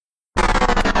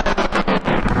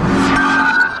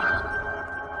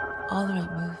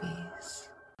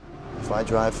If I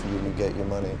drive for you, you get your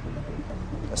money.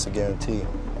 That's a guarantee. You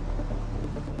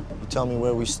tell me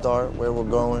where we start, where we're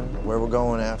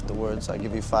going afterwards. I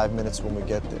give you 5 minutes when we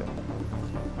get there.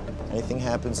 Anything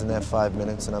happens in that 5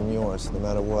 minutes and I'm yours, no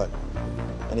matter what.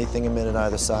 Anything a minute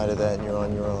either side of that and you're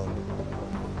on your own.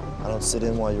 I don't sit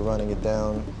in while you're running it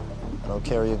down. I don't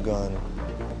carry a gun.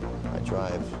 I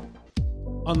drive.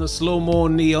 On the slow-mo,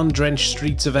 neon-drenched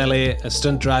streets of LA, a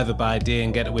stunt driver by day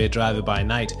and getaway driver by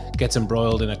night gets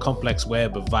embroiled in a complex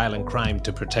web of violent crime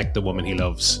to protect the woman he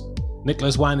loves.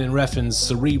 Nicholas Winding Refn's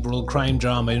cerebral crime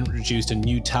drama introduced a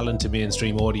new talent to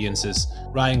mainstream audiences.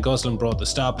 Ryan Gosling brought the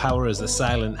star power as the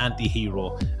silent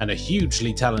anti-hero, and a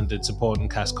hugely talented supporting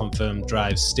cast confirmed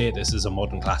Drive's status as a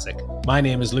modern classic. My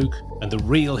name is Luke, and the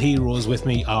real heroes with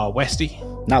me are Westy.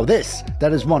 Now that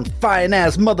is one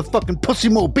fine-ass motherfucking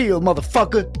pussy-mobile,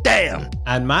 motherfucker, damn!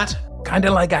 And Matt.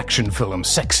 Kinda like action films,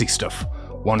 sexy stuff.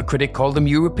 One critic called them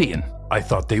European. I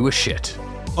thought they were shit.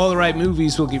 All the Right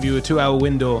Movies will give you a 2-hour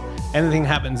window. Anything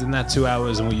happens in that 2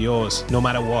 hours and we're yours, no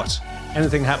matter what.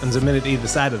 Anything happens a minute either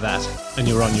side of that, and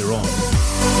you're on your own.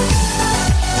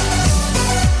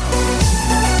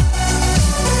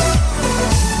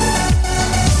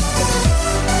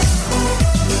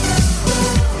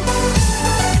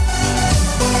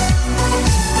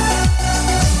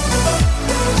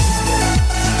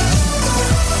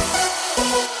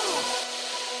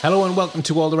 Hello and welcome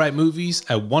to All the Right Movies,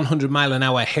 a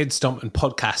 100-mile-an-hour head-stomping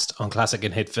podcast on classic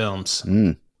and hit films.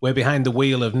 We're behind the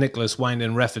wheel of Nicholas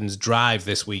Winding Refn's Drive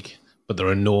this week, but there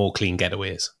are no clean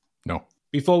getaways. No.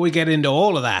 Before we get into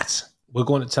all of that, we're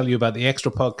going to tell you about the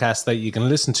extra podcast that you can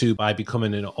listen to by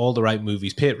becoming an All the Right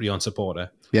Movies Patreon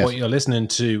supporter. Yes. What you're listening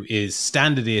to is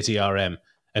standard ATRM,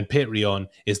 and Patreon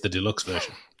is the deluxe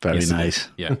version. Very nice.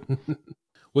 Yeah.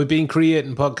 We've been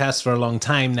creating podcasts for a long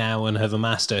time now and have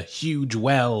amassed a huge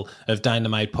well of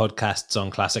dynamite podcasts on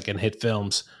classic and hit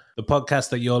films. The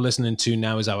podcast that you're listening to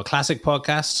now is our classic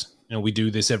podcast. And we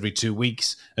do this every 2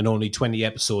 weeks, and only 20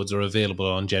 episodes are available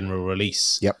on general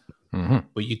release. Yep. Mm-hmm.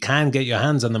 But you can get your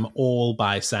hands on them all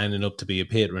by signing up to be a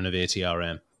patron of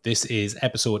ATRM. This is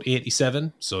episode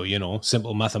 87, so,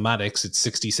 simple mathematics, it's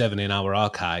 67 in our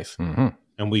archive. Mm-hmm.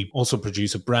 And we also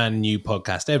produce a brand new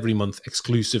podcast every month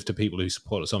exclusive to people who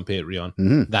support us on Patreon.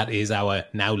 Mm-hmm. That is our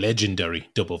now legendary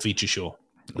double feature show.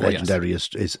 Legendary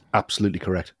is absolutely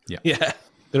correct. Yeah.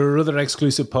 There are other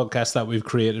exclusive podcasts that we've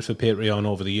created for Patreon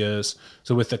over the years.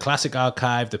 So with the classic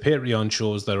archive, the Patreon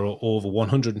shows, there are over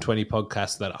 120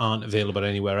 podcasts that aren't available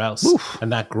anywhere else. Oof.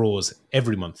 And that grows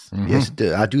every month. Mm-hmm. Yes,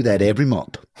 I do that every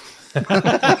month.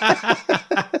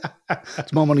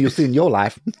 It's more money you'll see in your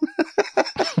life.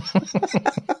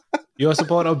 Your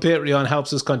support on Patreon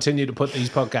helps us continue to put these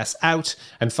podcasts out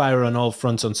and fire on all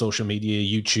fronts on social media,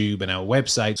 YouTube, and our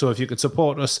website. So if you could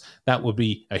support us, that would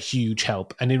be a huge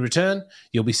help. And in return,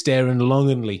 you'll be staring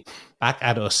longingly back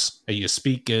at us, at your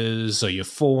speakers or your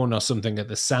phone or something, at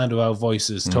the sound of our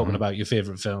voices talking about your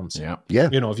favorite films. Yeah.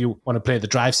 If you want to play the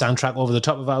Drive soundtrack over the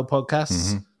top of our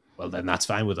podcasts, well, then that's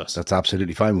fine with us. That's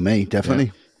absolutely fine with me, definitely.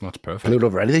 Yeah. That's perfect. Play it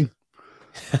over anything.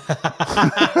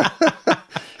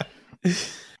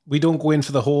 We don't go in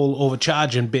for the whole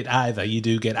overcharging bit either. You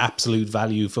do get absolute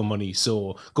value for money.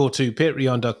 So go to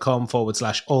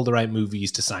patreon.com/all the right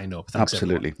movies to sign up. Thanks,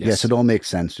 absolutely. Yes, it all makes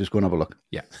sense. Just go and have a look.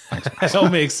 Yeah. It all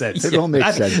makes sense. It all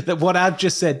makes sense. What I've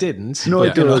just said didn't. No,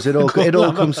 it does. It all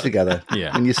comes together.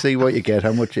 Yeah. And you see what you get,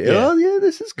 how much you... Oh, yeah,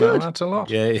 this is good. No, that's a lot.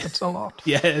 Yeah. That's a lot.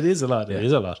 Yeah, it is a lot. It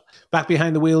is a lot. Back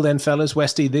behind the wheel then, fellas.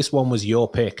 Westy, this one was your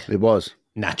pick. It was.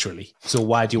 Naturally. So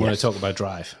why do you want to talk about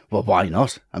Drive? Well, why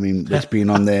not? I mean, it's been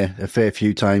on there a fair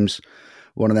few times.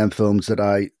 One of them films that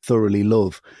I thoroughly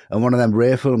love. And one of them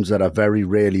rare films that I very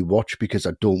rarely watch because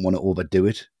I don't want to overdo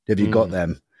it. Have you got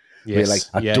them? Yes. Like,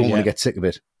 I don't want to get sick of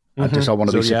it. I want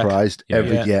to be surprised I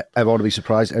want to be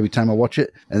surprised every time I watch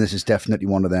it, and this is definitely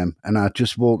one of them. And I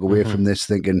just walk away from this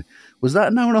thinking, was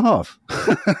that an hour and a half?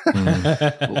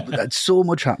 So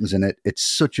much happens in it. It's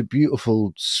such a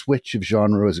beautiful switch of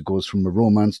genre as it goes from a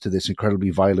romance to this incredibly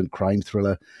violent crime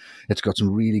thriller. It's got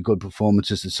some really good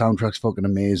performances. The soundtrack's fucking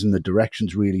amazing. The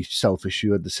direction's really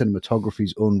self-assured. The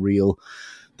cinematography's unreal.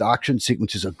 The action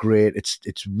sequences are great.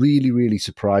 It's really, really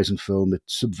surprising film. It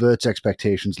subverts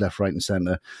expectations left, right, and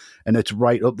centre. And it's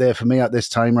right up there for me at this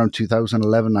time, around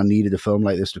 2011. I needed a film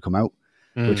like this to come out,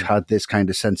 which had this kind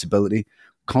of sensibility.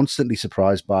 Constantly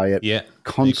surprised by it. Yeah.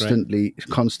 Constantly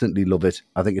love it.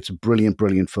 I think it's a brilliant,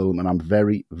 brilliant film, and I'm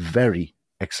very, very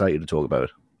excited to talk about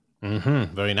it.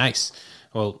 Very nice.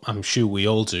 Well, I'm sure we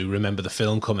all do remember the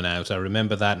film coming out. I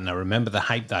remember that, and I remember the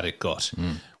hype that it got,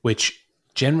 which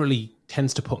generally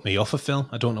tends to put me off a film.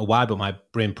 I don't know why, but my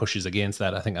brain pushes against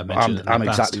that. I think I mentioned it in the I'm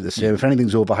past. exactly the same. If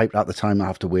anything's overhyped at the time, I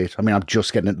have to wait. I mean, I'm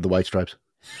just getting into the White Stripes.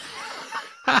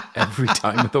 Every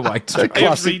time with the White Stripes.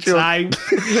 Every time.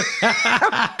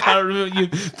 Can't remember, you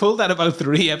pulled that about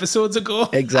 3 episodes ago.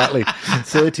 Exactly.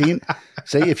 13.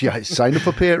 See, if you sign up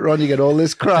for Patreon, you get all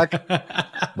this crack.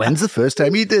 When's the first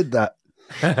time you did that?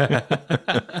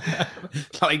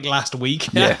 Like last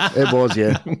week. Yeah, it was,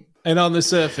 yeah. And on the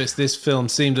surface, this film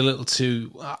seemed a little too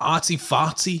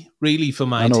artsy-fartsy, really, for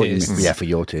my I know what you taste. mean. Yeah, for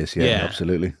your taste, yeah,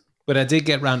 absolutely. But I did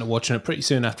get round to watching it pretty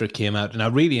soon after it came out, and I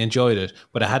really enjoyed it,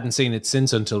 but I hadn't seen it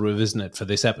since until revisiting it for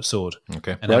this episode.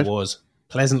 Okay. And I was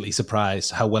pleasantly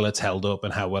surprised how well it's held up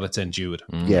and how well it's endured.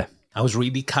 Yeah. I was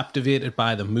really captivated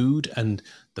by the mood and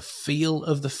the feel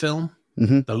of the film.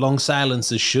 The long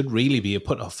silences should really be a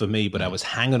put-off for me, but I was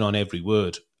hanging on every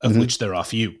word, of which there are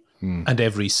few, and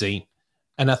every scene.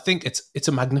 And I think it's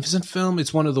a magnificent film.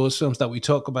 It's one of those films that we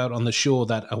talk about on the show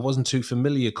that I wasn't too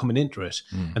familiar coming into it,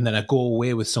 and then I go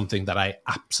away with something that I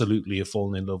absolutely have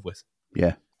fallen in love with.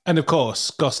 Yeah. And of course,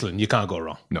 Gosling, you can't go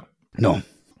wrong. No.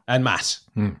 And Matt,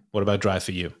 what about Drive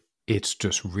for you? It's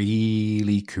just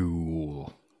really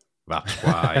cool. That's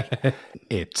why.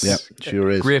 It's sure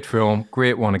is. Great film,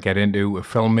 great one to get into. A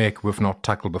filmmaker we've not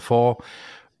tackled before.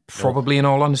 Probably, in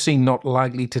all honesty, not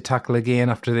likely to tackle again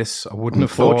after this. I wouldn't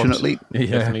have thought. Unfortunately.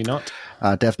 Definitely not.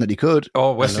 I definitely could.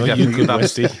 Oh, Westy No, you definitely could, could.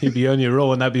 Westy. You'd be on your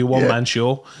own. That'd be a one-man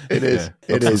show. It is.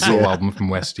 It That's is. a solo Yeah. album from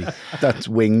Westy. That's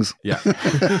Wings. Yeah.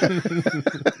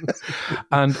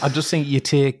 And I just think you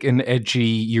take an edgy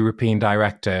European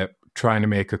director trying to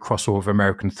make a crossover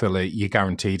American thriller, you're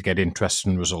guaranteed to get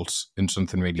interesting results in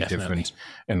something really different.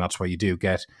 And that's what you do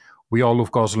get. We all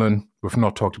love Gosling. We've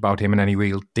not talked about him in any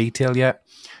real detail yet.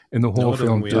 And the whole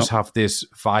film does have this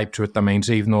vibe to it. That means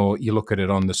even though you look at it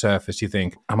on the surface, you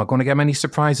think, am I going to get many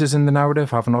surprises in the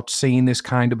narrative? I've not seen this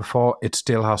kind of before. It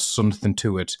still has something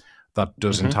to it that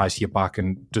does entice you back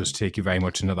and does take you very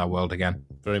much into that world again.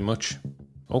 Very much.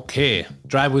 Okay.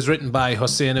 Drive was written by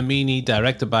Hossein Amini,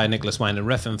 directed by Nicholas Winding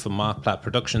Refn for Mark Platt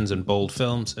Productions and Bold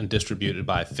Films, and distributed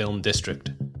by Film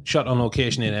District. Shot on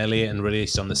location in LA and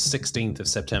released on the 16th of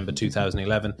September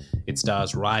 2011, it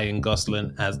stars Ryan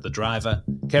Gosling as the driver,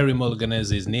 Kerry Mulligan as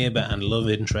his neighbour and love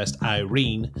interest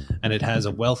Irene, and it has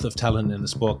a wealth of talent in the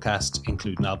sport cast,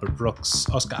 including Albert Brooks,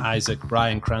 Oscar Isaac,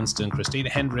 Bryan Cranston, Christina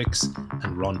Hendricks,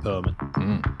 and Ron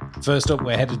Perlman. First up,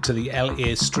 we're headed to the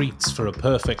LA streets for a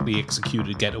perfectly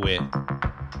executed getaway.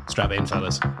 Strap in,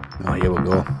 fellas. Oh, here we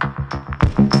go.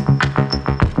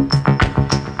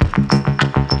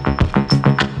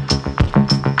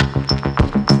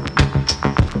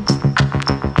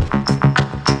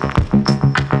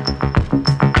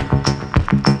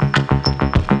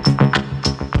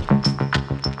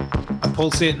 A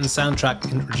pulsating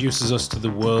soundtrack introduces us to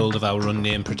the world of our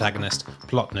unnamed protagonist,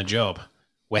 plotting a job.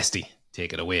 Westy,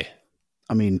 take it away.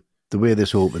 I mean, the way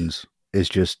this opens is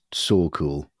just so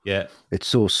cool. Yeah. It's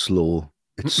so slow.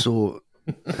 It's so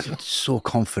it's so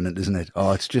confident, isn't it?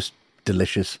 Oh, it's just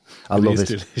delicious. I love it.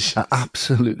 Delicious. I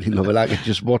absolutely love it. I could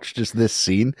just watch just this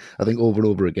scene, I think, over and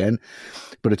over again.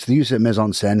 But it's the use of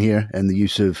mise-en-scène here and the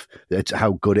use of it's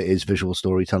how good it is visual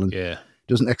storytelling. Yeah.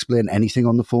 Doesn't explain anything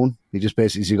on the phone. He just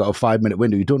basically, he's got a 5-minute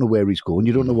window. You don't know where he's going.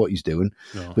 You don't know what he's doing.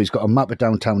 No. But he's got a map of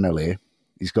downtown LA.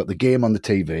 He's got the game on the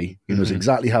TV. He knows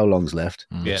exactly how long's left.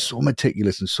 Yeah. So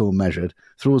meticulous and so measured.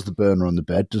 Throws the burner on the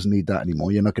bed. Doesn't need that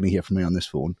anymore. You're not going to hear from me on this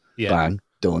phone. Yeah. Bang.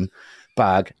 Done.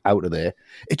 Bag. Out of there.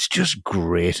 It's just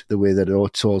great the way that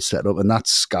it's all set up. And that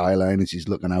skyline as he's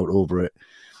looking out over it.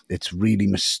 It's really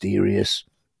mysterious.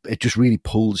 It just really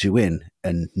pulls you in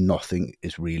and nothing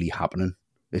is really happening.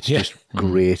 It's just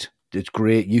great. It's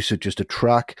great use of just a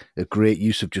track, a great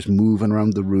use of just moving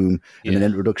around the room, and an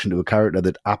introduction to a character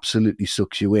that absolutely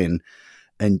sucks you in.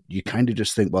 And you kind of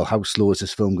just think, well, how slow is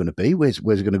this film going to be? Where's it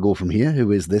going to go from here?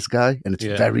 Who is this guy? And it's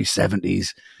very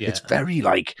 70s. Yeah. It's very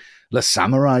like La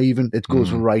Samurai even. It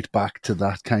goes right back to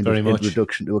that kind Very of much.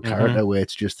 introduction to a character where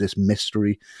it's just this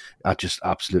mystery. I just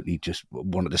absolutely just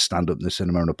wanted to stand up in the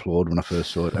cinema and applaud when I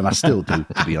first saw it. And I still do,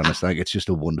 to be honest. I think it's just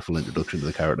a wonderful introduction to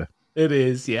the character. It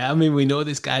is, yeah. I mean, we know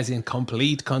this guy's in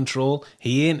complete control.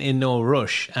 He ain't in no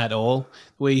rush at all.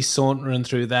 The way he's sauntering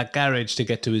through that garage to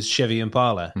get to his Chevy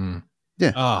Impala.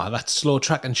 Yeah. Oh, that slow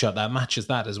tracking shot, that matches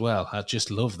that as well. I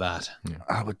just love that.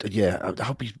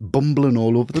 I'd be bumbling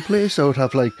all over the place. I would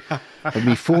have like,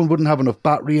 my phone wouldn't have enough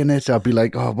battery in it. I'd be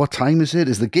like, oh, what time is it?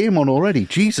 Is the game on already?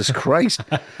 Jesus Christ.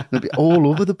 It'd be all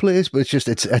over the place. But it's just,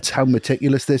 it's how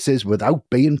meticulous this is without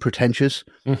being pretentious.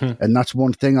 And that's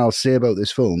one thing I'll say about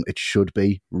this film. It should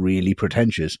be really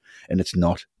pretentious and it's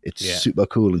not. It's super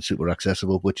cool and super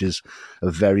accessible, which is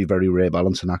a very, very rare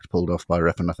balancing act pulled off by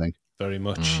Refn, I think. Very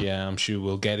much, yeah. I'm sure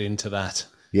we'll get into that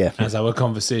as our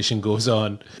conversation goes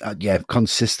on.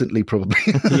 Consistently, probably.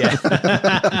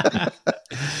 Yeah.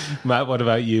 Matt, what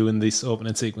about you in this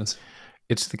opening sequence?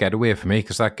 It's the getaway for me,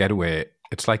 because that getaway,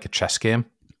 it's like a chess game.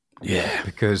 Yeah.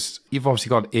 Because you've obviously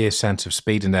got a sense of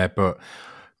speed in there, but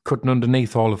cutting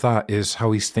underneath all of that is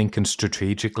how he's thinking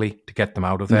strategically to get them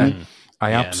out of there.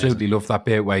 I absolutely love that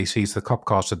bit where he sees the cop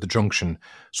cars at the junction,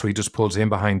 so he just pulls in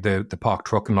behind the parked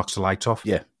truck and knocks the lights off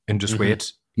and just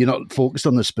waits. You're not focused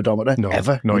on the speedometer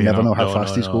ever. No, you never know how No,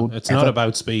 fast he's going. It's ever. not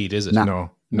about speed, is it? No.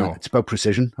 It's about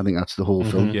precision. I think that's the whole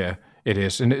film. Yeah, it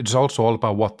is. And it's also all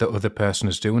about what the other person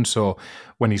is doing. So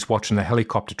when he's watching the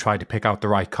helicopter try to pick out the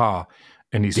right car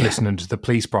and he's listening to the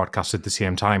police broadcast at the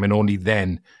same time, and only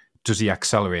then does he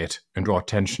accelerate and draw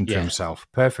attention to himself.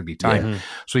 Perfectly timed.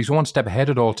 So he's one step ahead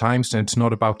at all times, and it's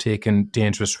not about taking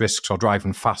dangerous risks or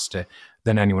driving faster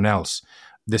than anyone else.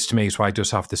 This, to me, is why it does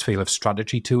have this feel of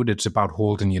strategy to it. It's about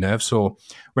holding your nerve. So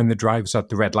when the driver's at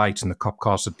the red lights and the cop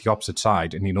car's at the opposite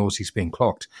side and he knows he's being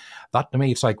clocked, that, to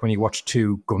me, it's like when you watch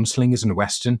two gunslingers in a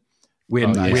Western,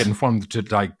 waiting for them to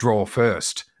like draw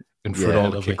first and for it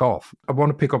all to kick off. I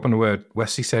want to pick up on the word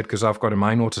Wesley said, because I've got in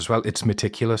my notes as well. It's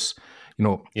meticulous.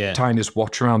 Tying his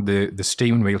watch around the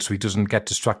steering wheel so he doesn't get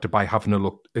distracted by having a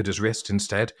look at his wrist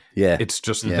instead. Yeah. It's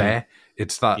just there.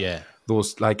 It's that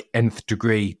those like nth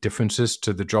degree differences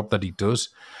to the job that he does.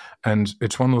 And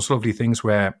it's one of those lovely things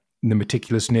where the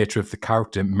meticulous nature of the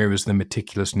character mirrors the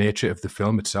meticulous nature of the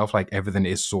film itself. Like everything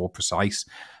is so precise.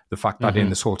 The fact that in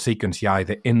this whole sequence, you're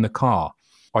either in the car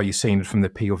or you're seeing it from the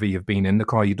POV of being in the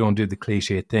car. You don't do the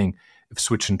cliche thing of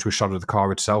switching to a shot of the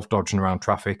car itself, dodging around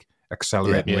traffic,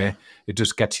 accelerating away. It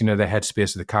just gets the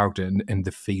headspace of the character and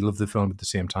the feel of the film at the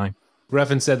same time.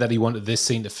 Refn said that he wanted this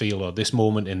scene to feel, or this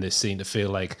moment in this scene to feel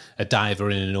like a diver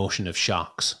in an ocean of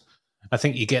sharks. I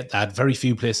think you get that. Very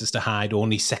few places to hide,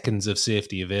 only seconds of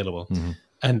safety available.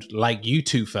 And like you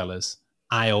two fellas,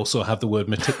 I also have the word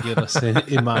meticulous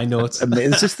in my notes.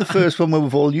 Is this the first one where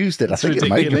we've all used it? I think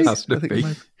ridiculous. It might be.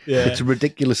 It's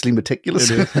ridiculously meticulous.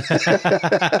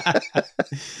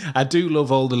 I do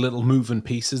love all the little moving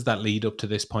pieces that lead up to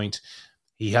this point.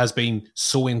 He has been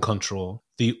so in control.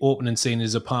 The opening scene in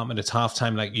his apartment at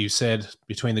halftime, like you said,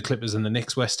 between the Clippers and the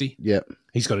Knicks, Westy. Yeah.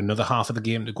 He's got another half of the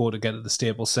game to go to get at the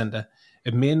Staples Center.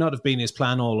 It may not have been his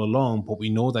plan all along, but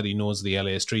we know that he knows the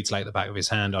LA streets like the back of his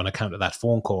hand on account of that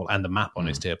phone call and the map on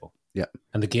his table. Yeah.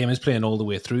 And the game is playing all the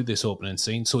way through this opening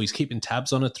scene, so he's keeping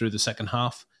tabs on it through the second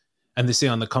half. And they say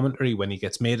on the commentary when he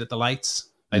gets made at the lights,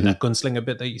 like that gunslinger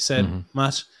bit that you said,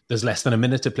 Matt, there's less than a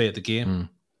minute to play at the game.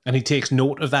 And he takes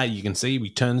note of that. You can see he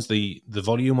turns the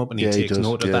volume up and he takes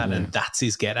note of that, and that's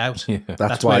his get out.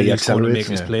 That's why he's going to accelerates.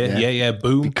 make his play.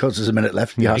 Boom. Because there's a minute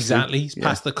left. Exactly. He's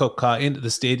passed the cup car into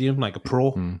the stadium like a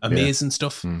pro. Amazing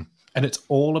stuff. And it's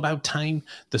all about time.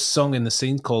 The song in the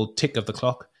scene called Tick of the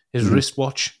Clock. His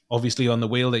wristwatch, obviously on the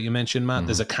wheel that you mentioned, Matt.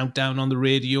 There's a countdown on the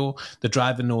radio. The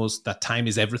driver knows that time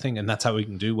is everything, and that's how he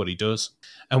can do what he does.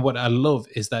 And what I love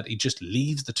is that he just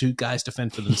leaves the two guys to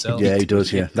fend for themselves. He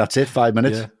does, That's it, 5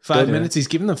 minutes. Yeah. 5 minutes. He's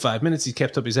given them 5 minutes. He's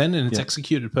kept up his end, and it's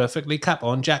executed perfectly. Cap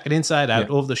on, jacket inside out,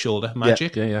 over the shoulder.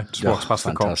 Magic. Just walks past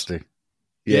fantastic.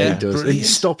 the cops. He does. Brilliant. He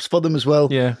stops for them as well.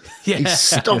 Yeah. He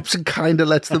stops and kind of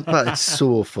lets them pass. It's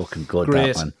so fucking good,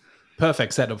 Great. that man.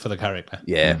 Perfect setup for the character.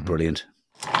 Yeah, brilliant.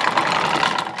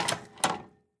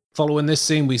 Following this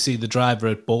scene, we see the driver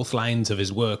at both lines of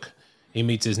his work. He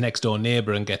meets his next door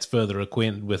neighbour and gets further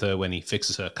acquainted with her when he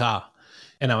fixes her car.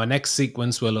 In our next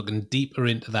sequence, we're looking deeper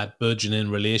into that burgeoning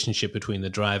relationship between the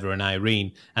driver and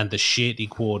Irene and the shady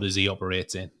quarters he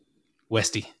operates in.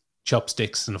 Westy,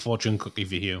 chopsticks and a fortune cookie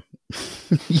for you.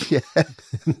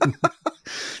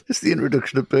 Just the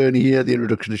introduction of Bernie here, the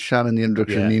introduction of Shannon, the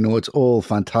introduction of Nino. It's all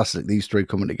fantastic, these three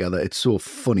coming together. It's so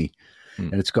funny.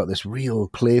 And it's got this real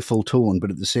playful tone, but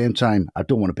at the same time, I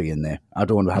don't want to be in there. I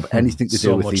don't want to have anything to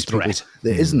do with these people.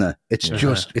 There isn't there. It's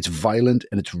just, it's violent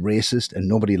and it's racist and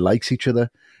nobody likes each other.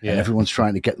 And everyone's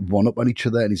trying to get one up on each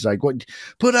other. And he's like, "What?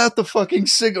 Put out the fucking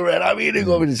cigarette. I'm eating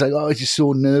over." And he's like, "Oh, he's just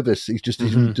so nervous. He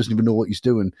doesn't even know what he's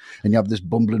doing." And you have this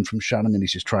bumbling from Shannon and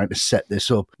he's just trying to set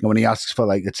this up. And when he asks for,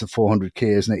 like, it's the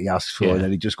 400k, isn't it? He asks for, and then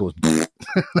he just goes,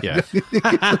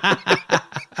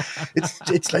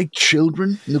 it's like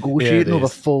children negotiating over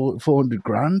 400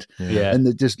 grand. And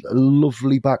they're just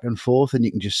lovely back and forth, and you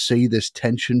can just see this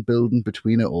tension building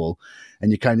between it all.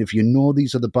 And you know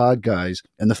these are the bad guys.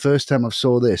 And the first time I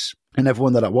saw this, and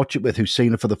everyone that I watch it with who's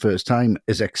seen it for the first time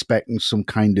is expecting some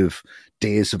kind of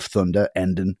Days of Thunder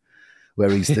ending where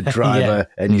he's the driver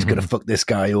and he's going to fuck this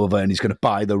guy over and he's going to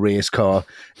buy the race car.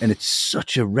 And it's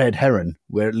such a red herring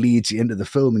where it leads you into the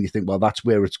film and you think, well, that's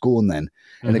where it's going then.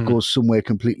 And it goes somewhere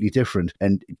completely different.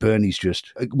 And Bernie's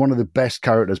just one of the best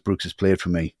characters Brooks has played for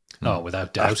me. Oh,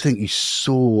 without doubt. I think he's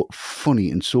so funny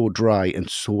and so dry and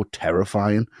so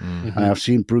terrifying. And I've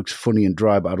seen Brooks funny and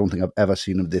dry, but I don't think I've ever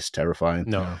seen him this terrifying.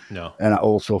 No. And I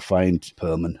also find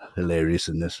Perlman hilarious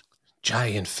in this.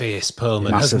 Giant face, Perlman,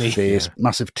 Massive hasn't he? face,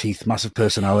 massive teeth, massive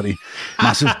personality,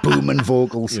 massive booming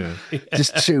vocals.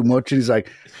 Just too much. And he's like,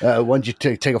 why don't you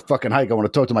take a fucking hike? I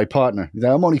want to talk to my partner. He's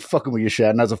like, I'm only fucking with you,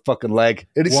 Sharon. Has a fucking leg.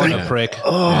 And it's What like, a prick.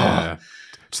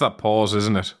 It's that pause,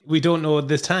 isn't it? We don't know at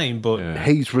this time, but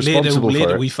he's responsible for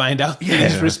later it. we find out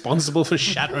he's responsible for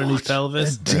shattering his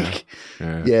pelvis. Dick.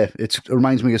 Yeah, it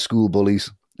reminds me of school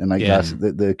bullies. And like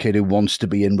the kid who wants to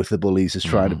be in with the bullies is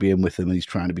trying to be in with them and he's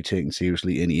trying to be taken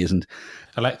seriously and he isn't.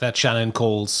 I like that Shannon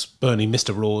calls Bernie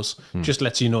Mr. Rose. Just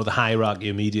lets you know the hierarchy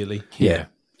immediately. Yeah.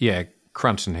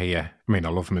 Cranston here. I mean, I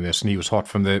love him in this, and he was hot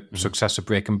from the success of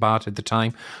Breaking Bad at the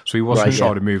time, so he wasn't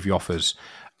short of movie offers.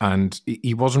 And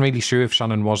he wasn't really sure if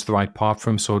Shannon was the right part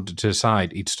for him, so to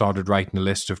decide, he'd started writing a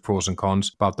list of pros and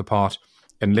cons about the part.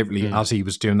 And literally, as he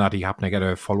was doing that, he happened to get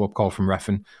a follow-up call from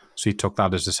Refn, so he took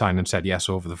that as a sign and said yes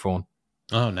over the phone.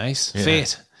 Oh, nice.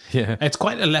 Fate. Yeah. It's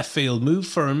quite a left field move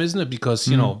for him, isn't it? Because,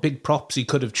 you know, big props, he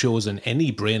could have chosen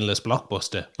any brainless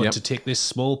blockbuster, but to take this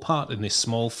small part in this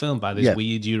small film by this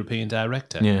weird European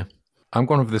director. Yeah. I'm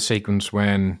going over the sequence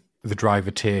when the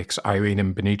driver takes Irene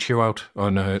and Benicio out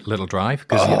on a little drive,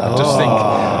 because I just think,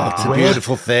 It's a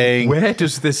beautiful thing. where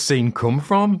does this scene come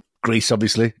from? Grease,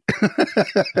 obviously. Well,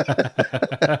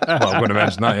 I'm going to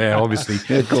mention that,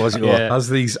 obviously. Of course you are. Has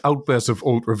these outbursts of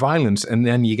ultra-violence, and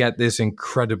then you get this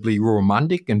incredibly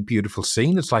romantic and beautiful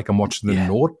scene. It's like I'm watching The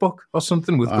Notebook or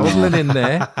something with Gosling in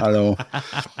there. I know.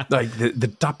 Like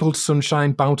the dappled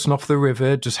sunshine bouncing off the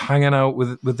river, just hanging out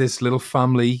with this little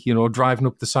family, you know, driving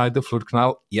up the side of the flood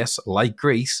canal. Yes, like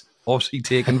Grease. Obviously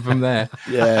taken from there.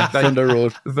 Yeah, Thunder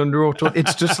Road. Thunder Road.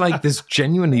 It's just like this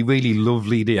genuinely really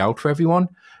lovely day out for everyone.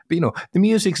 But, you know, the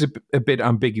music's a bit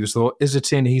ambiguous, though. Is it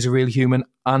saying he's a real human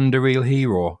and a real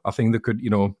hero? I think they could, you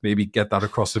know, maybe get that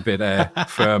across a bit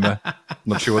firmer.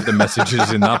 Not sure what the message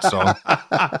is in that song. Is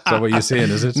that what you're saying,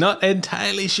 is it? Not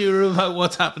entirely sure about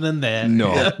what's happening there.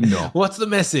 No. What's the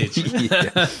message?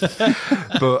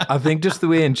 But I think just the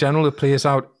way in general it plays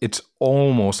out, it's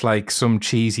almost like some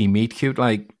cheesy meet cute.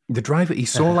 Like the driver,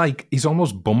 he's so like, he's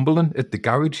almost bumbling at the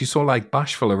garage. He's so like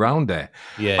bashful around there.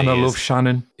 Yeah, and I he love is.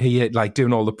 Shannon. He like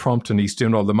doing all the prompting. He's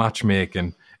doing all the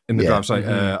matchmaking. And the driver's like,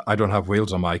 I don't have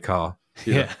wheels on my car.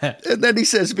 Yeah. And then he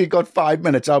says, if you've got 5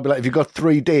 minutes, I'll be like, if you've got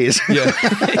 3 days. Yeah.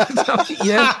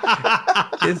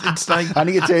 It's like, I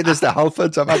need to take this to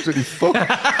Halfords. I'm absolutely fucked.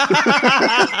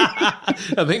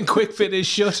 I think Quick Fit is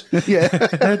shut. Yeah.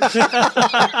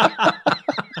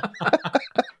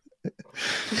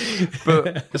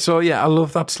 but so yeah, I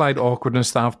love that slight awkwardness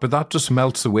stuff, but that just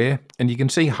melts away, and you can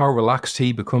see how relaxed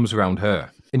he becomes around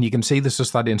her. And you can see there's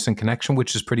just that instant connection,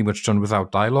 which is pretty much done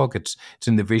without dialogue. It's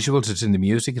in the visuals, it's in the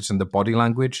music, it's in the body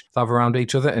language they have around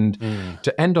each other. And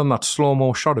to end on that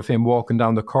slow-mo shot of him walking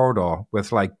down the corridor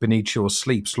with like Benicio's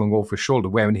sleep slung over his shoulder,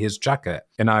 wearing his jacket,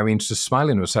 and Irene's just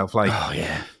smiling to herself like, oh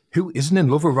yeah, who isn't in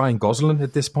love with Ryan Gosling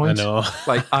at this point? I know.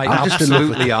 Like, I I'm just in love with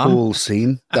absolutely the am. whole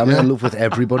scene. I'm in love with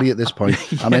everybody at this point.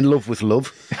 I'm in love with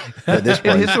love at this It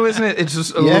point. is, though, isn't it? It's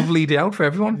just a lovely day out for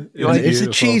everyone. You're like, Is it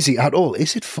beautiful. cheesy at all?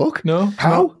 Is it fuck? No.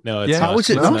 How? No, it's Yeah. not. How is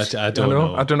it It's not? I don't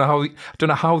know. I don't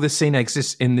know how this scene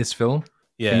exists in this film.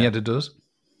 Yeah. And yet it does.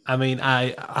 I mean,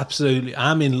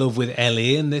 I'm in love with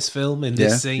LA in this film, in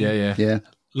this scene. Yeah.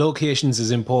 Locations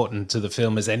is important to the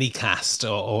film as any cast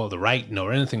or the writing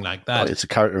or anything like that. It's a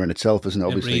character in itself, isn't it?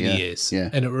 Obviously, it really yeah. is. Yeah.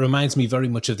 And it reminds me very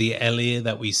much of the LA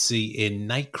that we see in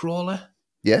Nightcrawler.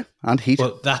 Yeah, and Heat.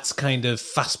 But that's kind of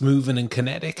fast moving and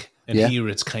kinetic. And Yeah. here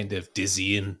it's kind of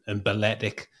dizzying and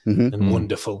balletic and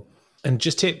wonderful. And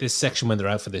just take this section when they're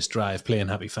out for this drive, playing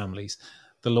Happy Families.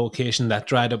 The location, that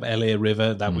dried up LA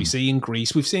river that we see in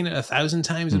Greece. We've seen it 1,000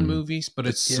 times in movies, but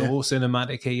it's so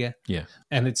cinematic here. Yeah.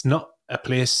 And it's not a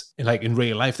place like in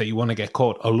real life that you want to get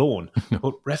caught alone.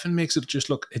 But Refn makes it just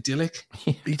look idyllic.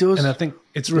 He does. And I think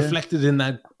it's reflected in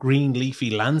that green leafy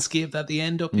landscape that they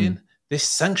end up in. This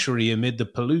sanctuary amid the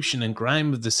pollution and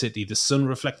grime of the city, the sun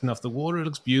reflecting off the water, it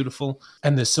looks beautiful.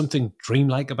 And there's something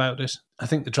dreamlike about it. I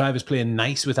think the driver's playing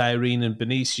nice with Irene and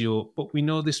Benicio, but we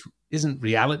know this isn't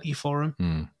reality for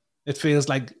him. It feels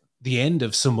like the end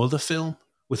of some other film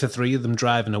with the three of them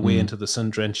driving away into the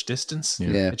sun-drenched distance.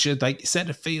 Yeah. It should, like you said,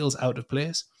 it feels out of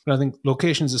place. But I think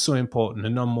locations are so important,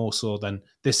 and none more so than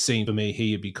this scene for me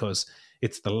here, because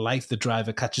It's the life the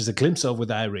driver catches a glimpse of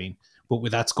with Irene. But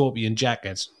with that scorpion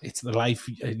jacket, it's the life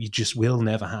you just will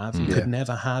never have. You could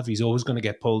never have. He's always going to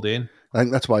get pulled in. I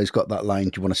think that's why he's got that line,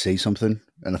 do you want to see something?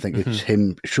 And I think it's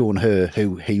him showing her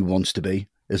who he wants to be,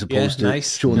 as opposed to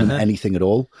showing them anything at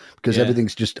all. Because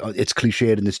everything's just, it's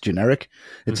cliched and it's generic.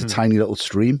 It's a tiny little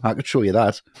stream. I could show you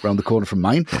that around the corner from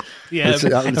mine. Yeah, it's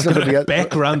got a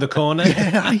beck around the corner.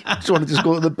 Yeah, I just want to just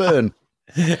go to the burn.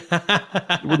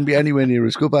 It wouldn't be anywhere near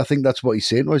as good, but I think that's what he's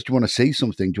saying was, do you want to see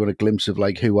something? Do you want a glimpse of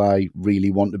like who I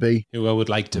really want to be? Who I would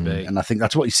like to be. And I think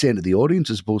that's what he's saying to the audience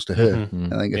as opposed to her.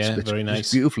 I think it's very nice.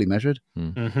 It's beautifully measured.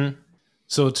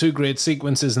 So 2 great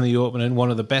sequences in the opening,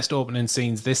 one of the best opening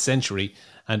scenes this century,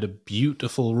 and a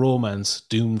beautiful romance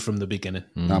doomed from the beginning.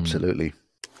 Absolutely.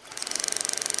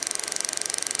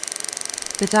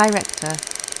 The director.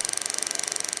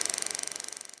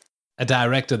 A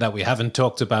director that we haven't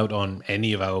talked about on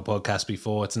any of our podcasts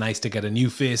before. It's nice to get a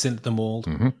new face into the mould.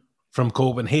 From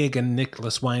Copenhagen,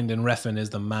 Nicholas Winding Refn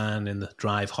is the man in the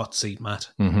Drive hot seat,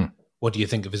 Matt. What do you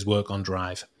think of his work on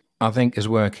Drive? I think his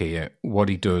work here, what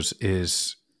he does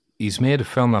is he's made a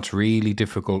film that's really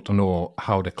difficult to know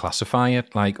how to classify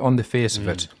it. Like, on the face of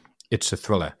it, it's a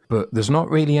thriller. But there's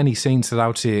not really any scenes that I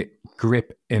would say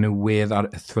grip in a way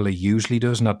that a thriller usually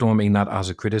does. And I don't mean that as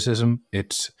a criticism.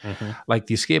 It's like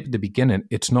The Escape at the beginning.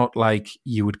 It's not like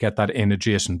you would get that in a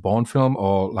Jason Bourne film,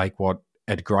 or like what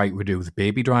Edgar Wright would do with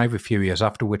Baby Drive a few years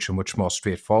after, which are much more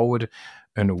straightforward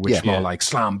and which more like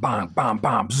slam, bang, bam,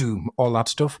 bam, zoom, all that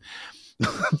stuff.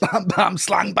 Bam, bam,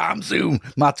 slang, bam, zoom.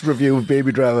 Matt's review of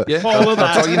Baby Driver. Yeah,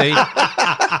 that's all you need.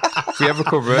 If we ever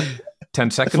cover it,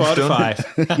 10 seconds 4 to done.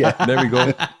 5. Yeah, there we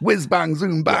go. Whiz, bang,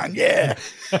 zoom, bang, yeah.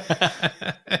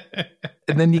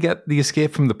 And then you get the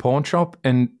escape from the pawn shop,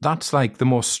 and that's like the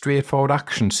most straightforward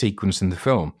action sequence in the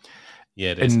film.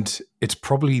 Yeah, it is. And it's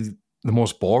probably the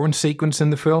most boring sequence in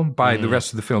the film by the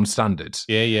rest of the film standards.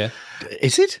 Yeah.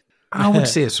 Is it? I would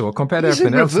say so, compared to Is it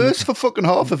everything else. reverse for fucking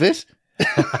half of it?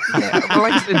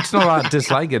 Well, it's not that I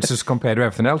dislike it, it's just compared to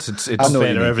everything else. It's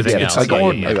compared to everything else. It's like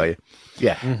ordinary. I got you.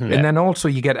 Yeah. And then also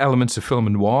you get elements of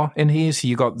film noir in here. So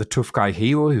you got the tough guy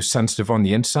hero who's sensitive on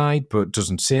the inside but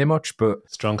doesn't say much. But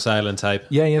Strong silent type.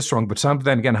 yeah, strong. But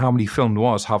then again, how many film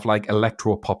noirs have like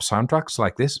electro pop soundtracks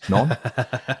like this? None.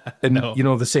 And you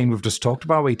know the scene we've just talked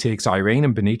about where he takes Irene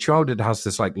and Benicio out, it has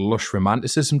this like lush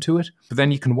romanticism to it. But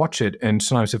then you can watch it and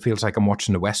sometimes it feels like I'm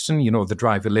watching a Western. You know, the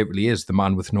driver literally is the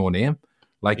man with no name.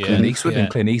 Like Clint Eastwood. And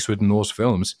Clint Eastwood in those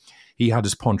films, he had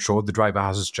his poncho, the driver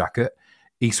has his jacket.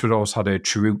 Eastwood always had a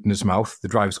cheroot in his mouth. The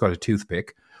driver's got a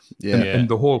toothpick. And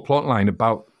the whole plot line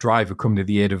about driver coming to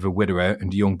the aid of a widower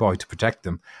and a young boy to protect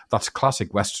them, that's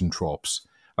classic Western tropes.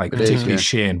 Like particularly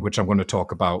Shane, which I'm going to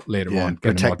talk about later on.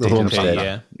 Protect the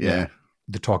homestead. Yeah.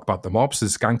 They talk about the mobs.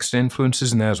 There's gangster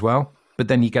influences in there as well. But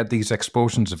then you get these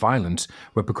explosions of violence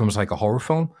where it becomes like a horror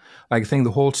film. Like I think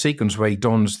the whole sequence where he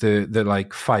dons the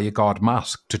like fire guard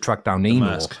mask to track down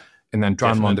Nino and then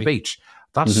drown him on the beach.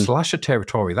 That's slasher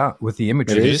territory, that, with the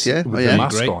imagery. It is, yeah. With the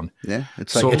mask on. Yeah,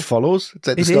 it's like It Follows. It's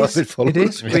like the start of It Follows. It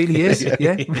is, really is.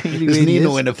 Yeah, really, There's really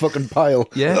Nino is. in a fucking pile.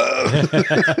 Yeah.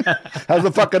 How's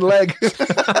the fucking leg?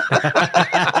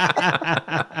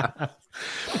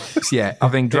 Yeah, I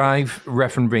think Drive,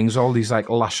 Refn brings all these like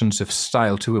lashings of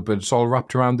style to it, but it's all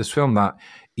wrapped around this film that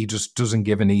he just doesn't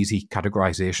give an easy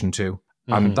categorization to.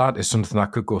 And that is something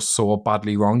that could go so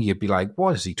badly wrong. You'd be like,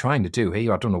 what is he trying to do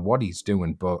here? I don't know what he's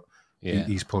doing, but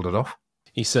he's pulled it off.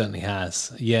 He certainly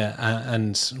has. Yeah,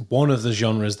 and one of the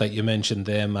genres that you mentioned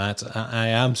there, Matt,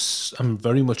 I'm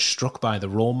very much struck by the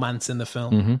romance in the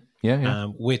film. Yeah.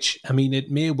 Which, I mean, it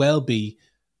may well be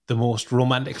the most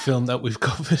romantic film that we've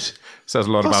covered. Says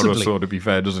a lot about us, though, to be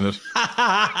fair, doesn't it?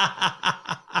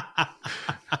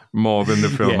 More than the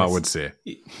film, I would say.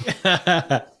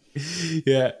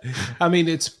 Yeah, I mean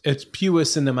it's pure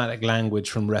cinematic language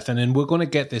from Refn, and we're going to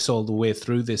get this all the way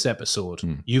through this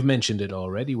episode. You've mentioned it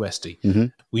already, Westy.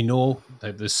 We know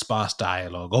that there's sparse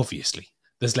dialogue. Obviously,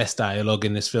 there's less dialogue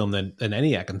in this film than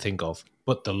any I can think of.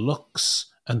 But the looks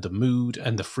and the mood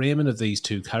and the framing of these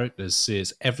two characters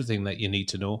says everything that you need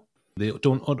to know. They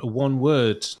don't utter one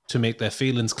word to make their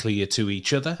feelings clear to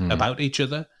each other, about each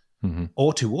other,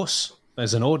 or to us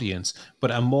as an audience,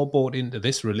 but I'm more bought into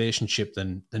this relationship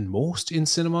than most in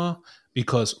cinema,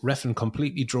 because Refn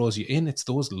completely draws you in. It's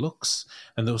those looks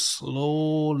and those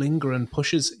slow lingering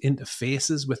pushes into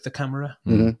faces with the camera.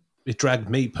 It drags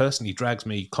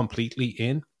me completely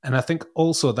in. And I think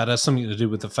also that has something to do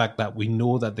with the fact that we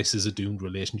know that this is a doomed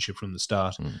relationship from the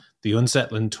start. The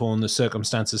unsettling tone, the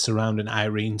circumstances surrounding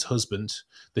Irene's husband,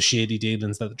 the shady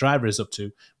dealings that the driver is up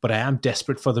to. But I am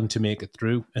desperate for them to make it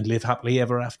through and live happily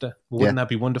ever after. Wouldn't that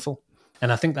be wonderful?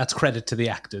 And I think that's credit to the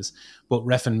actors. But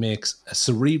Refn makes a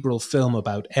cerebral film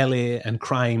about LA and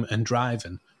crime and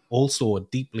driving, also a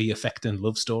deeply affecting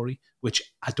love story,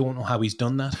 which I don't know how he's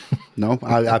done that. No,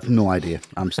 I have no idea.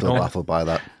 I'm still baffled by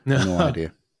that. No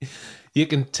idea. You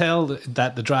can tell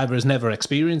that the driver has never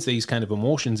experienced these kind of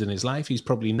emotions in his life. He's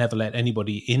probably never let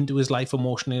anybody into his life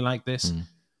emotionally like this.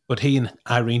 But he and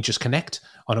Irene just connect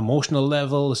on an emotional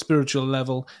level, a spiritual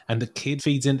level, and the kid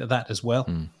feeds into that as well.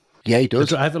 Yeah, he does.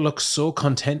 The driver looks so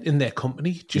content in their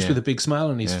company, just with a big smile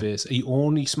on his face. He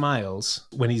only smiles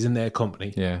when he's in their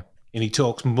company. Yeah. And he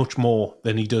talks much more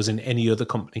than he does in any other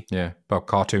company. Yeah, about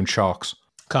cartoon sharks.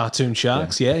 Cartoon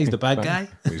sharks, he's the bad guy.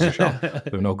 He's a shark.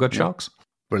 There are no good sharks.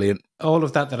 Brilliant. All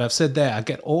of that I've said there, I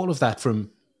get all of that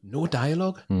from no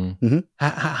dialogue.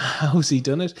 How's he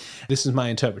done it? This is my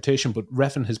interpretation, but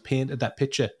Refn has painted that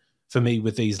picture for me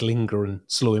with these lingering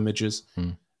slow images.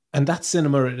 And that's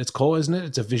cinema at its core, isn't it?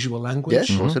 It's a visual language.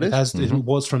 Yeah, of course it is. It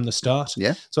was from the start.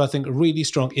 Yeah. So I think a really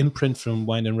strong imprint from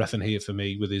Wyndham Refn here for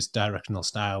me with his directional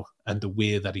style and the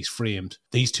way that he's framed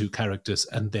these two characters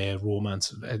and their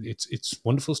romance. It's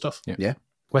wonderful stuff. Yeah.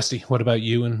 Westy, what about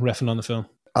you and Refn on the film?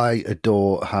 I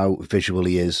adore how visual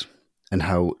he is and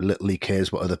how little he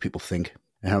cares what other people think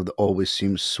and how it always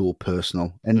seems so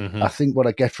personal. And I think what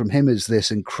I get from him is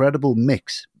this incredible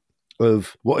mix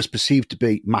of what is perceived to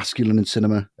be masculine in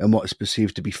cinema and what is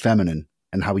perceived to be feminine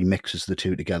and how he mixes the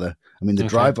two together. I mean, the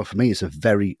driver for me is a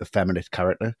very effeminate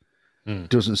character.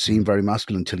 Doesn't seem very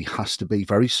masculine until he has to be.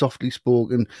 Very softly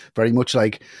spoken, very much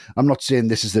like, I'm not saying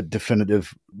this is a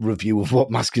definitive review of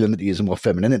what masculinity is and what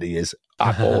femininity is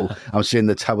at all. I'm saying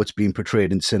that's how it's been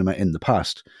portrayed in cinema in the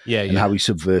past. And how he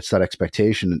subverts that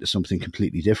expectation into something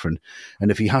completely different. And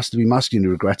if he has to be masculine, he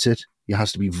regrets it. He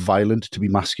has to be violent to be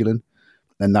masculine.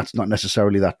 And that's not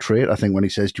necessarily that trait. I think when he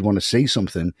says, do you want to see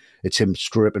something? It's him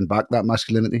stripping back that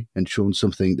masculinity and showing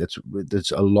something that's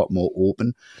a lot more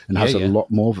open and has a lot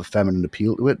more of a feminine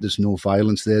appeal to it. There's no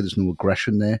violence there. There's no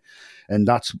aggression there. And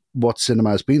that's what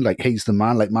cinema has been like. He's the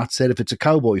man, like Matt said, if it's a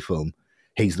cowboy film,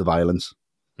 he's the violence.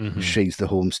 She's the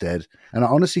homestead. And I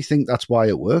honestly think that's why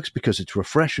it works, because it's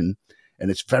refreshing and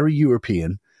it's very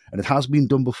European and it has been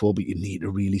done before, but you need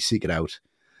to really seek it out.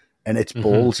 And it's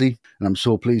ballsy, and I'm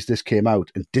so pleased this came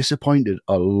out and disappointed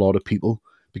a lot of people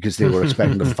because they were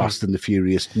expecting the Fast and the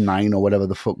Furious 9 or whatever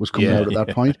the fuck was coming out at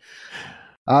that point.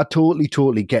 I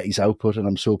totally get his output, and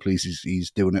I'm so pleased he's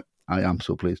doing it. I am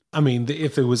so pleased. I mean,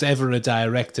 if there was ever a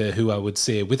director who I would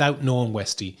say, without knowing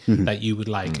Westy, that you would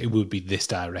like, it would be this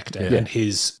director and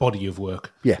his body of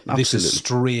work. Yeah, absolutely. This is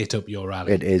straight up your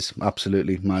alley. It is,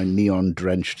 absolutely. My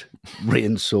neon-drenched,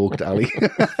 rain-soaked alley.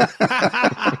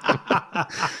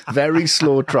 Very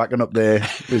slow tracking up there.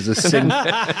 There's a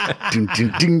synth. Ding,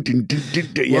 ding, ding, ding,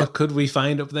 ding, ding. What could we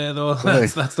find up there, though?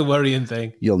 That's the worrying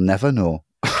thing. You'll never know.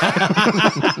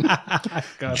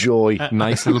 Joy.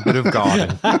 Nice little bit of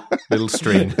garden. Little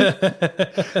stream.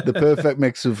 The perfect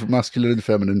mix of masculine and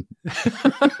feminine.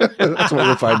 That's what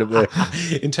you'll find up there.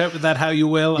 Interpret that how you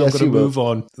will. Yes, I'm going to move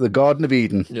on. The Garden of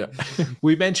Eden. Yeah.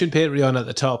 We mentioned Patreon at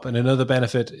the top, and another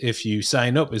benefit if you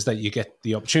sign up is that you get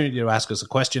the opportunity to ask us a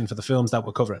question for the films that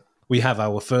we're covering. We have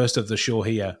our first of the show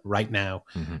here right now,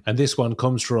 and this one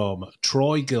comes from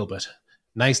Troy Gilbert.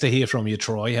 Nice to hear from you,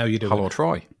 Troy. How you doing? Hello,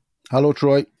 Troy. Hello,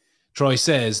 Troy. Troy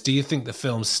says, do you think the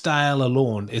film's style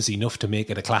alone is enough to make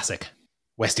it a classic?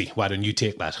 Westy, why don't you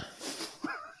take that?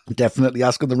 Definitely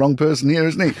asking the wrong person here,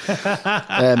 isn't he?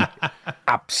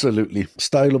 Absolutely.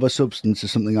 Style over substance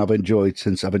is something I've enjoyed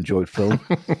since I've enjoyed film.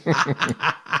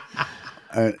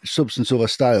 Substance over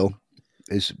style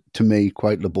is, to me,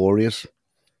 quite laborious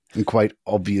and quite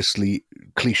obviously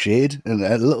cliched and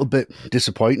a little bit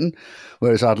disappointing,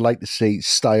 whereas I'd like to see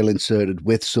style inserted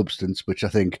with substance, which I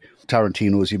think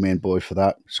Tarantino's your main boy for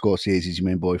that, Scorsese's your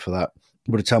main boy for that,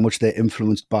 but it's how much they're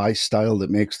influenced by style that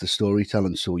makes the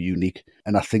storytelling so unique.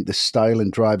 And I think the style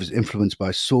and drive is influenced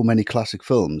by so many classic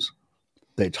films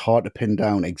that it's hard to pin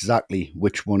down exactly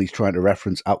which one he's trying to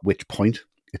reference at which point.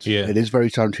 It is very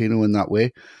Tarantino in that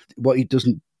way. What he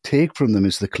doesn't take from them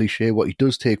is the cliche. What he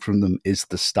does take from them is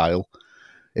the style.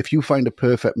 If you find a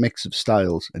perfect mix of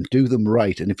styles and do them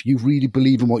right, and if you really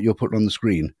believe in what you're putting on the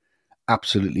screen,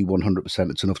 absolutely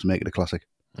 100% it's enough to make it a classic.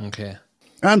 Okay.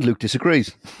 And Luke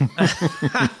disagrees.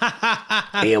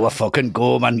 Here we fucking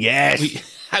go, man.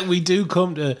 Yes. We do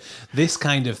come to this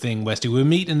kind of thing, Westy. We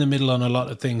meet in the middle on a lot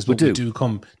of things, but we do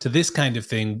come to this kind of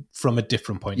thing from a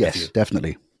different point of view. Yes,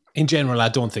 definitely. In general, I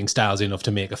don't think style's enough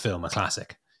to make a film a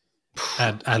classic.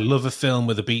 I love a film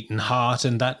with a beating heart,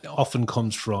 and that often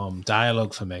comes from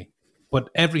dialogue for me. But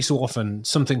every so often,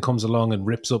 something comes along and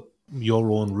rips up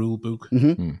your own rule book.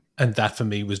 And that for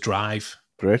me was Drive.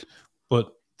 Great.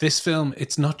 But this film,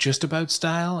 it's not just about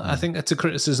style. I think that's a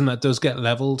criticism that does get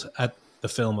leveled at the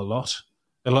film a lot.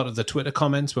 A lot of the Twitter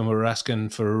comments when we were asking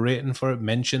for a rating for it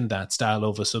mentioned that style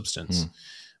over substance.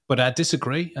 But I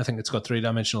disagree. I think it's got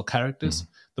three-dimensional characters.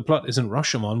 The plot isn't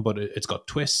Rashomon, but it's got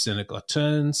twists and it got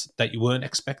turns that you weren't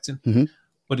expecting.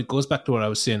 But it goes back to what I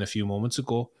was saying a few moments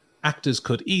ago. Actors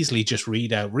could easily just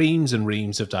read out reams and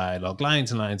reams of dialogue,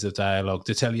 lines and lines of dialogue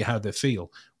to tell you how they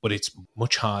feel. But it's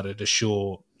much harder to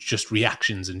show just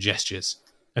reactions and gestures.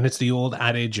 And it's the old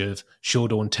adage of show,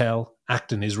 don't tell,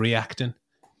 acting is reacting.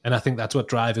 And I think that's what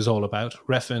Drive is all about.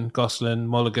 Refn, Gosling,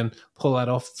 Mulligan pull that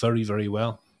off very, very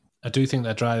well. I do think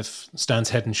that Drive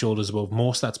stands head and shoulders above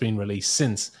most that's been released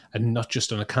since, and not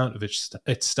just on account of its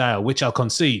style, which I'll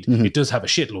concede it does have a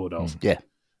shitload of. Yeah.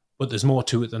 But there's more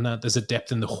to it than that. There's a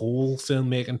depth in the whole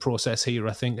filmmaking process here,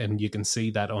 I think, and you can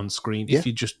see that on screen if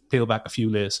you just peel back a few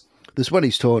layers. There's when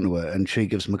he's talking to her and she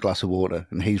gives him a glass of water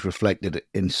and he's reflected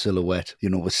in silhouette,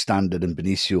 with Standard and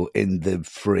Benicio in the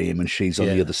frame and she's on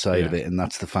the other side of it, and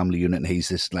that's the family unit and he's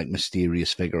this like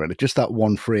mysterious figure. And it's just that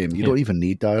one frame. You don't even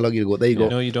need dialogue. You go, there you go.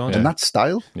 No, you don't. And that's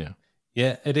style.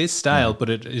 Yeah, it is style, but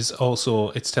it is also,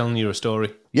 it's telling you a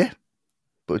story. Yeah.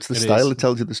 But it's the style that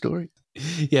tells you the story.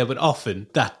 Yeah, but often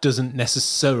that doesn't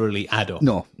necessarily add up.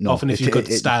 No. Often if you've got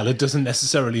style, it doesn't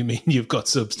necessarily mean you've got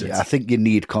substance. Yeah, I think you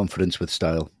need confidence with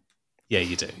style. Yeah,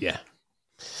 you do, yeah.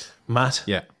 Matt?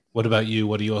 Yeah. What about you?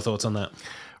 What are your thoughts on that?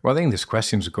 Well, I think this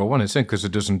question's a good one, isn't it? Because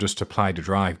it doesn't just apply to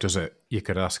Drive, does it? You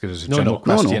could ask it as a general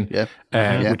question,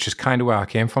 which is kind of where I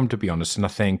came from, to be honest. And I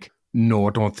think, no,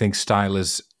 I don't think style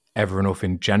is ever enough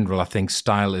in general. I think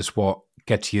style is what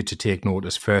gets you to take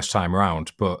notice first time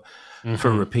around. But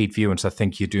for repeat viewings, I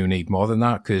think you do need more than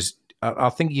that, because I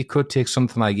think you could take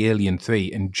something like Alien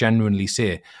 3 and genuinely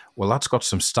say, well, that's got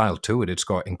some style to it. It's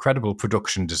got incredible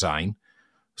production design,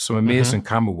 some amazing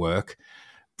camera work.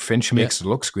 Fincher makes it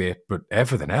look great, but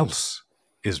everything else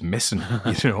is missing.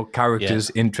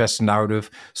 Characters, interesting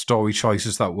narrative, story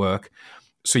choices that work.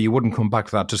 So you wouldn't come back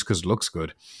to that just because it looks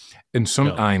good. And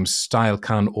sometimes style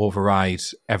can override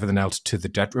everything else to the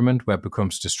detriment, where it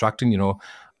becomes distracting.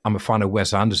 I'm a fan of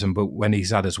Wes Anderson, but when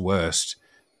he's at his worst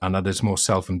and at his most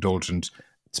self-indulgent,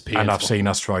 and I've seen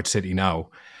Asteroid City now,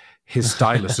 his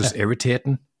stylus is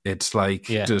irritating. It's like,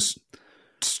 just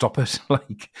stop it.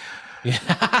 Like,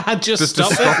 just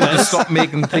stop it. Stop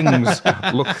making things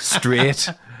look straight.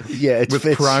 Yeah,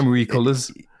 with primary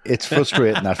colours. It's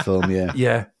frustrating, that film. Yeah,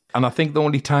 yeah. And I think the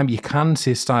only time you can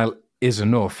say style is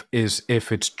enough is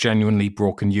if it's genuinely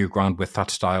broken new ground with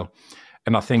that style.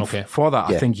 And I think for that,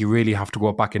 I think you really have to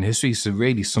go back in history. So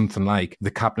really something like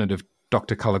The Cabinet of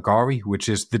Dr. Caligari, which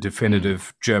is the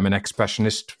definitive German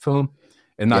expressionist film.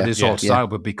 And that is all style,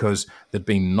 but because there'd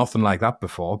been nothing like that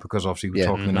before, because obviously we're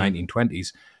talking the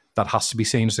 1920s, that has to be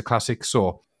seen as a classic.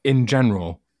 So in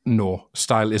general, no,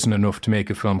 style isn't enough to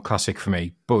make a film classic for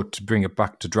me. But to bring it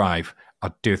back to Drive,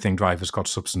 I do think Drive has got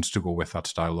substance to go with that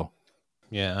style, though.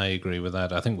 Yeah, I agree with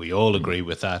that. I think we all agree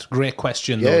with that. Great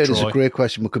question, though, Troy. Yeah, it is a great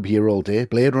question. We could be here all day.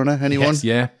 Blade Runner, anyone?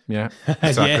 Yes. Yeah.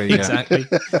 Exactly. Exactly.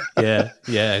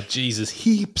 Yeah. Jesus,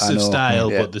 heaps of style,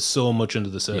 but there's so much under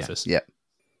the surface. Yeah.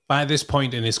 By this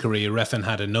point in his career, Refn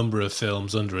had a number of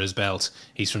films under his belt.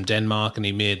 He's from Denmark and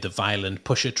he made the Violent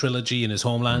Pusher trilogy in his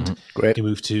homeland. Great. He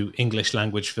moved to English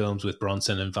language films with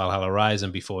Bronson and Valhalla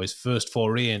Rising before his first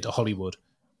foray into Hollywood.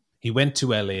 He went to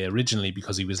LA originally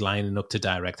because he was lining up to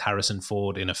direct Harrison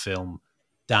Ford in a film,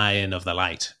 Dying of the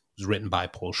Light. It was written by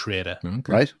Paul Schrader.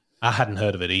 Okay. Right. I hadn't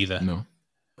heard of it either. No.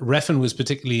 Refn was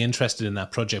particularly interested in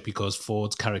that project because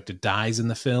Ford's character dies in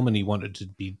the film and he wanted to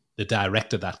be the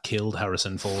director that killed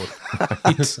Harrison Ford.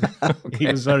 He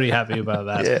was very happy about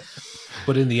that. Yeah.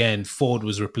 But in the end, Ford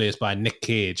was replaced by Nick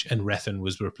Cage and Refn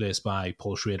was replaced by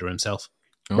Paul Schrader himself.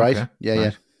 Right. Okay.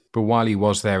 Yeah. But while he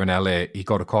was there in LA, he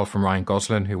got a call from Ryan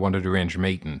Gosling, who wanted to arrange a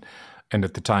meeting. And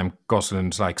at the time,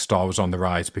 Gosling's star was on the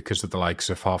rise because of the likes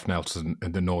of Half Nelson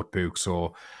and The Notebook.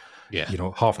 So,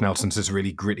 Half Nelson's this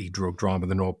really gritty drug drama,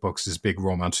 The Notebook's this big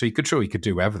romance. So he could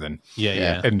do everything.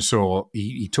 Yeah. And so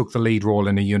he took the lead role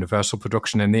in a Universal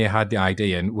production, and they had the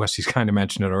idea, and Wesley's kind of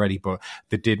mentioned it already, but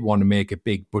they did want to make a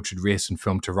big budget racing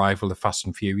film to rival the Fast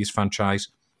and Furious franchise.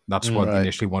 That's what they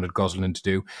initially wanted Gosling to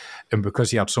do. And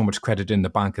because he had so much credit in the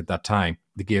bank at that time,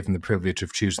 they gave him the privilege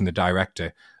of choosing the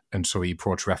director. And so he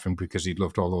approached Refn because he'd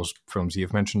loved all those films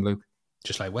you've mentioned, Luke.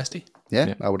 Just like Westy?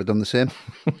 Yeah, I would have done the same.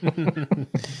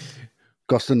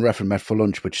 Gosling and Refn met for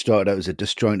lunch, which started out as a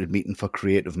disjointed meeting for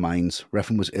creative minds.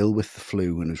 Refn was ill with the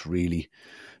flu and was really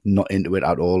not into it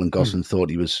at all. And Gosling thought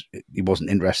he wasn't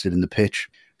interested in the pitch.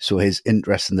 So his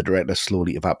interest in the director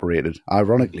slowly evaporated.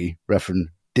 Ironically, Refn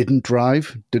didn't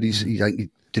drive. Did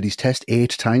his test 8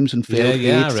 times and failed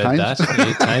 8 I read times? that.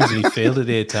 8 times, and he failed it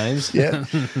 8 times. Yeah.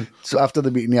 So after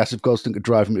the meeting, he asked if Gosling could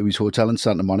drive him to his hotel in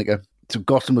Santa Monica. So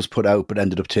Gosling was put out, but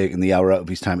ended up taking the hour out of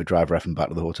his time to drive Refn back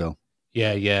to the hotel.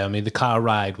 Yeah. I mean, the car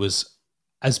ride was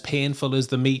as painful as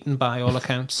the meeting by all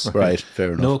accounts. Right,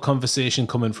 fair enough. No conversation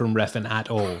coming from Refn at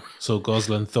all. So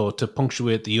Gosling thought to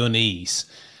punctuate the unease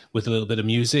with a little bit of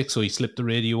music, so he slipped the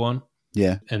radio on.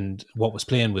 Yeah. And what was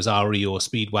playing was REO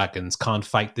Speedwagon's Can't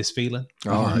Fight This Feeling.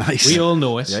 Oh, nice. We all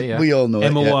know it. Yeah. We all know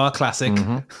MOR it. Yeah. classic.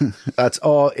 That's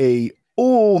REO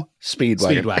Speedwagon.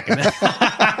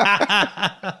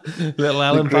 Speedwagon. Little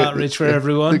Alan Partridge for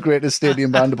everyone. The greatest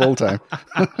stadium band of all time.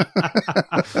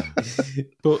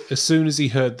 But as soon as he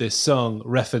heard this song,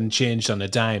 Refn changed on a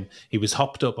dime. He was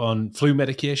hopped up on flu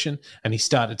medication and he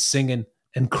started singing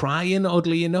and crying,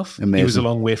 oddly enough. Amazing. He was a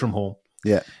long way from home.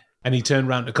 Yeah. And he turned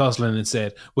around to Gosling and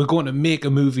said, "We're going to make a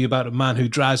movie about a man who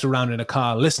drives around in a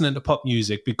car listening to pop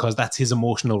music because that's his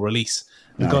emotional release."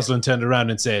 And Gosling turned around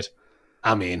and said,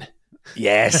 "I'm in."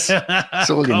 Yes.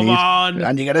 That's all you Come need. on.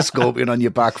 And you got a scorpion on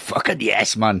your back. Fucking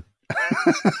yes, man.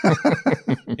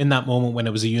 In that moment when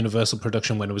it was a Universal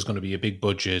production, when it was going to be a big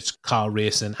budget car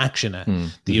racing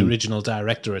actioner, the original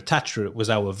director attached to it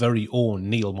was our very own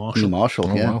Neil Marshall. Neil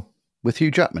Marshall, yeah. wow. With Hugh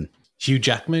Jackman. Hugh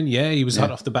Jackman, he was hot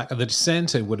off the back of The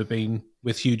Descent. It would have been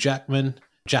with Hugh Jackman.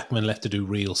 Jackman left to do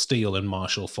Real Steel and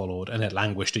Marshall followed, and it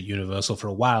languished at Universal for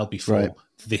a while before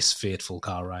this fateful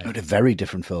car ride. A very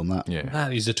different film, that. Yeah.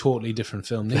 That is a totally different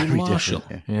film. Neil Very Marshall.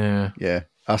 different. Yeah. Yeah.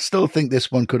 I still think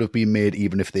this one could have been made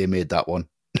even if they made that one.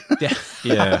 Yeah.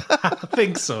 Yeah. I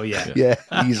think so, yeah. Yeah,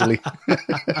 easily.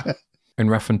 And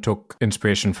Refn took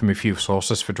inspiration from a few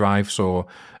sources for Drive. So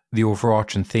the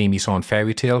overarching theme he saw in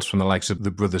fairy tales from the likes of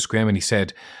the Brothers Grimm, and he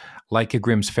said, like a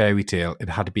Grimm's fairy tale, it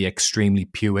had to be extremely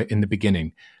pure in the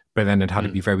beginning, but then it had to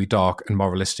be very dark and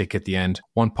moralistic at the end.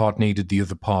 One part needed the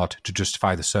other part to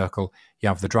justify the circle. You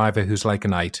have the driver who's like a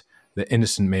knight, the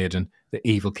innocent maiden, the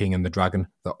evil king, and the dragon.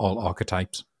 They're all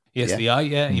archetypes. Yes, they are,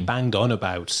 yeah. He banged on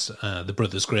about the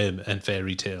Brothers Grimm and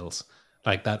fairy tales.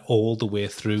 Like that all the way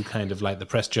through, kind of like the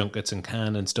press junkets and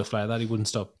Cannes and stuff like that. He wouldn't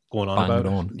stop going on Bang about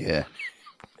it. on. Yeah.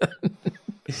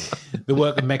 The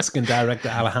work of Mexican director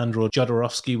Alejandro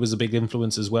Jodorowsky was a big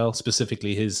influence as well,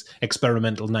 specifically his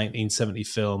experimental 1970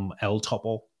 film El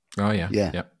Topo. Oh, yeah.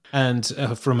 Yeah. And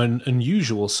from an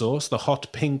unusual source, the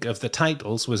hot pink of the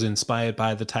titles was inspired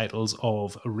by the titles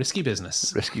of Risky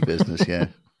Business. Risky Business, yeah.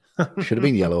 Should have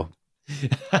been yellow.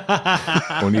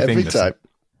 Only Every thing time.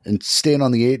 And staying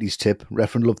on the 80s tip,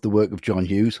 Refn loved the work of John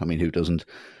Hughes. I mean, who doesn't?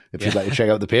 If you'd like to check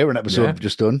out the Parent episode we've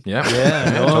just done. Yeah.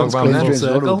 no, Talk about Full that. Planes, Trains, and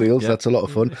circle. Automobiles, Yeah. that's a lot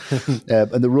of fun.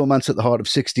 And the romance at the heart of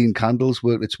 16 Candles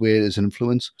worked its way as an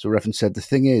influence. So Refn said, the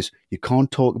thing is, you can't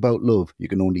talk about love, you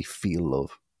can only feel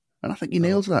love. And I think he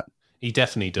nails that. He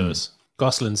definitely does.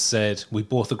 Gosling said, "We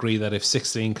both agree that if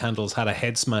 16 Candles had a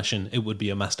head smashing, it would be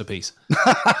a masterpiece."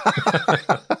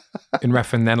 And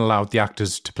Refn then allowed the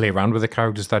actors to play around with the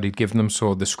characters that he'd given them.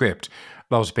 So the script,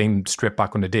 that was being stripped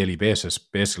back on a daily basis,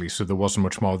 basically. So there wasn't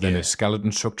much more than a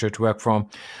skeleton structure to work from.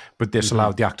 But this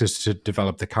allowed the actors to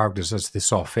develop the characters as they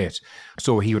saw fit.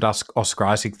 So he would ask Oscar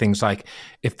Isaac things like,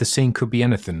 if the scene could be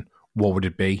anything, what would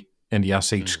it be? And he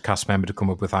asked each cast member to come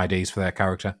up with ideas for their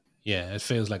character. Yeah, it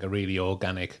feels like a really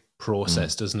organic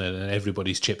process, doesn't it? And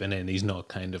everybody's chipping in. He's not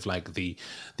kind of like the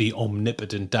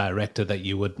omnipotent director that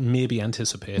you would maybe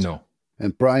anticipate. No.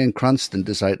 And Bryan Cranston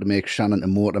decided to make Shannon a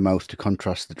motor mouth to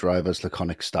contrast the driver's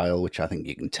laconic style, which I think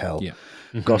you can tell. Yeah.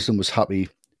 Gosling was happy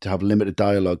to have limited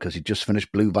dialogue because he just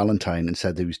finished Blue Valentine and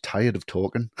said that he was tired of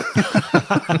talking.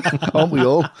 Aren't we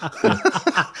all?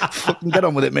 Fucking get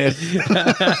on with it, mate.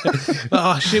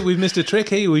 Oh shit, we've missed a trick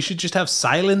here. We should just have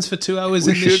silence for 2 hours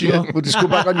We in this should, show. yeah. We'll just go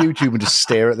back on YouTube and just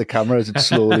stare at the camera as it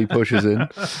slowly pushes in.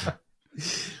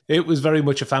 It was very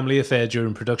much a family affair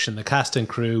during production. The cast and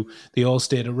crew, they all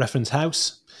stayed at Refn's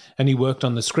house, and he worked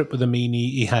on the script with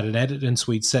Amini. He had an editing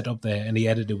suite set up there, and he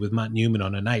edited with Matt Newman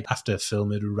on a night after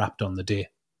film had wrapped on the day.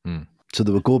 So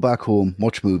they would go back home,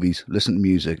 watch movies, listen to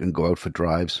music, and go out for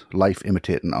drives, life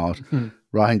imitating art.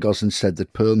 Ryan Gosling said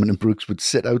that Perlman and Brooks would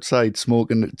sit outside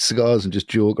smoking cigars and just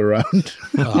joke around.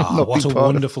 Oh, Not what be a part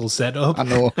of- wonderful setup. I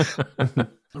know.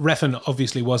 Refn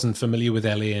obviously wasn't familiar with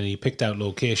LA, and he picked out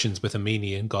locations with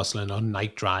Amini and Gosling on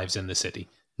night drives in the city.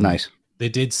 Nice. They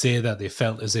did say that they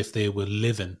felt as if they were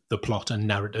living the plot and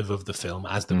narrative of the film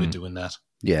as they were doing that.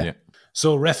 Yeah. Yeah.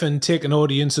 So Refn taking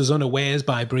audiences unawares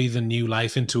by breathing new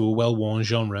life into a well-worn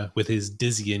genre with his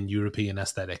dizzying European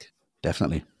aesthetic.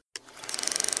 Definitely.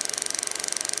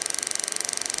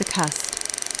 The cast.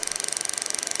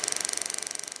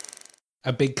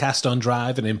 A big cast on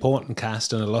Drive, an important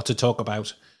cast, and a lot to talk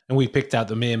about. And we picked out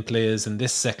the main players in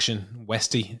this section.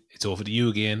 Westy, it's over to you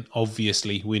again.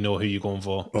 Obviously, we know who you're going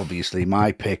for. Obviously,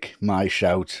 my pick, my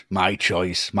shout, my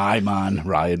choice, my man,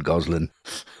 Ryan Gosling.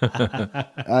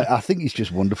 I think he's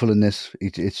just wonderful in this.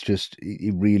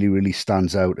 He really, really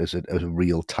stands out as a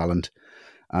real talent,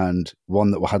 and one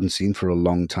that we hadn't seen for a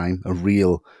long time. A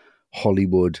real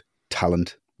Hollywood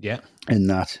talent. Yeah. In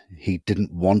that he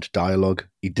didn't want dialogue.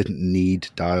 He didn't need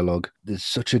dialogue. There's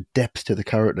such a depth to the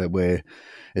character where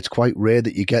it's quite rare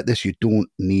that you get this. You don't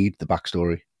need the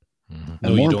backstory. Mm-hmm.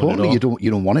 And more importantly, you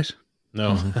don't want it.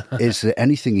 No. Is there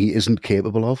anything he isn't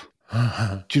capable of?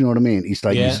 Do you know what I mean? He's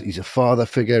like, he's a father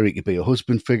figure. He could be a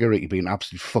husband figure. He could be an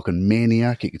absolute fucking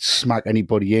maniac. He could smack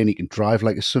anybody in. He can drive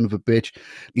like a son of a bitch.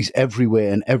 He's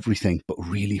everywhere and everything, but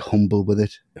really humble with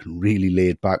it and really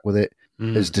laid back with it.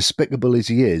 As despicable as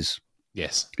he is,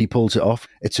 yes, he pulls it off.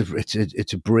 It's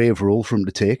a brave role for him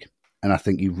to take, and I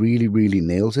think he really, really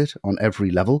nails it on every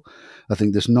level. I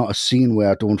think there's not a scene where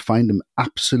I don't find him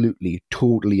absolutely,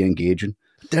 totally engaging.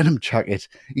 Denim jacket,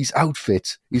 his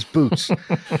outfit, his boots,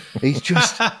 he's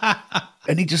just,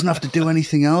 and he doesn't have to do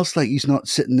anything else. Like, he's not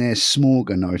sitting there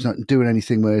smoking, or he's not doing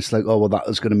anything where it's like, oh well, that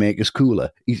was going to make us cooler.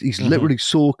 He's literally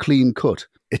so clean cut.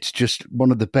 It's just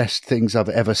one of the best things I've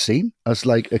ever seen as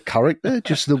like a character,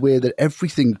 just the way that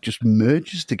everything just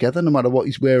merges together, no matter what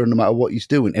he's wearing, no matter what he's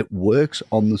doing. It works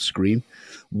on the screen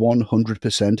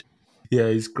 100%. Yeah,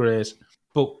 he's great.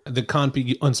 But there can't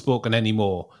be unspoken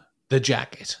anymore. The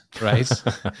jacket, right?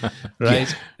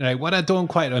 Right? Right. What I don't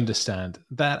quite understand,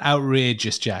 that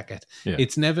outrageous jacket. Yeah.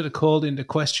 It's never called into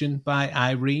question by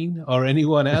Irene or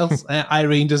anyone else.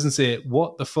 Irene doesn't say,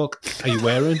 "What the fuck are you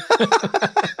wearing?"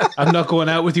 I'm not going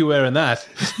out with you wearing that.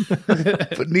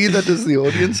 But neither does the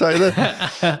audience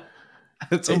either.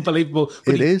 It's unbelievable.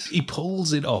 But he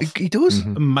pulls it off. He does.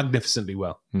 Magnificently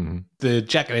well. Mm-hmm. The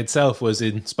jacket itself was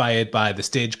inspired by the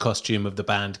stage costume of the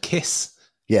band Kiss.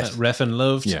 Yes. That Refn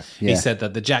loved. Yeah. He said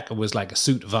that the jacket was like a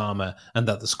suit of armor and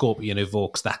that the scorpion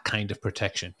evokes that kind of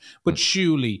protection. But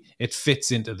surely it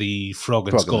fits into the frog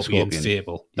and scorpion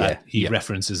fable that he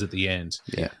references at the end.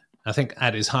 Yeah. I think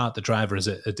at his heart, the driver is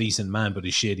a decent man, but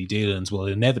his shady dealings will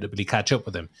inevitably catch up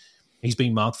with him. He's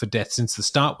been marked for death since the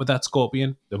start with that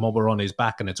scorpion. The mob are on his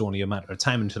back and it's only a matter of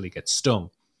time until he gets stung,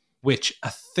 which I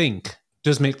think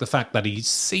does make the fact that he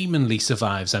seemingly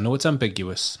survives. I know it's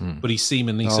ambiguous, but he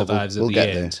seemingly survives at the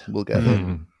end. We'll get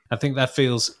there. I think that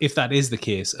feels, if that is the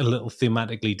case, a little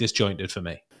thematically disjointed for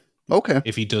me. Okay.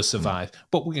 If he does survive.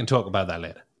 But we can talk about that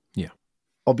later. Yeah.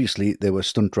 Obviously, there were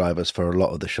stunt drivers for a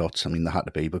lot of the shots. I mean, there had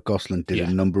to be, but Gosling did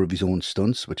a number of his own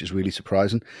stunts, which is really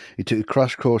surprising. He took a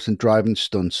crash course in driving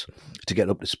stunts to get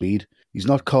up to speed. He's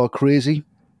not car crazy,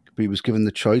 but he was given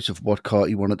the choice of what car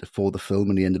he wanted for the film,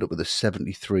 and he ended up with a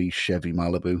 73 Chevy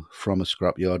Malibu from a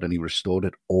scrapyard, and he restored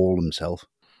it all himself.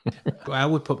 I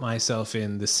would put myself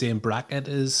in the same bracket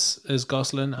as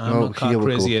Gosling. I'm not car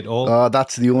crazy at all. Oh,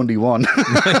 that's the only one.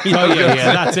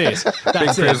 That's it.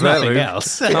 That's it. Nothing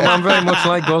else. I'm very much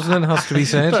like Gosling, has to be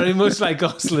said. Very much like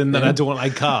Gosling that I don't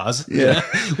like cars. Yeah.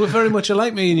 We're very much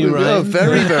alike, me and you, Ryan. Yeah,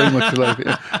 very, very much alike.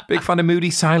 Yeah. Big fan of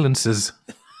moody silences.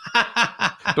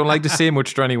 Don't like to say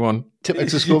much to anyone.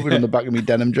 Tipex a scorpion on the back of me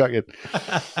denim jacket.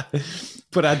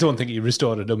 But I don't think he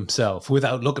restored it himself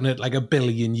without looking at like a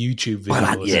billion YouTube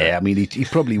videos. Well, I mean, he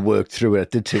probably worked through it.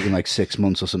 It did take him like 6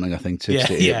 months or something, I think, 6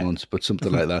 to 8 months, but something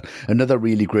like that. Another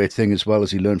really great thing as well,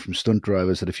 as he learned from stunt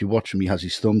drivers, that if you watch him, he has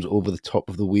his thumbs over the top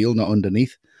of the wheel, not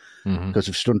underneath. Because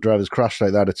if stunt drivers crash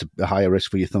like that, it's a higher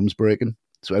risk for your thumbs breaking.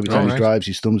 So every time he drives,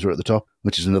 his thumbs are at the top,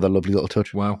 which is another lovely little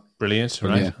touch. Wow. Brilliant.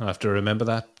 Right. Yeah. I have to remember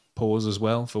that pause as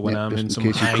well for when I'm in some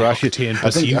high-octane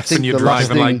pursuits. I think you're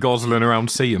driving like Gosling around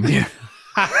Seaham. Yeah.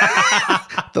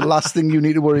 The last thing you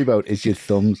need to worry about is your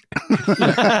thumbs.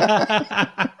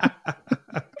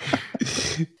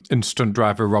 And stunt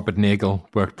driver Robert Nagel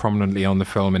worked prominently on the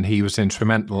film, and he was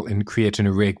instrumental in creating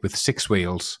a rig with 6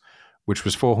 wheels, which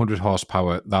was 400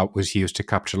 horsepower, that was used to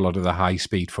capture a lot of the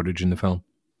high-speed footage in the film.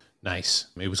 Nice.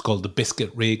 It was called the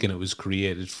Biscuit Rig, and it was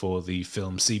created for the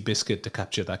film Seabiscuit to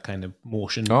capture that kind of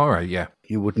motion. All right, yeah.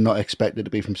 You would not expect it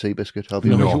to be from Seabiscuit, I'll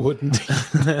be honest. honest. You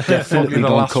wouldn't. Definitely the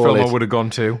last film I would have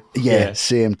gone to. Yeah,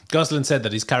 same. Gosling said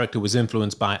that his character was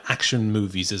influenced by action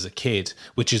movies as a kid,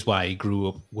 which is why he grew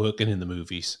up working in the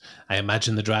movies. I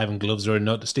imagine the driving gloves are a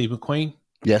nod to Steve McQueen.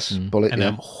 Yes, Bullet, and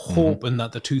I'm hoping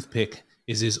that the toothpick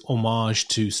is his homage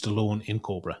to Stallone in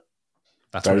Cobra.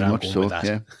 That's very where I'm much going so, with that.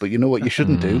 yeah. But you know what you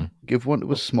shouldn't do? Give one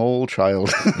to a small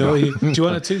child. No, do you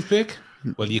want a toothpick?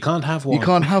 Well, you can't have one. You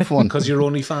can't have one. Because you're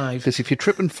only 5. Because if you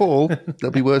trip and fall,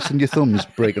 that'll be worse than your thumbs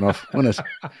breaking off, won't it?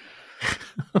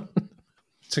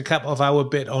 To cap off our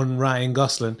bit on Ryan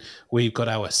Gosling, we've got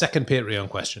our second Patreon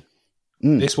question.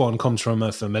 This one comes from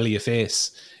a familiar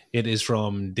face. It is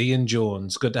from Dean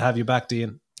Jones. Good to have you back,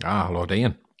 Dean. Hello,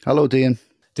 Dean. Hello, Dean.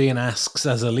 Dean asks,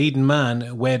 as a leading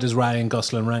man, where does Ryan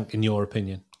Gosling rank in your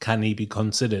opinion? Can he be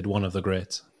considered one of the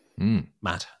greats?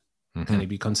 Matt, can he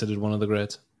be considered one of the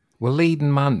greats? Well,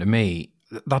 leading man to me,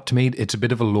 it's a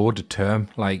bit of a loaded term.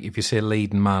 Like, if you say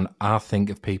leading man, I think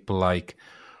of people like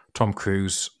Tom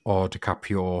Cruise or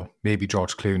DiCaprio, maybe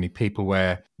George Clooney, people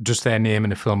where just their name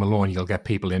in a film alone, you'll get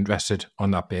people interested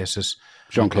on that basis.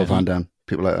 Jean-Claude Van Damme,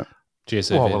 people like that.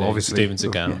 Jason, obviously. Steven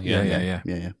Seagal.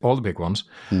 Yeah. All the big ones.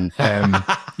 You can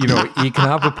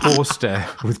have a poster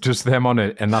with just them on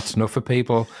it, and that's enough for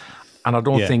people. And I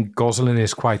don't think Gosling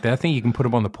is quite there. I think you can put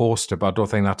him on the poster, but I don't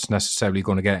think that's necessarily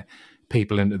going to get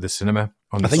people into the cinema.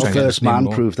 I think First Man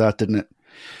proved that, didn't it?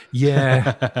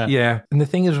 Yeah, yeah. And the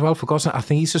thing is, well, for Gosling, I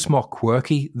think he's just more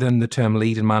quirky than the term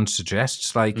leading man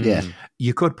suggests. Like,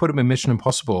 you could put him in Mission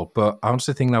Impossible, but I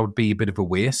honestly think that would be a bit of a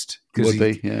waste.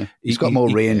 He's got more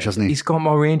range, hasn't he? He's got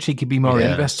more range. He could be more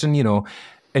interesting,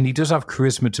 And he does have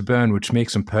charisma to burn, which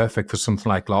makes him perfect for something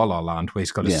like La La Land, where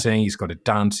he's got to sing, he's got to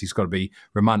dance, he's got to be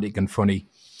romantic and funny.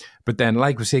 But then,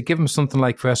 like we say, give him something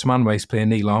like First Man, where he's playing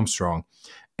Neil Armstrong,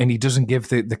 and he doesn't give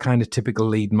the kind of typical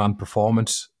lead man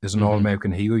performance as an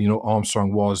all-American hero.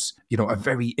 Armstrong was, a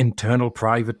very internal,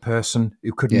 private person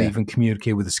who couldn't even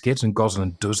communicate with his kids, and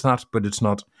Gosling does that, but it's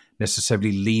not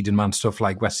necessarily leading man stuff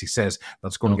like Wesley says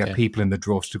that's going to get people in the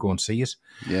droves to go and see it.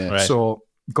 Yeah. Right. So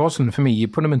Gosling, for me, you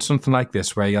put him in something like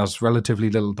this where he has relatively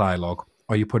little dialogue,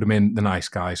 or you put him in The Nice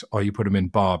Guys, or you put him in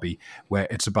Barbie, where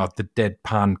it's about the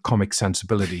deadpan comic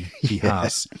sensibility he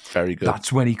has. Very good.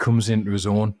 That's when he comes into his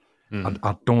own.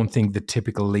 I don't think the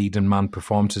typical leading man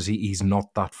performances, he's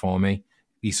not that for me.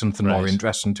 He's something more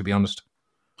interesting, to be honest.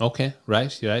 Okay,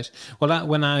 right. Well,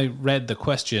 when I read the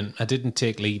question, I didn't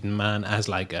take leading man as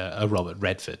like a Robert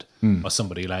Redford or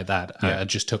somebody like that. I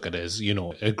just took it as,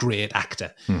 a great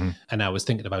actor. And I was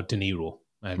thinking about De Niro,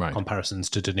 comparisons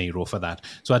to De Niro for that.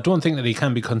 So I don't think that he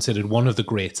can be considered one of the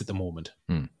greats at the moment.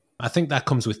 I think that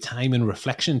comes with time and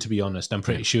reflection, to be honest. I'm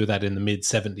pretty sure that in the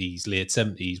mid-70s, late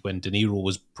 70s, when De Niro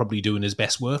was probably doing his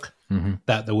best work,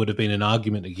 that there would have been an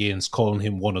argument against calling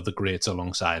him one of the greats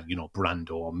alongside,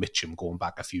 Brando or Mitchum going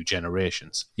back a few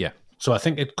generations. Yeah. So I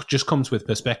think it just comes with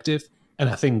perspective. And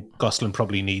I think Gosling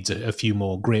probably needs a few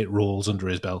more great roles under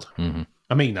his belt.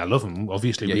 I mean, I love him.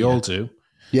 Obviously, we all do.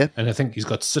 Yeah. And I think he's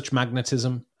got such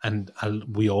magnetism, and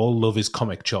we all love his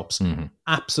comic chops.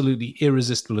 Absolutely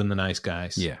irresistible in The Nice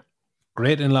Guys. Yeah.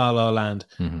 Great in La La Land.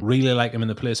 Really like him in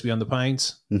The Place Beyond the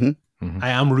Pines. I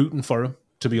am rooting for him,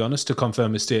 to be honest, to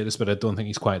confirm his status, but I don't think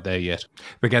he's quite there yet.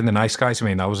 But again, The Nice Guys,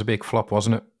 that was a big flop,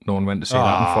 wasn't it? No one went to see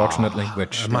that, unfortunately.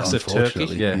 A massive turkey.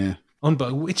 Yeah.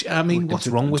 What's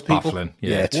wrong with people? Baffling.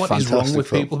 It's what is wrong with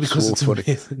film. people? Because So it's funny.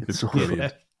 amazing. It's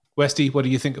brilliant. Westy, what do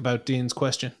you think about Dean's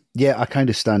question? Yeah, I kind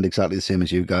of stand exactly the same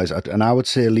as you guys. And I would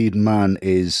say leading man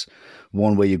is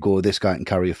one where you go, this guy can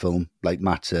carry a film, like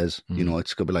Matt says. It's going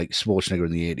to be like Schwarzenegger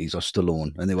in the 80s or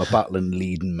Stallone. And they were battling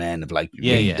leading men of like,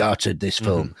 that's this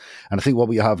film. And I think what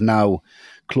we have now,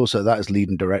 closer to that, is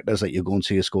leading directors. Like you go and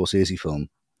see a Scorsese film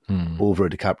over a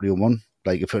DiCaprio one.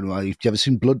 Like, have you ever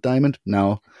seen Blood Diamond?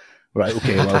 No. Right,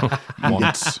 okay, well,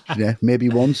 once. Yeah, maybe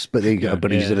once, but he's in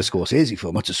a Scorsese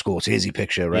film. It's a Scorsese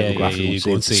picture, right? You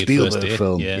go and see it Spielberg first,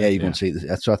 film. yeah. You go and see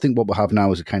it. So I think what we have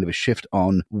now is a kind of a shift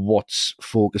on what's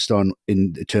focused on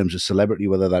in terms of celebrity,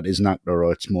 whether that is an actor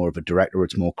or it's more of a director or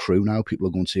it's more crew now. People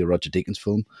are going to see a Roger Deakins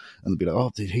film and they'll be like,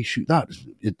 oh, did he shoot that?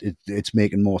 It's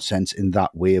making more sense in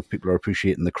that way of people are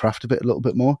appreciating the craft of it a little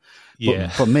bit more. Yeah.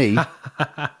 But for me...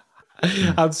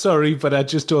 I'm sorry, but I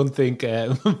just don't think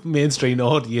mainstream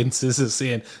audiences are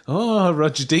saying, oh,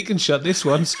 Roger Deakins shot this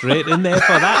one straight in there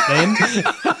for that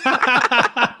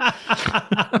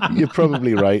then. You're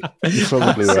probably right.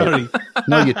 Sorry.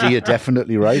 No, you're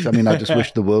definitely right. I mean, I just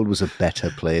wish the world was a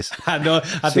better place. I know.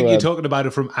 I think you're talking about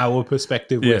it from our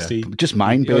perspective, Westy. Just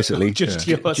mine, basically. Just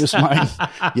yours. Just mine.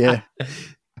 Yeah.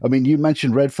 I mean, you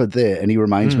mentioned Redford there, and he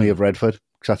reminds me of Redford.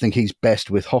 Because I think he's best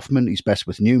with Hoffman, he's best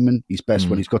with Newman, he's best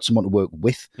when he's got someone to work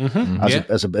with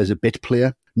as a bit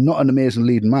player. Not an amazing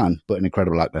leading man, but an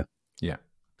incredible actor. Yeah.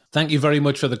 Thank you very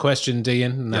much for the question, Dean.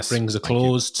 And that brings a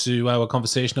close to our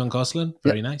conversation on Gosling.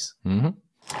 Very nice. Well,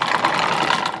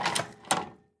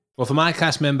 for my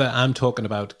cast member, I'm talking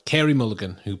about Carey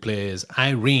Mulligan, who plays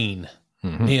Irene,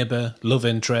 neighbour, love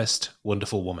interest,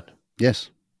 wonderful woman. Yes.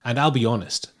 And I'll be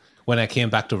honest, when I came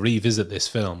back to revisit this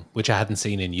film, which I hadn't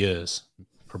seen in years,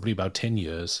 probably about 10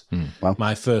 years, Wow.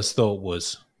 my first thought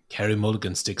was, Carey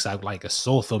Mulligan sticks out like a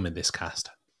sore thumb in this cast.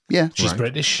 Yeah. She's Right.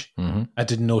 British. Mm-hmm. I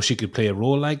didn't know she could play a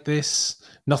role like this.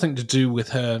 Nothing to do with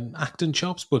her acting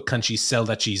chops, but can she sell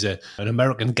that she's an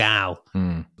American gal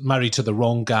married to the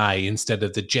wrong guy instead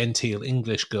of the genteel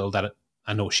English girl that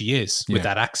I know she is with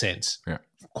that accent. Yeah.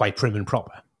 Quite prim and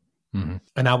proper. Mm-hmm.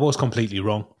 And I was completely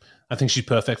wrong. I think she's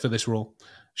perfect for this role.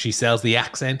 She sells the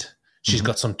accent. She's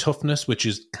got some toughness, which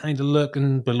is kind of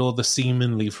lurking below the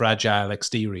seemingly fragile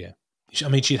exterior. I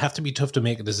mean, she'd have to be tough to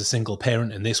make it as a single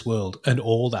parent in this world, and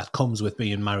all that comes with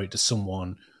being married to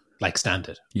someone like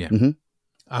Standard. Yeah. Mhm.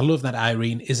 I love that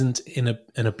Irene isn't in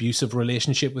an abusive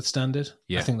relationship with Standard.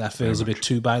 Yeah, I think that feels a bit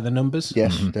too by the numbers.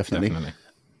 Yes, definitely.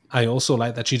 I also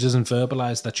like that she doesn't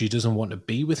verbalize that she doesn't want to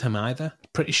be with him either.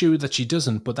 Pretty sure that she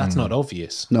doesn't, but that's not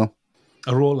obvious. No.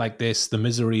 A role like this, the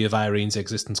misery of Irene's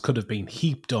existence could have been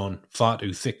heaped on far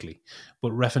too thickly,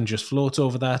 but Refn just floats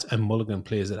over that and Mulligan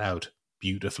plays it out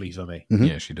beautifully for me.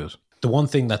 Yeah, she does. The one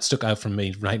thing that stuck out from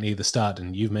me right near the start,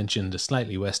 and you've mentioned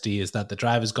slightly, Westy, is that the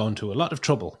driver's gone to a lot of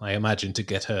trouble, I imagine, to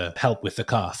get her help with the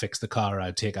car, fix the car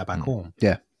out, take her back home.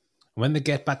 Yeah. When they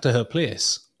get back to her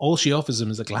place, all she offers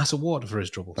him is a glass of water for his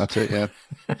troubles. That's it, yeah.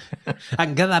 I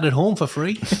can get that at home for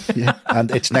free. Yeah. And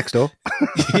it's next door.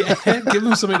 Yeah, give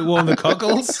him something to warm the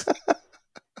cockles.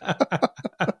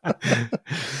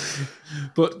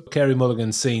 But Carey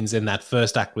Mulligan's scenes in that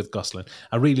first act with Gosling,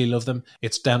 I really love them.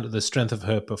 It's down to the strength of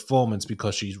her performance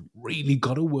because she's really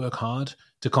got to work hard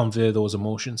to convey those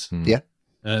emotions. Yeah.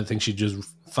 And I think she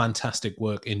does fantastic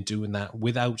work in doing that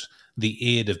without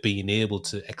the aid of being able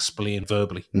to explain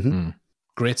verbally.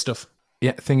 Great stuff.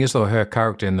 Yeah, thing is, though, her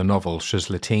character in the novel, she's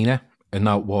Latina, and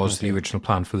that was the original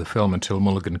plan for the film until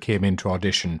Mulligan came in to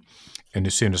audition. And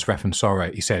as soon as Refn saw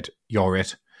her, he said, "You're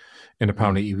it." And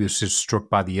apparently he was just struck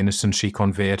by the innocence she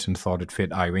conveyed and thought it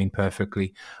fit Irene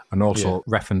perfectly. And also,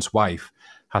 Refn's wife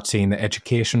had seen The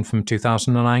Education from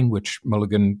 2009, which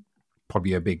Mulligan,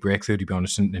 probably a big breakthrough, to be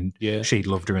honest, and she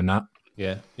loved her in that.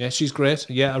 Yeah, she's great.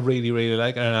 Yeah, I really, really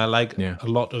like her. And I like Yeah. a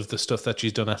lot of the stuff that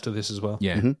she's done after this as well.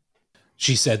 Yeah.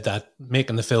 She said that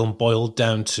making the film boiled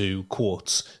down to,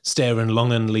 quotes, staring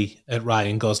longingly at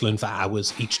Ryan Gosling for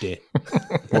hours each day.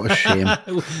 What a shame.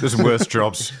 There's worse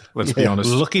jobs, let's be honest.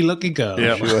 Lucky, lucky girl.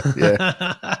 Yeah. Sure,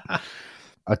 yeah.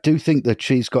 I do think that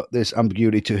she's got this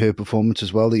ambiguity to her performance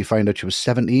as well, that you find out she was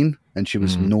 17 and she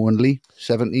was knowingly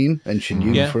 17 and she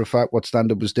knew for a fact what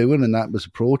Standard was doing and that was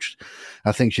approached.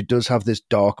 I think she does have this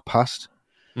dark past.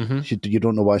 You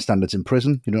don't know why Standard's in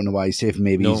prison. You don't know why he's safe.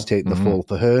 Maybe he's taking the fall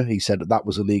for her. He said that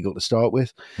was illegal to start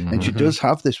with. And she does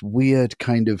have this weird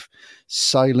kind of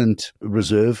silent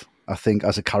reserve, I think,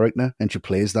 as a character. And she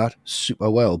plays that super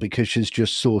well because she's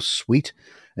just so sweet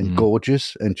and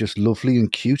gorgeous and just lovely and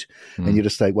cute. And you're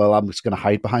just like, well, I'm just going to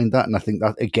hide behind that. And I think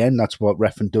that, again, that's what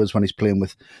Refn does when he's playing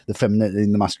with the femininity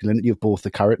and the masculinity of both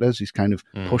the characters. He's kind of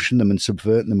pushing them and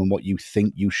subverting them and what you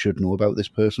think you should know about this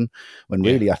person. When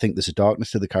really, I think there's a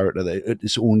darkness to the character that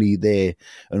it's only there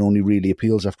and only really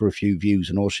appeals after a few views.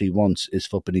 And all she wants is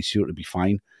for Benicio to be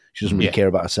fine. She doesn't really care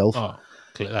about herself. Oh,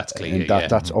 that's clear. And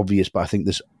that's obvious. But I think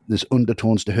there's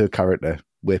undertones to her character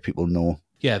where people know.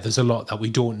 Yeah, there's a lot that we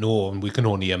don't know and we can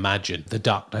only imagine the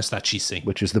darkness that she's seeing.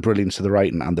 Which is the brilliance of the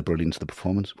writing and the brilliance of the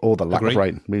performance. Or the lack of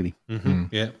writing, really.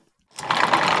 Yeah.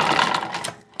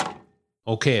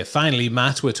 Okay, finally,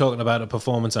 Matt, we're talking about a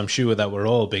performance I'm sure that we're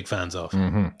all big fans of.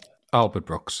 Albert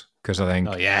Brooks, because I think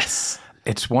Oh, yes.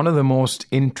 it's one of the most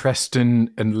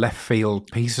interesting and left field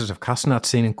pieces of casting I've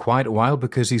seen in quite a while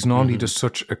because he's normally just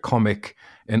such a comic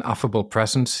and affable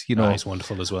presence. You know, He's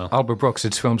wonderful as well. Albert Brooks,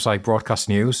 it's films like Broadcast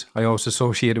News I always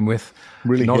associate him with,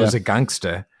 Really? not Yeah. as a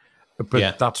gangster,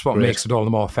 but that's what makes it all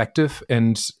the more effective.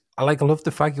 And I love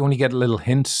the fact you only get little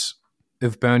hints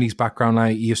of Bernie's background.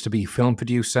 Like, he used to be a film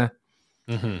producer.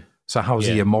 So how's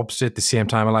he a mobster at the same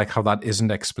time? I like how that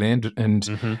isn't explained.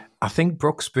 And I think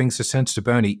Brooks brings a sense to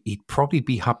Bernie. He'd probably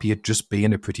be happier just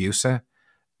being a producer.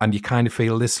 And you kind of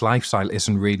feel this lifestyle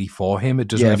isn't really for him. It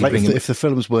doesn't really bring him... if the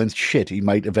films weren't shit, he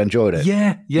might have enjoyed it.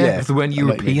 Yeah. If they weren't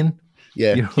European,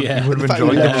 Yeah. you know, Yeah. you would The have fact he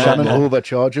enjoyed let it. Shannon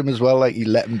overcharge him as well, like he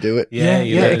let him do it. Yeah,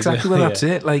 Yeah, exactly. Well, that's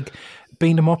it. Like,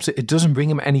 being a mobster, it doesn't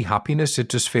bring him any happiness. It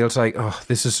just feels like, oh,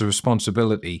 this is a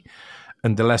responsibility.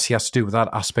 And the less he has to do with that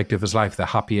aspect of his life, the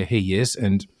happier he is.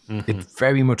 And it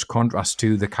very much contrasts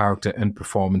to the character and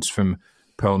performance from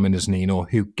Perlman as Nino,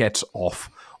 who gets off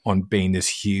on being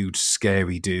this huge,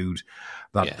 scary dude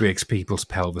that breaks people's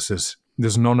pelvises.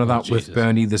 There's none of that with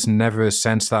Bernie. There's never a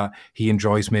sense that he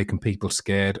enjoys making people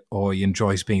scared or he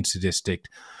enjoys being sadistic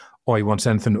or he wants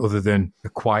anything other than a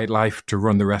quiet life to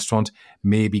run the restaurant,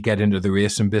 maybe get into the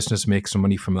racing business, make some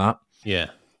money from that. Yeah.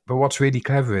 But what's really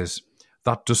clever is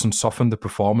that doesn't soften the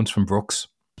performance from Brooks.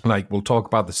 Like, we'll talk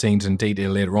about the scenes in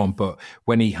detail later on, but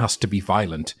when he has to be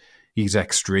violent, he's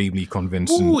extremely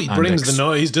convincing. Ooh, he brings the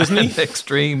noise, doesn't he?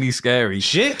 Extremely scary.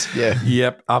 Shit. Yeah.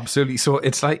 Yep, absolutely. So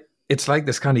it's like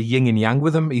this kind of yin and yang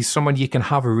with him. He's someone you can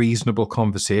have a reasonable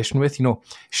conversation with. You know,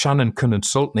 Shannon can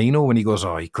insult Nino when he goes,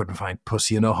 "Oh, he couldn't find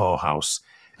pussy in a whorehouse,"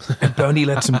 and Bernie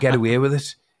lets him get away with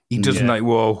it. He doesn't like,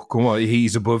 "Whoa, come on,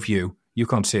 he's above you. You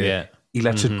can't say it." He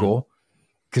lets it go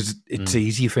because it's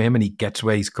easier for him, and he gets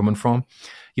where he's coming from.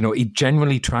 You know, he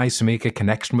genuinely tries to make a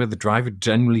connection with the driver,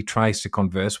 genuinely tries to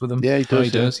converse with him. Yeah, he does.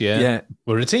 He does, yeah.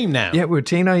 We're a team now. Yeah, we're a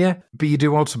team now, yeah. But you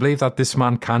do also believe that this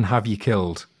man can have you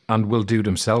killed and will do it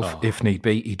himself if need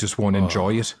be. He just won't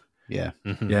enjoy it. Yeah.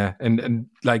 Yeah, and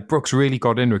like Brooks really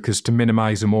got into it because to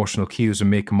minimise emotional cues and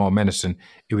make him more menacing,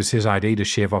 it was his idea to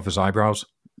shave off his eyebrows.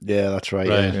 Yeah, that's right.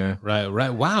 Right, Yeah. right.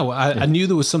 Wow, I knew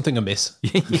there was something amiss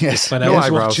Yes. when No I was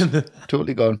eyebrows. watching the...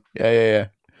 Totally gone. Yeah.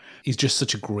 He's just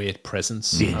such a great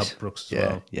presence, He is. Albert Brooks, as Yeah,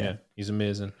 well. yeah. He's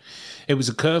amazing. It was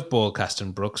a curveball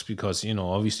casting Brooks because, you know,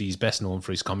 obviously he's best known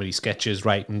for his comedy sketches,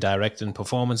 writing, directing,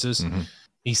 performances.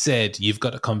 He said, "You've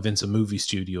got to convince a movie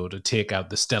studio to take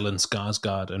out the Stellan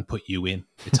Skarsgård and put you in.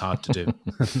 It's hard to do."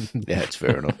 Yeah, it's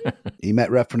fair enough. He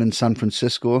met Refn in San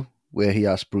Francisco, where he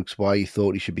asked Brooks why he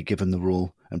thought he should be given the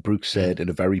role, and Brooks said, in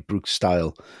a very Brooks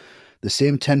style, "The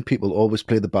same 10 people always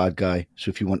play the bad guy, so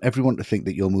if you want everyone to think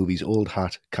that your movie's old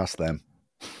hat, cast them."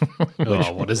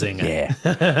 Oh, what a zinger.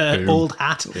 Yeah. Old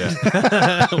hat. Yeah.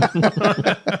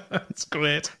 It's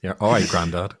great. Yeah, all right,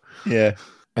 Grandad. Yeah.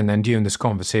 And then during this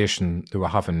conversation they were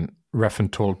having,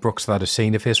 Refn told Brooks that a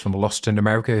scene of his from Lost in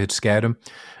America had scared him.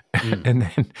 And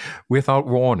then, without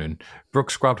warning,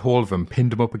 Brooks grabbed hold of him,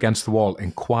 pinned him up against the wall,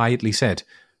 and quietly said,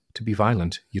 "To be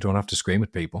violent, you don't have to scream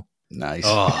at people." Nice.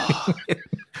 Oh, I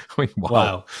mean,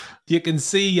 wow. You can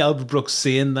see Albert Brooks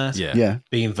saying that, Yeah.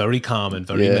 being very calm and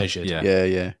very Yeah. measured. Yeah.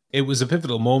 Yeah. It was a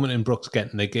pivotal moment in Brooks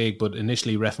getting the gig, but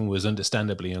initially Refn was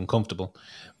understandably uncomfortable.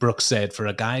 Brooks said, "For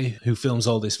a guy who films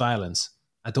all this violence,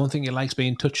 I don't think he likes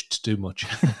being touched too much."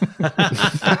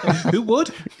 Who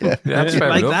would? Yeah. That's fair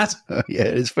like enough. that? Yeah,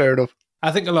 it's fair enough.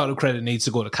 I think a lot of credit needs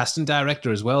to go to casting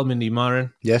director as well, Mindy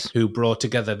Moran, Yes. who brought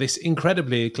together this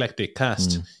incredibly eclectic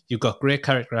cast. You've got great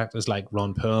character actors like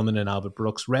Ron Perlman and Albert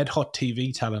Brooks, red hot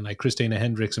TV talent like Christina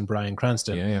Hendricks and Bryan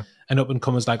Cranston, Yeah. and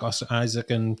up-and-comers like Oscar Isaac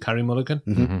and Carey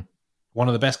Mulligan. One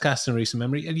of the best casts in recent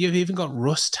memory. And you've even got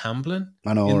Russ Tamblyn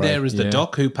I know, in right? there as the Yeah.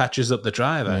 doc who patches up the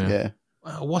driver. Yeah.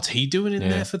 Wow, what's he doing in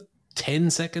there for 10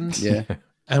 seconds? Yeah.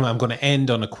 And I'm going to end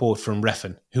on a quote from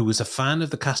Refn, who was a fan of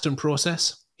the casting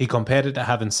process. He compared it to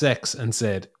having sex and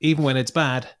said, "Even when it's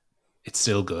bad, it's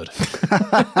still good."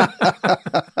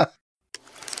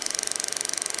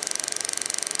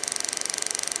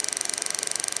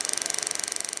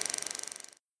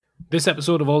 This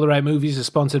episode of All the Right Movies is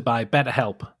sponsored by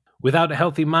BetterHelp. Without a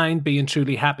healthy mind, being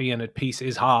truly happy and at peace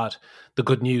is hard. The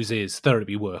good news is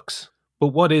therapy works. But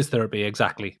what is therapy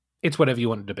exactly? It's whatever you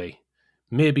want it to be.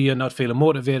 Maybe you're not feeling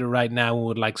motivated right now and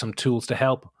would like some tools to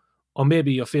help. Or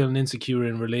maybe you're feeling insecure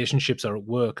in relationships or at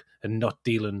work and not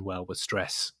dealing well with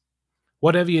stress.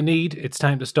 Whatever you need, it's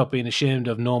time to stop being ashamed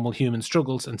of normal human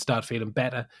struggles and start feeling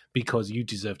better because you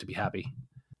deserve to be happy.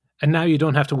 And now you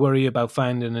don't have to worry about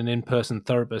finding an in-person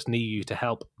therapist near you to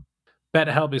help.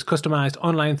 BetterHelp is customized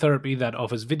online therapy that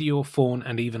offers video, phone,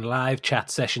 and even live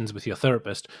chat sessions with your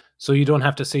therapist, so you don't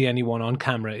have to see anyone on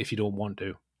camera if you don't want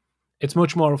to. It's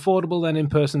much more affordable than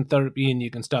in-person therapy, and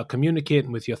you can start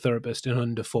communicating with your therapist in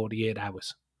under 48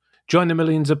 hours. Join the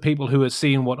millions of people who are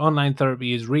seeing what online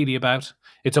therapy is really about.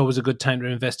 It's always a good time to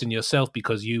invest in yourself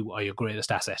because you are your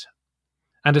greatest asset.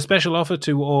 And a special offer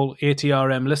to all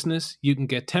ATRM listeners, you can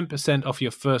get 10% off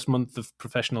your first month of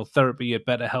professional therapy at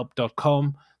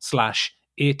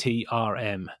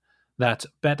betterhelp.com/ATRM. That's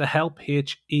betterhelp,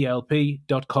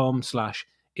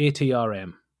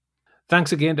 HELP.com/ATRM.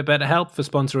 Thanks again to BetterHelp for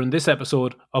sponsoring this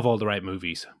episode of All the Right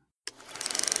Movies.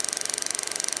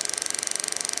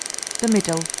 The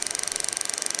middle.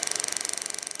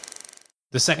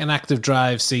 The second act of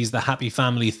Drive sees the happy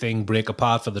family thing break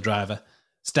apart for the driver.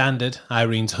 Standard,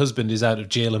 Irene's husband is out of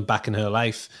jail and back in her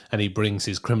life, and he brings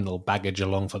his criminal baggage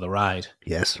along for the ride.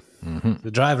 Yes. The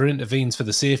driver intervenes for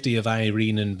the safety of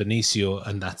Irene and Benicio,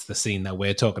 and that's the scene that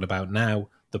we're talking about now,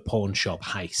 the pawn shop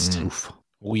heist. Oof.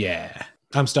 Oh yeah.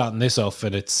 I'm starting this off,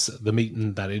 and it's the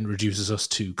meeting that introduces us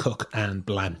to Cook and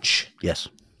Blanche. Yes.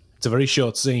 It's a very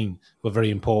short scene, but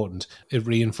very important. It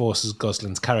reinforces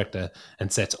Gosling's character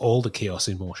and sets all the chaos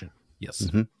in motion. Yes.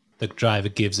 The driver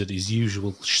gives it his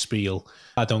usual spiel.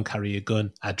 I don't carry a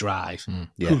gun, I drive.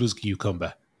 Yeah. Cool as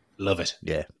cucumber. Love it.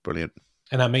 Yeah. Brilliant.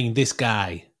 And I mean, this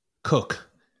guy, Cook,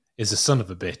 is a son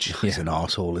of a bitch. He's an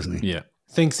arsehole, isn't he? Yeah.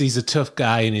 Thinks he's a tough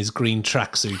guy in his green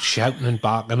tracksuit, shouting and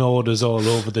barking orders all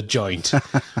over the joint.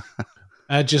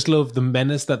 I just love the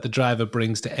menace that the driver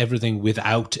brings to everything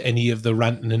without any of the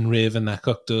ranting and raving that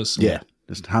Cook does. Yeah,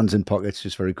 just hands in pockets,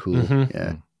 just very cool.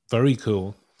 Yeah. Very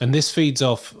cool. And this feeds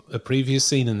off a previous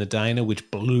scene in the diner,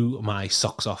 which blew my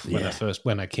socks off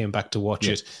when I came back to watch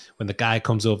it. When the guy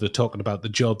comes over talking about the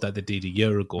job that they did a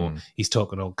year ago, he's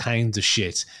talking all kinds of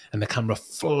shit, and the camera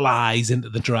flies into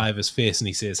the driver's face, and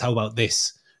he says, "How about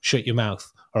this? Shut your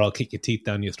mouth, or I'll kick your teeth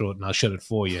down your throat, and I'll shut it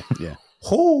for you." Yeah.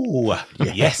 Oh,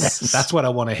 yes, that's what I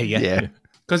want to hear. Yeah.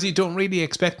 Because you don't really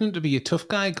expect him to be a tough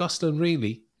guy, Gosling,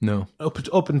 really. No.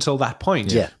 Up until that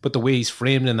point. Yeah. But the way he's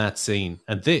framed in that scene,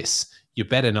 and this, you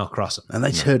better not cross him. And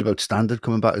they heard about Standard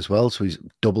coming back as well, so he's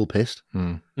double pissed.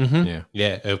 Yeah.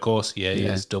 Yeah, of course. Yeah, he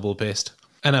is double pissed.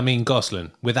 And I mean,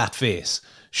 Gosling, with that face,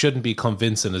 shouldn't be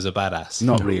convincing as a badass.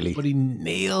 Not really. But he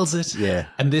nails it. Yeah.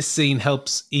 And this scene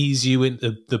helps ease you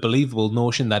into the believable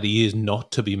notion that he is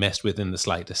not to be messed with in the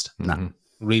slightest. Nah.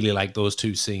 Really like those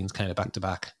two scenes kind of back to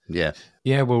back. Yeah.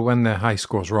 Yeah, well, when the heist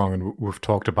goes wrong, and we've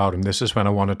talked about him, this is when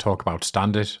I want to talk about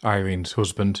Standard, Irene's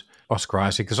husband, Oscar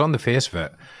Isaac, because on the face of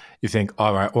it, you think,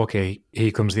 all right, okay,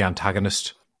 here comes the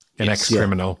antagonist, an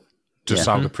ex-criminal, just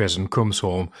out of prison, comes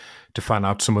home to find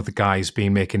out some of the guys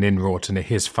been making inroads into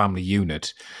his family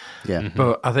unit. Yeah.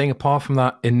 But I think apart from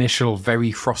that initial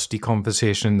very frosty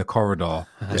conversation in the corridor,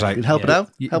 it's like, Been helping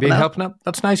out? Been helping out?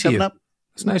 That's nice of you. Helping out?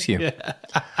 It's nice of you.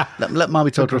 Let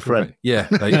Mommy talk to a friend. Yeah.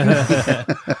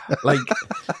 Like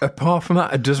apart from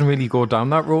that, it doesn't really go down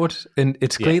that road. And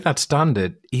it's clear that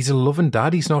Standard, he's a loving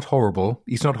dad. He's not horrible.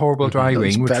 He's not horrible to Irene.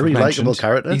 He's a which very we've mentioned. likeable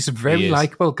character. He's a very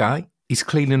likeable guy. He's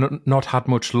clearly not had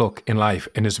much luck in life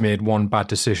and has made one bad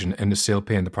decision and is still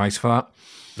paying the price for that.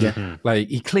 Yeah. Like,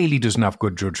 he clearly doesn't have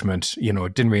good judgment. You know,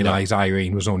 didn't realise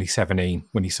Irene was only 17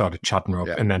 when he started chatting her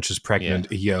up, and then she's pregnant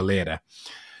a year later.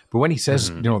 But when he says,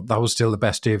 you know, that was still the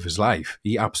best day of his life,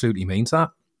 he absolutely means that.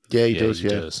 Yeah, he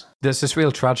does. There's this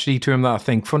real tragedy to him that I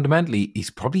think fundamentally he's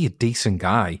probably a decent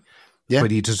guy,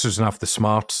 but he just doesn't have the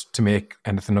smarts to make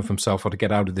anything of himself or to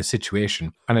get out of the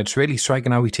situation. And it's really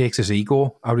striking how he takes his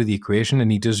ego out of the equation,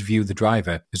 and he does view the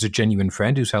driver as a genuine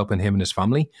friend who's helping him and his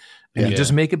family. And he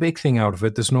doesn't make a big thing out of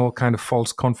it. There's no kind of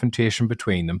false confrontation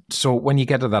between them. So when you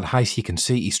get to that heist, you can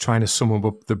see he's trying to sum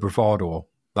up the bravado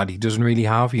that he doesn't really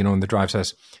have, you know, and the driver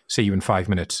says, "See you in 5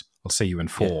 minutes. I'll see you in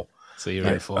 4. Yeah. See you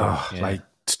in 4. Like,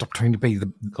 stop trying to be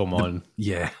the... Come on.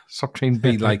 Stop trying to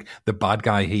be like the bad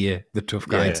guy here, the tough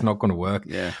guy. It's not going to work.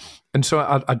 Yeah. And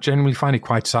so I genuinely find it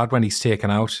quite sad when he's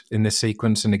taken out in this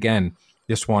sequence. And again,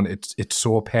 this one, it's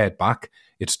so pared back.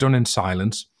 It's done in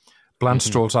silence. Blanche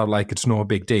strolls out like it's no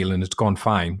big deal and it's gone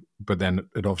fine, but then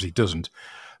it obviously doesn't.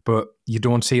 But you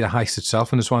don't see the heist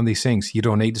itself, and it's one of these things. You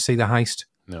don't need to see the heist.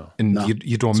 No. And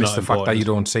you don't miss the fact that you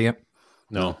don't see it.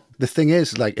 No. The thing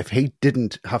is, like, if he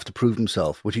didn't have to prove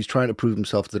himself, which he's trying to prove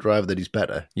himself to the driver that he's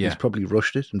better, he's probably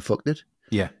rushed it and fucked it.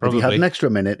 Yeah. If he had an extra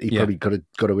minute, he probably could have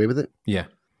got away with it. Yeah.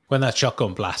 When that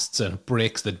shotgun blasts and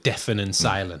breaks the deafening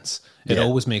silence, it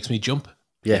always makes me jump.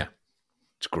 Yeah.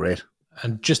 It's great.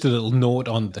 And just a little note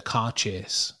on the car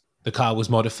chase. The car was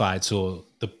modified so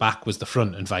the back was the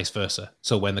front and vice versa.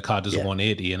 So when the car does a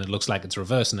 180 and it looks like it's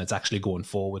reversing, it's actually going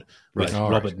forward. With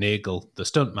Robert Nagel, the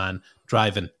stuntman,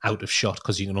 driving out of shot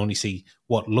because you can only see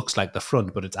what looks like the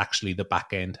front, but it's actually the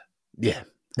back end. Yeah.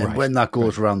 And when that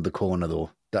goes around the corner, though,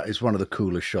 that is one of the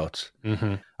coolest shots.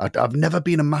 I've never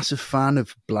been a massive fan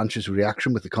of Blanche's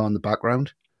reaction with the car in the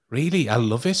background. Really? I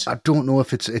love it. I don't know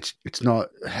if it's not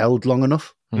held long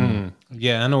enough.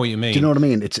 Yeah, I know what you mean. Do you know what I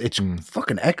mean? It's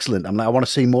fucking excellent. I'm like, I want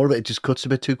to see more of it. It just cuts a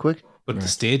bit too quick. But the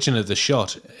staging of the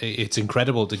shot, it's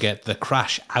incredible to get the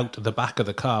crash out of the back of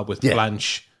the car with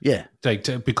Blanche. Yeah.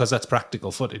 Because that's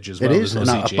practical footage as well. It is. There's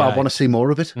no CGI. I want to see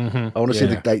more of it. I want to see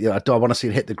I want to see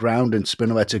it hit the ground and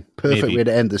spin away. It's a perfect way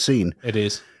to end the scene. It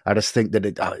is. I just think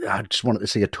that I just wanted to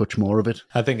see a touch more of it.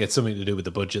 I think it's something to do with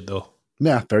the budget, though.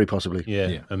 Yeah, very possibly.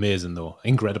 Yeah. Amazing, though.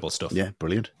 Incredible stuff. Yeah,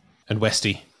 brilliant. And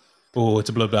Westy. Oh, it's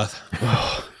a bloodbath.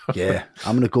 Yeah,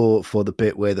 I'm going to go for the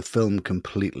bit where the film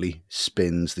completely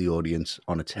spins the audience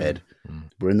on its head.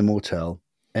 We're in the motel,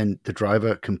 and the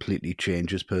driver completely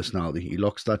changes personality. He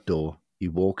locks that door. He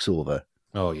walks over.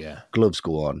 Oh, yeah. Gloves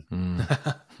go on.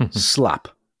 Slap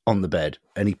on the bed,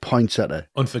 and he points at her.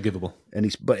 Unforgivable. And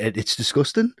it's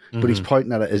disgusting, but he's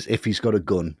pointing at her as if he's got a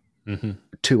gun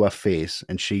to her face,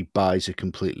 and she buys it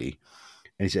completely.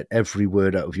 And he said, "Every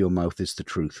word out of your mouth is the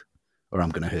truth, or I'm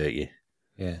going to hurt you."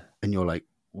 Yeah. And you're like,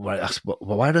 why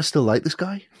do I still like this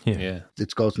guy? Yeah.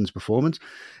 It's Gosling's performance.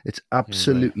 It's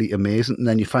absolutely amazing. And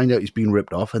then you find out he's been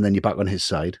ripped off, and then you're back on his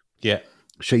side. Yeah.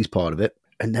 She's part of it.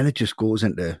 And then it just goes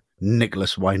into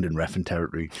Nicholas Winding Refn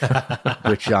territory,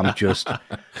 which I'm just...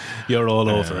 You're all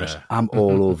over it. I'm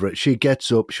all over it. She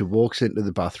gets up, she walks into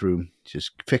the bathroom, she's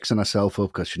fixing herself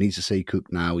up because she needs to see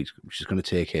Cook now. She's going to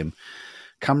take him.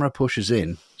 Camera pushes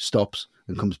in, stops,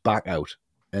 and comes back out,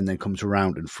 and then comes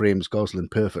around and frames Gosling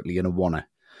perfectly in a wanna.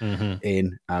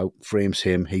 In, out, frames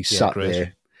him. He's sat great.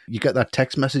 there. You get that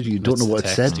text message, you don't know what it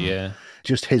said. Yeah.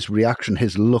 Just his reaction,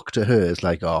 his look to her is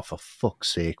like, oh, for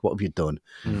fuck's sake, what have you done?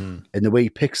 And the way he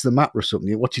picks the mattress up,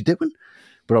 and what's he doing?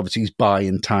 But obviously he's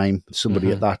buying time,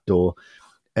 somebody at that door.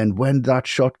 And when that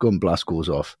shotgun blast goes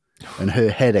off and her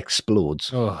head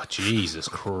explodes, Oh, Jesus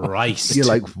Christ. you're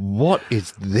like, what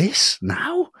is this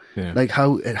now? Yeah. Like,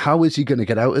 how is he going to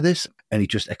get out of this? And he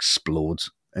just explodes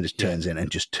and just turns in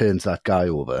and just turns that guy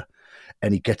over.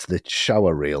 And he gets the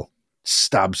shower rail,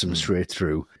 stabs him straight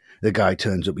through. The guy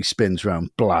turns up, he spins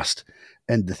around, blast.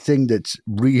 And the thing that's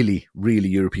really, really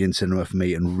European cinema for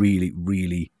me and really,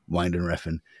 really Winding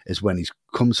Refn is when he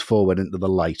comes forward into the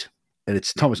light. And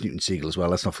it's Thomas Newton Seagull as well,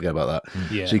 let's not forget about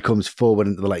that. Yeah. So he comes forward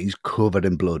into the light, he's covered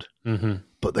in blood. Mm-hmm.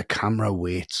 But the camera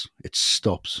waits, it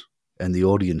stops, and the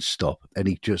audience stop. And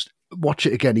he just, watch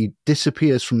it again, he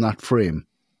disappears from that frame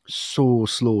so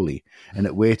slowly. And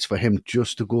it waits for him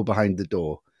just to go behind the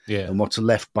door. Yeah. And what's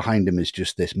left behind him is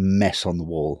just this mess on the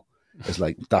wall. It's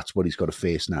like, that's what he's got to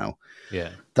face now. Yeah.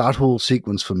 That whole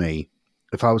sequence for me,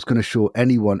 if I was going to show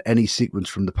anyone any sequence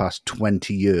from the past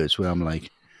 20 years where I'm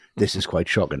like, this is quite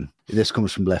shocking. This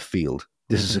comes from left field.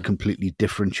 This is a completely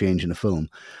different change in the film.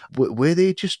 Were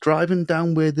they just driving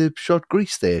down where they shot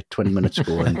Grease there 20 minutes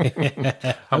ago? And,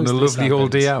 Having a lovely whole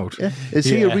day out. yeah, is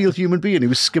he a real human being? He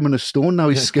was skimming a stone, now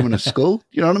he's skimming a skull.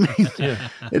 You know what I mean?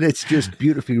 And it's just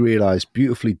beautifully realised,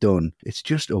 beautifully done. It's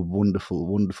just a wonderful,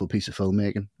 wonderful piece of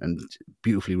filmmaking and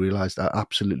beautifully realised. I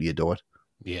absolutely adore it.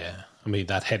 Yeah. I mean,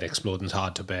 that head exploding's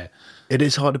hard to bear. It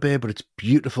is hard to bear, but it's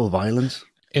beautiful violence.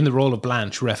 In the role of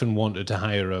Blanche, Refn wanted to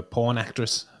hire a porn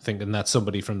actress, thinking that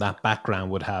somebody from that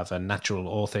background would have a natural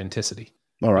authenticity.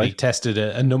 All right. He tested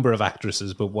a number of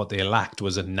actresses, but what they lacked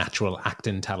was a natural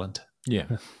acting talent. Yeah.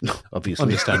 Obviously.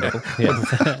 Understandable.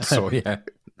 Yeah. So, yeah.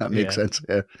 That makes sense,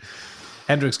 yeah.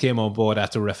 Hendricks came on board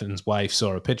after Refn's wife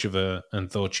saw a picture of her and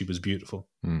thought she was beautiful.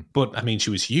 But, I mean, she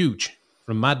was huge,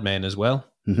 from Mad Men as well.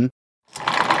 Mm-hmm.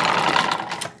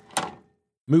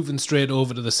 Moving straight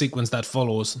over to the sequence that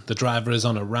follows, the driver is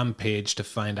on a rampage to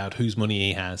find out whose money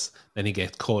he has. Then he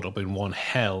gets caught up in one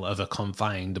hell of a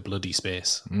confined bloody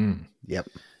space. Yep.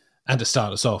 And to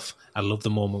start us off, I love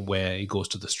the moment where he goes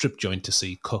to the strip joint to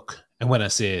see Cook. And when I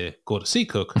say go to see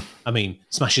Cook, I mean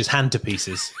smash his hand to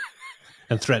pieces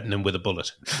and threaten him with a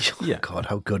bullet. Yeah. God,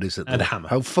 how good is it? And though? a hammer.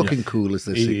 How fucking cool is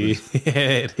this sequence? Yeah,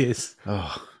 it is.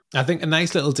 Oh, I think a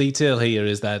nice little detail here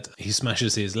is that he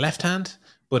smashes his left hand,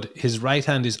 but his right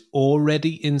hand is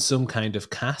already in some kind of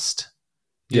cast.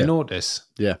 You notice?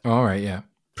 yeah. All right, yeah.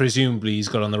 Presumably he's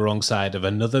got on the wrong side of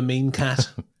another mean cat.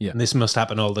 Yeah. And this must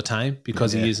happen all the time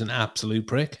because he is an absolute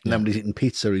prick. And when he's eating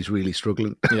pizza, he's really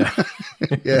struggling. Yeah.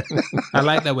 Yeah. I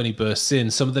like that when he bursts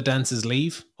in, some of the dancers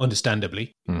leave,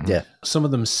 understandably. Yeah. Some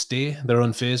of them stay. They're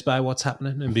unfazed by what's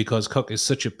happening. And because Cook is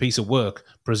such a piece of work,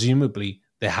 presumably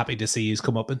they're happy to see his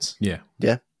comeuppance. Yeah.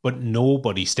 Yeah. But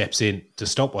nobody steps in to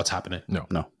stop what's happening. No.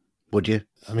 No. Would you?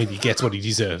 I mean, he gets what he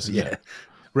deserves. Yeah.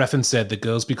 Refn said the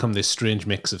girls become this strange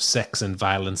mix of sex and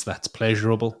violence that's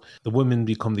pleasurable. The women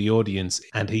become the audience,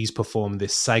 and he's performed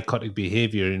this psychotic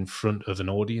behavior in front of an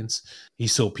audience.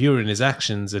 He's so pure in his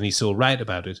actions, and he's so right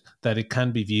about it, that it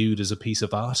can be viewed as a piece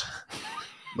of art.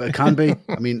 Well, it can be.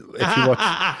 I mean, if you watch...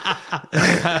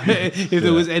 If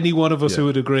there was any one of us who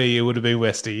would agree, it would have been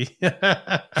Westy.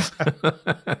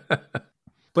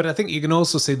 But I think you can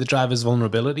also see the driver's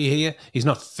vulnerability here. He's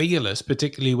not fearless,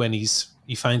 particularly when he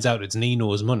finds out it's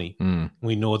Nino's money.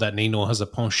 We know that Nino has a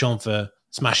penchant for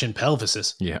smashing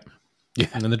pelvises. Yeah.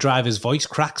 And then the driver's voice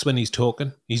cracks when he's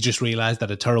talking. He's just realised that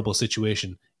a terrible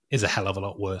situation is a hell of a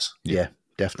lot worse. Yeah,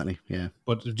 definitely. Yeah.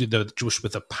 But just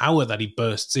with the power that he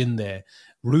bursts in there,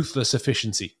 ruthless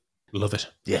efficiency. Love it.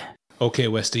 Yeah. Okay,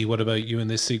 Westy, what about you in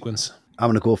this sequence? I'm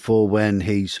going to go for when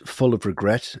he's full of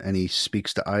regret and he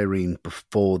speaks to Irene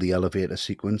before the elevator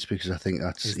sequence, because I think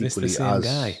that's Is this equally the same as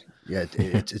guy? Yeah,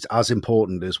 it's as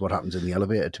important as what happens in the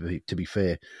elevator. To be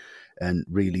fair, and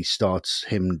really starts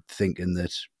him thinking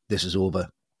that this is over.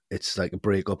 It's like a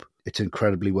breakup. It's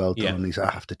incredibly well done. Yeah. He's, I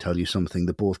have to tell you something.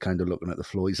 They're both kind of looking at the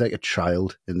floor. He's like a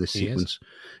child in this sequence.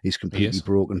 He's completely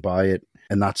broken by it,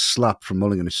 and that slap from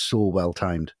Mulligan is so well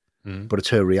timed. But it's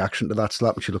her reaction to that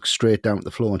slap, and she looks straight down at the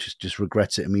floor and she just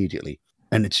regrets it immediately.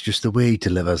 And it's just the way he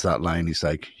delivers that line. He's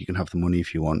like, you can have the money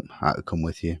if you want. I could come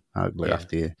with you. I could look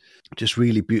after you. Just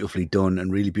really beautifully done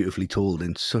and really beautifully told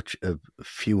in such a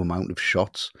few amount of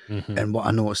shots. And what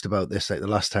I noticed about this, like the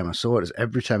last time I saw it, is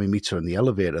every time he meets her in the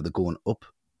elevator, they're going up.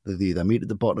 They either meet at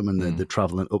the bottom and they're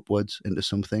traveling upwards into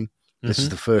something. This is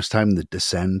the first time they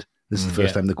descend. This is the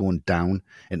first time they're going down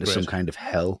into some kind of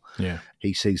hell. Yeah.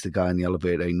 He sees the guy in the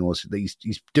elevator. He knows that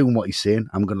he's doing what he's saying.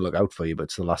 I'm going to look out for you, but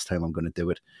it's the last time I'm going to do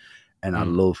it. And I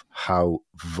love how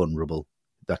vulnerable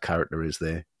that character is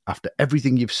there. After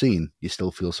everything you've seen, you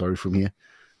still feel sorry for him here.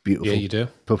 Beautiful. Yeah, you do.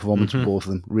 Performance from both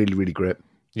of them. Really, really great.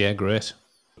 Yeah, great.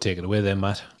 Take it away then,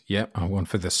 Matt. Yeah, I want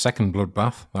for the second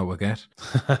bloodbath that we'll get.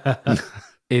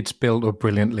 It's built up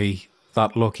brilliantly.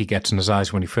 That look he gets in his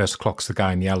eyes when he first clocks the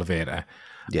guy in the elevator.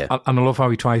 Yeah. And I love how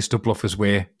he tries to bluff his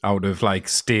way out of like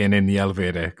staying in the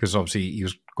elevator, because obviously he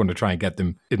was going to try and get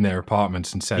them in their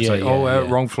apartments and says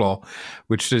wrong floor,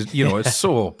 which is, it's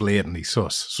so blatantly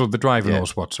sus. So the driver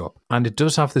knows what's up. And it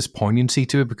does have this poignancy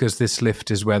to it because this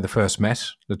lift is where they first met.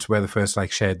 That's where they first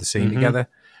like shared the scene together.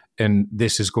 And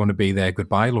this is going to be their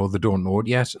goodbye, although they don't know it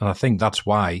yet. And I think that's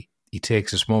why he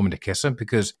takes this moment to kiss her,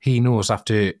 because he knows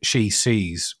after she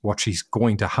sees what she's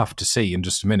going to have to see in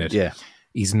just a minute,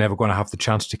 he's never going to have the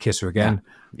chance to kiss her again.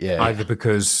 Either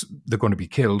because they're going to be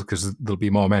killed because there'll be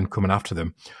more men coming after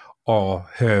them, or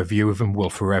her view of him will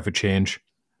forever change.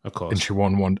 Of course. And she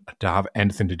won't want to have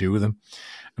anything to do with him.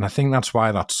 And I think that's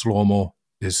why that slow-mo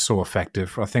is so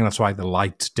effective. I think that's why the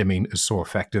light dimming is so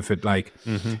effective. It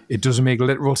it doesn't make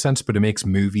literal sense, but it makes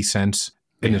movie sense.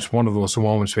 And it's one of those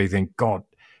moments where you think, God,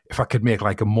 if I could make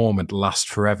like a moment last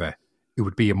forever, it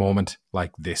would be a moment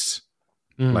like this.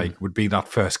 Like, would be that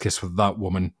first kiss with that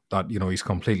woman that, he's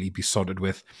completely besotted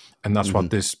with. And that's what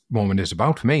this moment is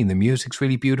about for me. And the music's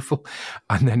really beautiful.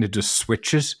 And then it just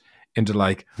switches into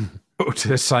like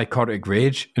utter psychotic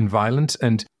rage and violence.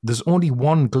 And there's only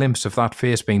one glimpse of that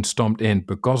face being stomped in,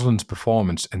 but Gosling's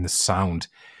performance and the sound,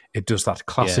 it does that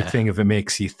classic thing of it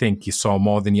makes you think you saw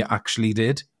more than you actually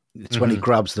did. It's when he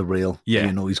grabs the reel. Yeah.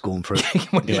 You know he's going for it.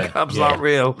 When he grabs that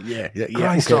reel.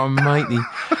 Christ almighty.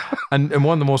 And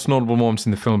one of the most notable moments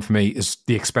in the film for me is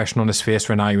the expression on his face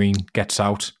when Irene gets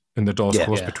out and the doors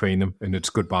close between them and it's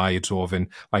goodbye, it's over. And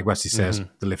like Wesley says,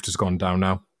 the lift has gone down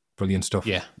now. Brilliant stuff.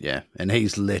 Yeah. And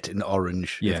he's lit in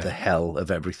orange of the hell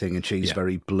of everything, and she's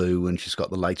very blue, and she's got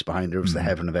the lights behind her. It's the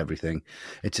heaven of everything.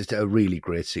 It's just a really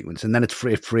great sequence. And then it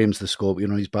frames the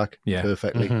Scorpion on his back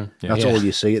perfectly. That's all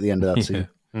you see at the end of that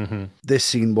scene. This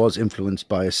scene was influenced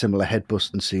by a similar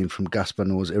head-busting scene from Gaspar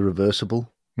Noé's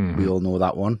Irreversible. We all know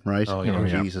that one, right? Oh,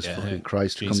 yeah. Jesus fucking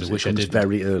Christ. Jesus, it comes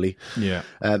very early. Yeah.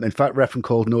 In fact, Refn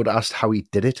called Noé to ask how he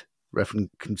did it. Refn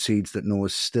concedes that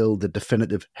Noé's still the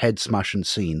definitive head-smashing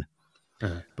scene,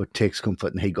 but takes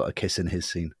comfort in he got a kiss in his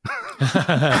scene.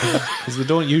 Because they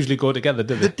don't usually go together,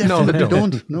 do they? No, they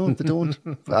don't. No, they don't.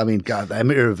 I mean, God, I'm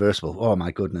Irreversible. Oh,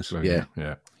 my goodness.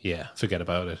 Yeah, forget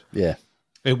about it. Yeah.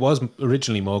 It was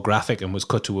originally more graphic and was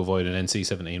cut to avoid an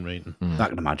NC-17 rating. I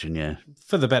can imagine, yeah.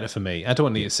 For the better for me. I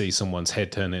don't need to see someone's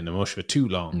head turn into mush for too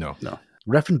long. No.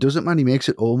 Refn does it, man. He makes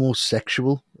it almost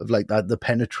sexual, of like that, the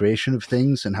penetration of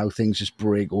things and how things just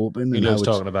break open. He loves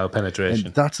talking about penetration.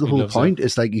 And that's the whole point.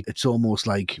 It's like, it's almost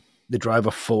like the driver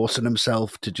forcing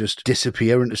himself to just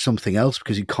disappear into something else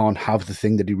because he can't have the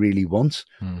thing that he really wants.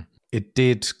 It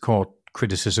did caught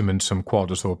criticism in some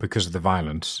quarters, though, because of the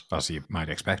violence, as you might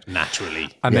expect. Naturally.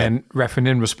 And then Refn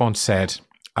in response said,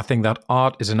 I think that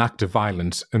art is an act of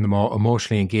violence, and the more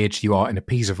emotionally engaged you are in a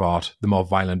piece of art, the more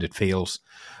violent it feels.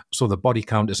 So the body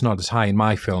count is not as high in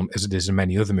my film as it is in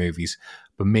many other movies,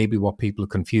 but maybe what people are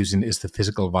confusing is the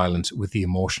physical violence with the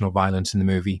emotional violence in the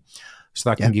movie. So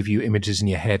that can give you images in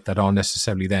your head that aren't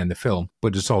necessarily there in the film,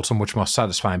 but it's also much more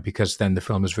satisfying because then the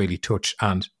film has really touched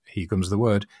and, here comes the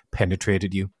word,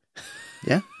 penetrated you.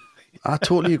 Yeah, I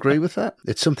totally agree with that.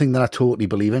 It's something that I totally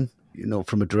believe in,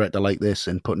 from a director like this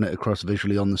and putting it across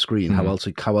visually on the screen. How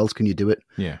else can you do it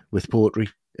with poetry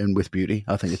and with beauty?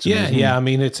 I think it's amazing. Yeah. I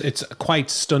mean, it's quite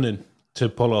stunning to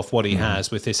pull off what he has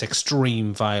with this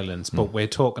extreme violence, but we're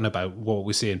talking about what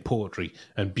we see in poetry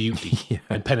and beauty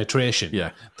and penetration.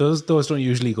 Yeah. Those don't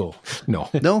usually go. No,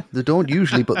 they don't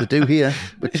usually, but they do here,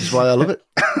 which is why I love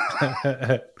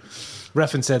it.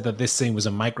 Refn said that this scene was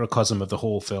a microcosm of the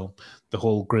whole film, the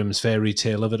whole Grimm's fairy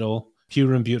tale of it all.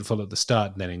 Pure and beautiful at the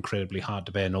start, and then incredibly hard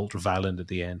to bear and ultra-violent at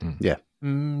the end. Yeah.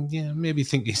 Maybe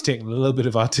think he's taking a little bit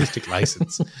of artistic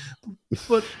license,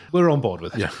 but we're on board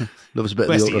with it. Yeah, loves a bit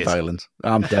of the ultra-violence.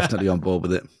 I'm definitely on board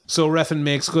with it. So Refn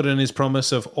makes good on his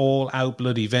promise of all-out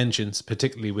bloody vengeance,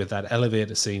 particularly with that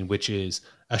elevator scene, which is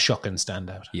a shocking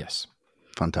standout. Yes.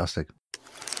 Fantastic.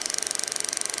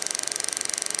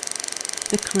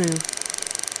 The crew.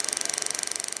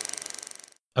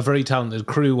 A very talented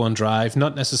crew on Drive,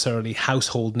 not necessarily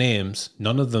household names.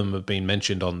 None of them have been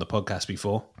mentioned on the podcast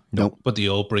before. Nope. But they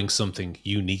all bring something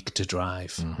unique to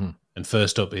Drive. And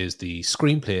first up is the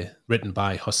screenplay written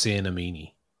by Hossein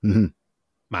Amini.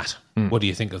 Matt, what do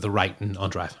you think of the writing on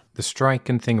Drive? The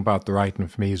striking thing about the writing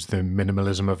for me is the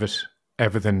minimalism of it.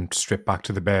 Everything stripped back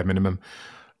to the bare minimum.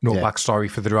 No backstory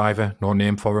for the driver, no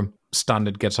name for him.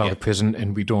 Standard gets out of prison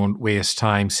and we don't waste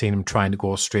time seeing him trying to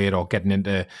go straight or getting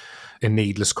into a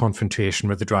needless confrontation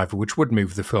with the driver, which would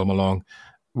move the film along.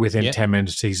 Within 10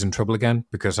 minutes, he's in trouble again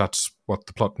because that's what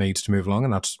the plot needs to move along,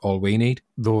 and that's all we need.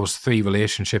 Those three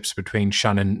relationships between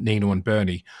Shannon, Nino, and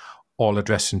Bernie, all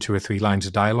addressed in 2 or 3 lines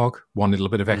of dialogue, one little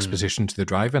bit of exposition to the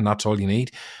driver, and that's all you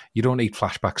need. You don't need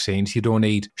flashback scenes. You don't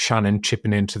need Shannon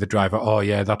chipping into the driver, oh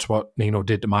yeah, that's what Nino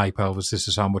did to my pelvis, this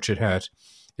is how much it hurt.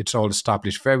 It's all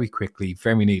established very quickly,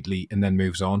 very neatly, and then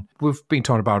moves on. We've been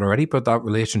talking about already, but that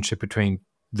relationship between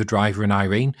the driver and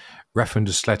Irene, Refn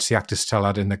just lets the actors tell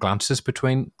that in the glances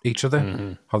between each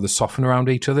other, how they soften around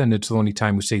each other, and it's the only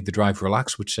time we see the driver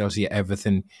relax, which tells you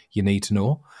everything you need to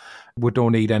know. We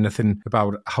don't need anything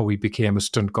about how he became a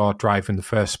stunt car driver in the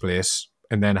first place,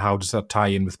 and then how does that tie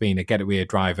in with being a getaway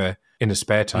driver in his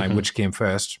spare time, which came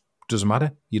first. Doesn't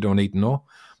matter. You don't need to know.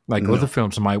 Like other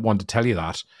films might want to tell you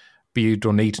that, but you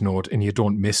don't need to know it and you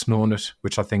don't miss knowing it,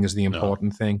 which I think is the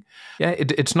important thing. Yeah,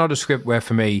 it's not a script where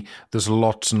for me there's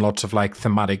lots and lots of like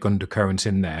thematic undercurrents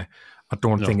in there. I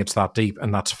don't think it's that deep,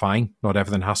 and that's fine. Not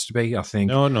everything has to be. I think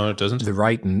No, it doesn't. the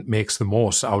writing makes the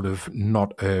most out of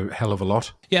not a hell of a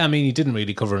lot. Yeah, I mean, he didn't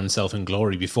really cover himself in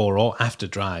glory before or after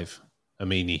Drive,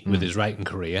 Amini, with his writing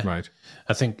career. Right.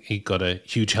 I think he got a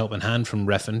huge helping hand from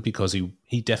Refn because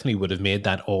he definitely would have made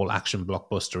that all-action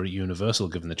blockbuster at Universal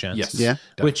given the chance. Yes. Yeah.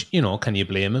 Which, can you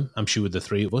blame him? I'm sure the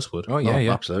three of us would. Oh, yeah,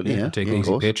 yeah. absolutely, yeah. Take Of an easy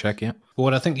course. paycheck, yeah. But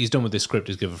what I think he's done with this script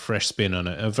is give a fresh spin on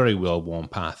a very well-worn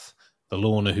path. The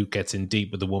loner who gets in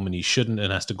deep with the woman he shouldn't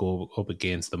and has to go up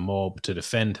against the mob to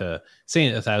defend her.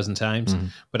 Seen it 1,000 times,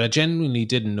 but I genuinely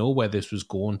didn't know where this was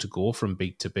going to go from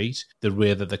beat to beat. The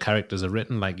way that the characters are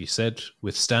written, like you said,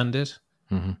 with Standard,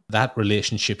 that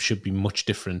relationship should be much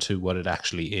different to what it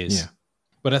actually is. Yeah.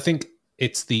 But I think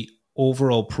it's the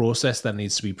overall process that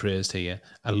needs to be praised here.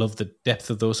 I love the depth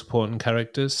of those supporting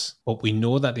characters, but we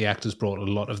know that the actors brought a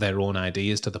lot of their own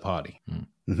ideas to the party.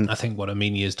 I think what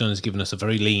Amini has done is given us a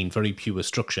very lean, very pure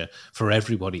structure for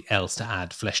everybody else to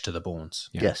add flesh to the bones.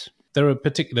 Yes. There are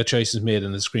particular choices made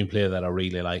in the screenplay that I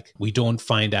really like. We don't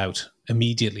find out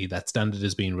immediately that Standard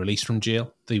is being released from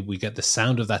jail. We get the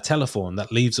sound of that telephone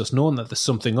that leaves us knowing that there's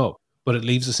something up, but it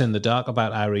leaves us in the dark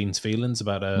about Irene's feelings,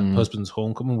 about her husband's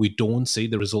homecoming. We don't see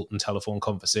the resultant telephone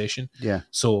conversation. Yeah.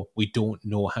 So we don't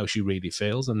know how she really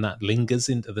feels, and that lingers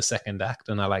into the second act,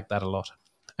 and I like that a lot.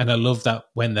 And I love that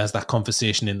when there's that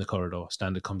conversation in the corridor,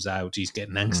 Standard comes out, he's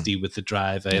getting angsty with the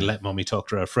driver, let mommy talk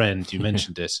to her friend, you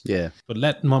mentioned it. Yeah. But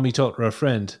let mommy talk to her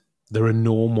friend, there are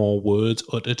no more words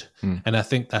uttered. And I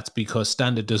think that's because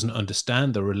Standard doesn't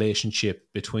understand the relationship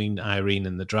between Irene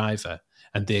and the driver,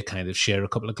 and they kind of share a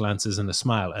couple of glances and a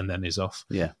smile and then is off.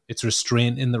 Yeah. It's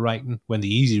restraint in the writing when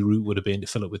the easy route would have been to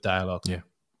fill it with dialogue. Yeah.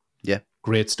 Yeah.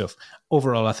 Great stuff.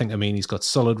 Overall, I think Amini's got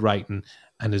solid writing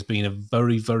and has been a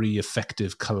very, very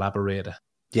effective collaborator.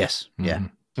 Yes. Yeah.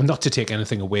 And not to take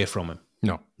anything away from him.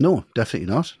 No,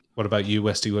 definitely not. What about you,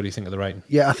 Westy? What do you think of the writing?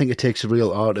 Yeah, I think it takes a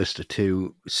real artist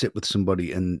to sit with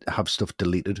somebody and have stuff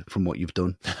deleted from what you've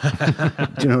done. Do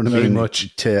you know what I mean? Very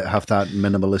much. To have that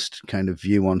minimalist kind of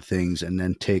view on things and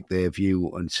then take their view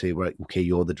and say, right, okay,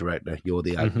 you're the director, you're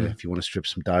the actor, if you want to strip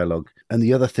some dialogue. And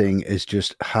the other thing is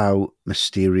just how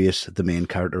mysterious the main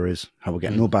character is, how we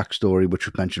get no backstory, which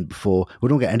we've mentioned before. We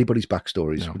don't get anybody's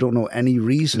backstories. No. We don't know any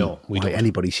reason we why don't.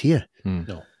 anybody's here.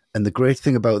 No. And the great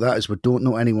thing about that is we don't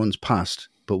know anyone's past,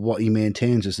 but what he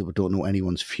maintains is that we don't know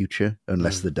anyone's future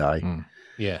unless they die.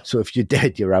 Yeah. So if you're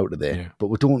dead, you're out of there. Yeah. But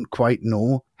we don't quite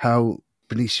know how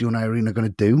Benicio and Irene are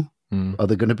going to do. Are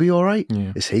they going to be all right?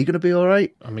 Yeah. Is he going to be all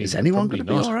right? I mean, is anyone probably going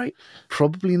to be not. all right?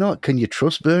 Probably not. Can you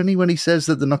trust Bernie when he says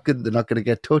that they're not going to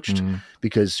get touched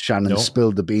because Shannon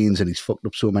spilled the beans and he's fucked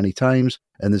up so many times?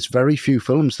 And there's very few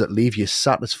films that leave you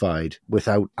satisfied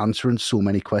without answering so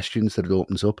many questions that it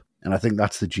opens up. And I think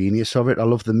that's the genius of it. I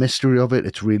love the mystery of it.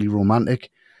 It's really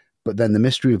romantic. But then the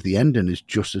mystery of the ending is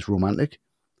just as romantic.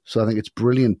 So I think it's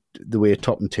brilliant the way it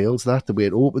top and tails that, the way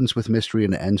it opens with mystery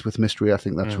and it ends with mystery. I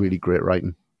think that's really great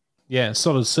writing. Yeah,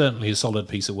 certainly a solid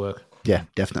piece of work. Yeah,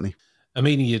 definitely.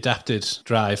 Amini adapted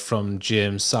Drive from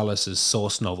James Salas's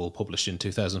Source novel published in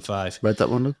 2005. Read that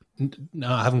one, Luke? No,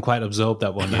 I haven't quite absorbed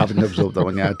that one I yet. haven't absorbed that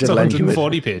one yet. I did It's lend you it.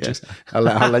 140 pages. Yeah.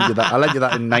 I'll lend you that. I lent you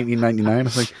that in 1999, I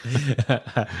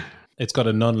think. It's got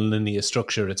a non-linear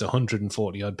structure. It's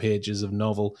 140 odd pages of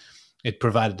novel. It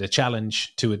provided a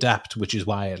challenge to adapt, which is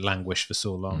why it languished for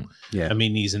so long. Yeah.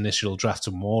 Amini's initial drafts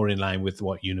were more in line with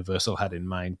what Universal had in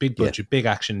mind. Big budget, big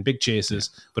action, big chases,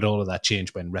 but all of that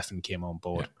changed when Refn came on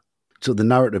board. So the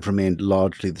narrative remained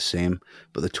largely the same,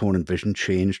 but the tone and vision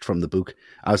changed from the book,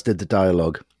 as did the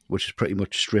dialogue, which is pretty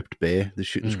much stripped bare. The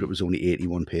shooting script was only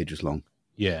 81 pages long.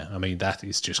 Yeah, I mean, that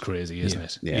is just crazy, isn't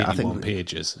it? Yeah, I 81 think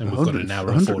pages, and we've got an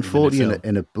hour and 40 minute film.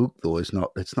 in a book, though, it's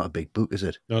not a big book, is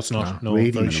it? No, it's not. No,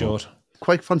 Reading very them short.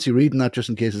 Quite fancy reading that just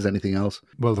in case there's anything else.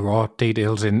 Well, there are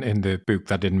details in the book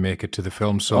that didn't make it to the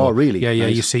film. So, really? Yeah,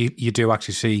 Nice. you do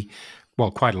actually see, well,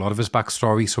 quite a lot of his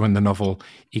backstory. So in the novel,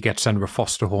 he gets sent to a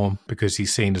foster home because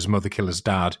he's seen his mother kill his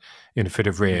dad in a fit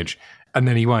of rage. And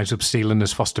then he winds up stealing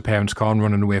his foster parents' car and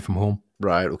running away from home.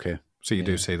 Right, okay. So you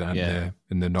do see that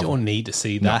in the novel. Don't need to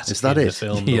see that. Is that in it? the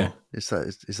film? Yeah. Though.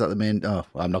 Is that the main... Oh,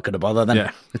 I'm not going to bother then.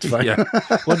 Yeah. It's fine. Yeah.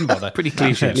 Wouldn't bother. Pretty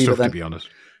cliche Leave it stuff, to then. be honest.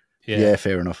 Yeah,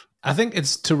 fair enough. I think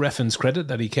it's to Refn's credit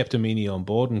that he kept Amini on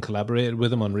board and collaborated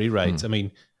with him on rewrites. I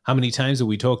mean, how many times have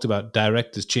we talked about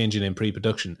directors changing in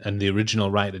pre-production and the original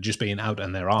writer just being out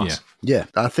on their arse? Yeah,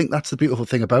 I think that's the beautiful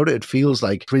thing about it. It feels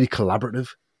like really collaborative,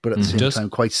 but at the same time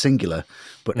quite singular.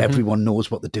 But everyone knows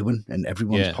what they're doing and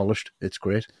everyone's polished. It's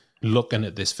great. Looking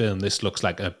at this film, this looks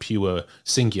like a pure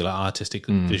singular artistic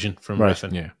vision from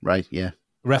Refn. Yeah. Right, yeah.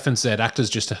 Refn said actors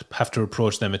just have to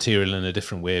approach their material in a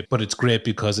different way, but it's great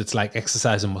because it's like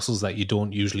exercising muscles that you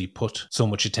don't usually put so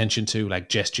much attention to, like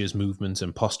gestures, movements,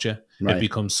 and posture. Right. It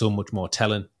becomes so much more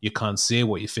telling. You can't say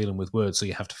what you're feeling with words, so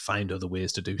you have to find other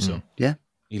ways to do so. Yeah,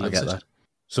 He I loves get it. that.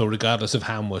 So regardless of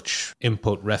how much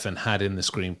input Refn had in the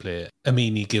screenplay,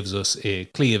 Amini gives us a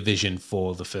clear vision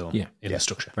for the film in the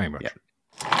structure. Very much. Yeah.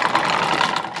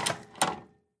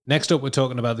 Next up, we're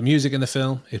talking about the music in the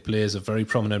film. It plays a very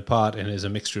prominent part and is a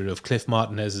mixture of Cliff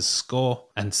Martinez's score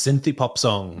and synthy-pop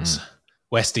songs.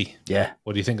 Westy, Yeah,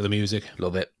 what do you think of the music?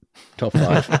 love it. Top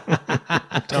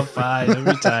 5. Top 5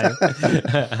 every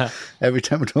time. Every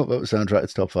time we talk about the soundtrack,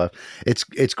 it's top 5.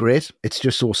 It's great. It's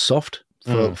just so soft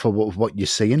for what you're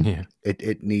seeing. Yeah.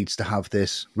 It needs to have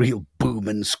this real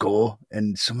booming score,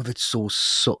 and some of it's so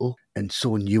subtle and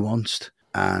so nuanced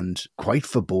and quite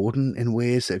foreboding in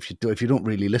ways that if you don't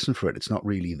really listen for it, it's not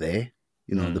really there.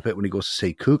 You know, the bit when he goes to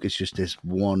say Cook, it's just this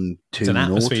 1-2 It's an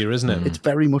atmosphere, isn't it? It's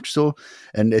very much so.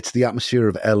 And it's the atmosphere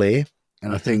of LA.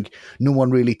 And I think no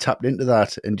one really tapped into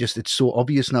that. And just, it's so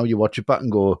obvious now you watch it back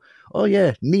and go, oh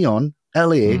yeah, neon,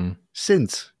 LA,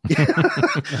 synth.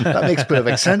 That makes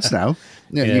perfect sense now.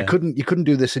 You know, Yeah. you couldn't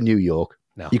do this in New York.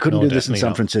 No, You couldn't do this in definitely San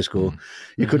not. Francisco.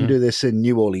 You couldn't do this in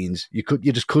New Orleans. You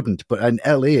just couldn't. But in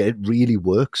LA, it really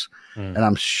works. And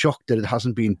I'm shocked that it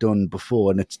hasn't been done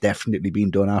before, and it's definitely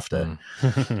been done after.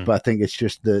 But I think it's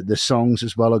just the songs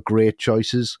as well are great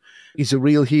choices. He's a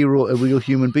real hero, a real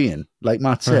human being. Like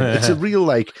Matt said, it's a real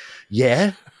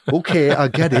okay, I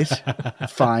get it.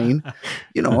 Fine.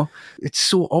 You know, it's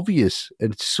so obvious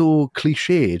and it's so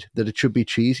cliched that it should be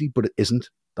cheesy, but it isn't.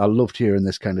 I loved hearing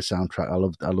this kind of soundtrack.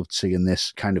 I loved seeing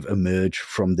this kind of emerge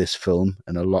from this film,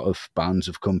 and a lot of bands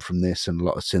have come from this, and a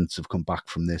lot of synths have come back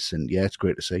from this, and yeah, it's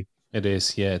great to see. It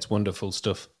is, yeah, it's wonderful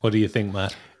stuff. What do you think,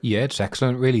 Matt? Yeah, it's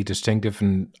excellent, really distinctive,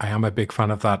 and I am a big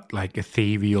fan of that, like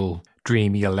ethereal,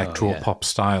 dreamy electro pop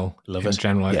style Love in it.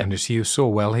 general, and it's used so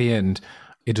well here, and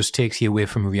it just takes you away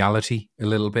from reality a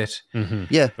little bit,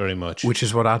 Yeah. Very much. which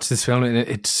is what adds to this film. And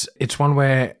it's one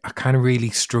where I kind of really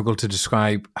struggle to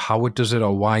describe how it does it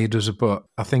or why it does it, but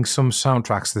I think some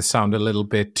soundtracks, they sound a little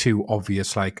bit too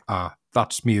obvious, like,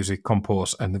 that's music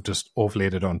composed, and they've just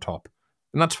overlaid it on top.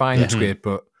 And that's fine, it's great,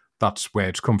 but that's where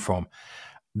it's come from.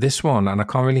 This one, and I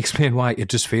can't really explain why, it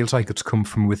just feels like it's come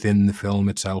from within the film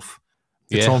itself.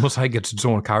 It's Yeah. almost like it's its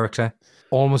own character.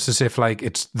 Almost as if like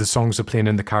it's the songs are playing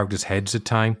in the characters' heads at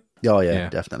time. Oh, yeah, Yeah.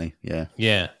 definitely. Yeah.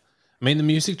 Yeah. I mean, the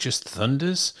music just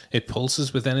thunders. It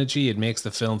pulses with energy. It makes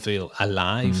the film feel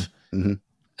alive. And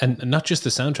not just the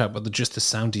soundtrack, but just the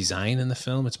sound design in the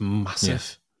film. It's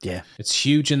massive. Yeah. It's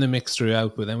huge in the mix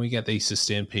throughout, but then we get these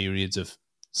sustained periods of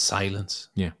silence.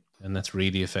 Yeah. And that's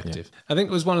really effective. I think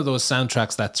it was one of those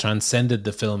soundtracks that transcended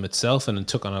the film itself and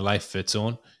took on a life of its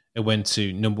own. It went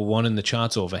to number 1 in the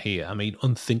charts over here. I mean,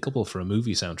 unthinkable for a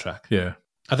movie soundtrack. Yeah.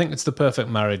 I think it's the perfect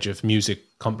marriage of music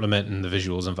complementing the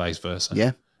visuals and vice versa.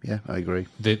 Yeah. Yeah, I agree.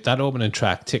 That opening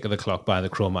track, Tick of the Clock by the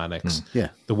Chromatics, Yeah.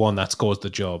 the one that scores the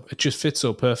job, it just fits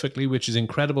so perfectly, which is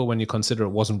incredible when you consider it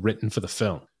wasn't written for the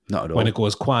film. Not at all. When it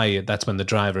goes quiet, that's when the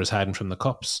driver is hiding from the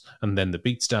cops, and then the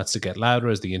beat starts to get louder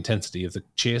as the intensity of the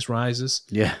chase rises.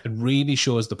 Yeah. It really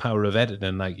shows the power of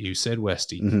editing, like you said,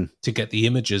 Westy, to get the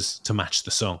images to match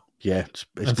the song. Yeah. It's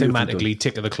And thematically,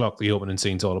 Tick of the Clock, the opening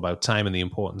scene's all about time and the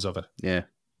importance of it. Yeah.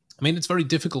 I mean, it's very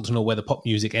difficult to know where the pop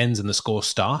music ends and the score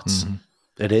starts.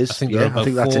 It is. I think there are about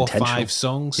that's 4 or intentional. 5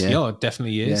 songs. Yeah. Yeah, it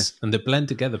definitely is. And they blend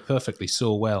together perfectly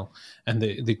so well. And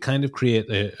they kind of create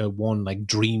a one like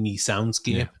dreamy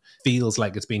soundscape. Yeah. Feels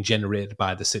like it's being generated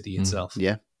by the city itself.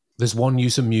 Yeah. There's one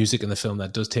use of music in the film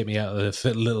that does take me out of the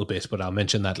fit a little bit, but I'll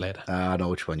mention that later. I know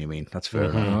which one you mean. That's fair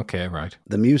enough. Okay, right.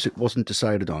 The music wasn't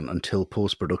decided on until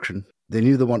post-production. They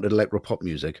knew they wanted electro-pop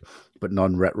music, but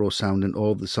non-retro sounding.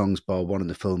 All of the songs bar one in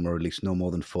the film were released no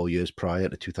more than 4 years prior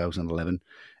to 2011.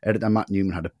 Editor Matt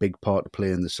Newman had a big part to play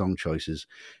in the song choices.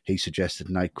 He suggested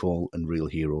Nightcall and Real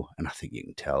Hero, and I think you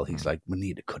can tell he's like, we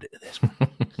need to cut it to this one.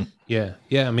 Yeah.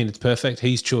 I mean, it's perfect.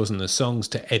 He's chosen the songs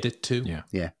to edit to. Yeah.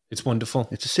 Yeah. It's wonderful.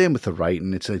 It's the same with the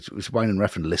writing. It's Wine and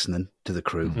Ref and listening to the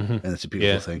crew, and it's a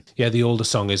beautiful thing. Yeah, the older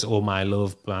song is Oh My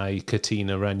Love by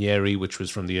Katina Ranieri, which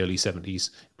was from the early 70s.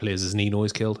 Plays as Nino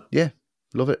is killed. Yeah,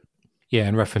 love it. Yeah,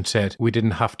 and Refn said, we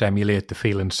didn't have to emulate the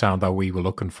feel and sound that we were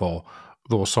looking for.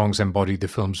 Those songs embodied the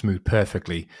film's mood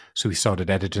perfectly, so we started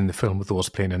editing the film with those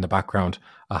playing in the background.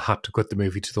 I had to cut the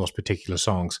movie to those particular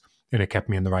songs, and it kept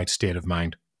me in the right state of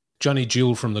mind. Johnny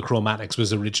Jewell from the Chromatics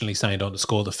was originally signed on to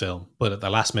score the film, but at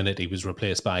the last minute he was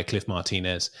replaced by Cliff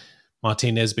Martinez.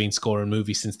 Martinez been scoring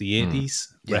movies since the 80s.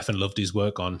 Yeah. Refn loved his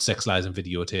work on Sex, Lies and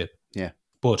Videotape. Yeah.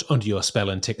 But Under Your Spell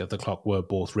and Tick of the Clock were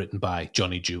both written by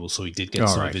Johnny Jewell, so he did get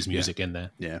some of his music in there.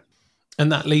 Yeah.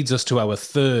 And that leads us to our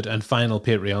third and final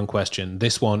Patreon question.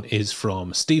 This one is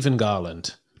from Stephen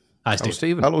Garland. Hi, Steve.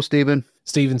 Stephen. Hello, Stephen.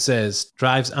 Stephen says,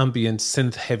 Drive's ambient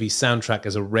synth-heavy soundtrack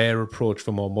is a rare approach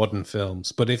for more modern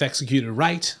films, but if executed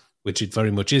right, which it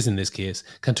very much is in this case,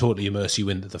 can totally immerse you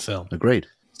into the film. Agreed.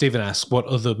 Stephen asks, what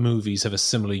other movies have a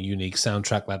similar unique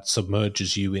soundtrack that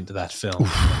submerges you into that film?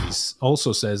 And he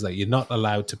also says that you're not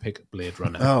allowed to pick Blade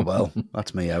Runner. Oh, well,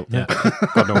 that's me out. Yeah.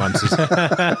 Got no answers.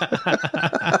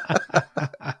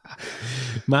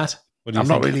 Matt, what do you I'm think?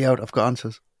 not really out. I've got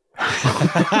answers.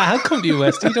 I'll come to you,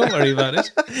 Westy. Don't worry about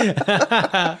it.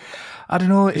 I don't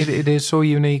know. It is so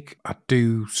unique. I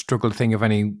do struggle to think of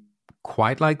any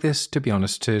quite like this, to be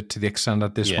honest, to the extent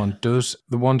that this one does.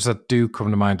 The ones that do come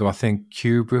to mind, though, I think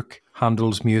Kubrick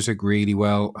handles music really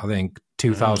well. I think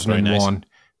 2001,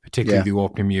 particularly the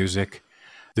opening music,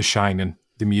 The Shining,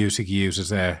 the music he uses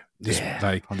there.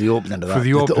 Like on the opening of that. For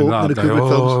the opening of that, Kubrick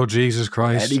films. Jesus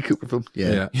Christ. Any Cooper film.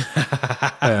 Yeah.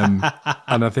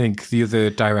 And I think the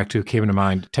other director who came to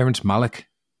mind, Terrence Malick,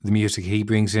 the music he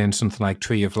brings in, something like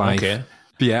Tree of Life. Okay.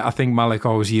 But yeah, I think Malick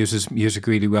always uses music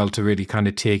really well to really kind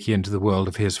of take you into the world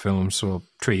of his films. So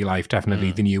Tree of Life,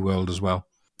 definitely The New World as well.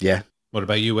 Yeah. What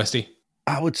about you, Westy?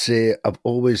 I would say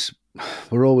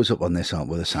we're always up on this, aren't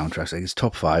we, the soundtracks? Like it's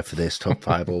top 5 for this, top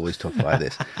 5, always top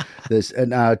 5 this.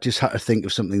 And I just had to think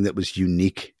of something that was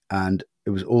unique, and it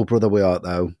was Oh Brother Where Art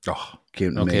Thou.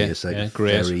 Came to me as like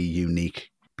very unique.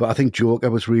 But I think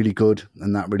Joker was really good,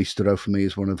 and that really stood out for me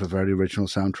as one of a very original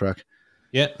soundtrack.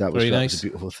 Yeah, that was nice. a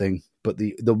beautiful thing. But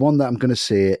the one that I'm going to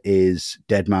say is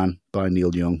Dead Man by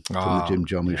Neil Young from the Jim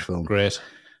Jarmusch film. Great.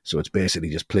 So it's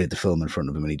basically just played the film in front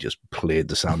of him and he just played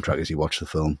the soundtrack as he watched the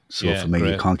film. So for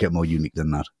me, you can't get more unique than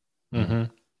that. Mm-hmm.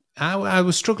 I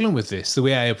was struggling with this. The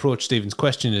way I approach Stephen's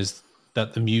question is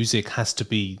that the music has to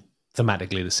be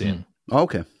thematically the same.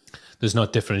 Okay. There's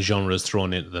not different genres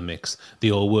thrown into the mix.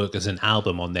 They all work as an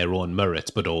album on their own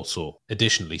merits, but also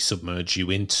additionally submerge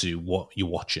you into what you're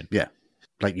watching. Yeah.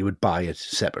 Like you would buy it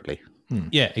separately.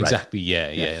 Yeah, exactly.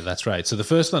 Right. Yeah, that's right. So the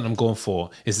first one I'm going for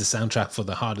is the soundtrack for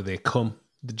The Harder They Come,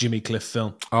 the Jimmy Cliff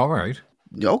film. All right.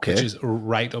 Okay. Which is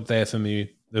right up there for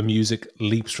me. The music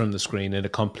leaps from the screen and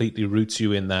it completely roots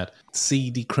you in that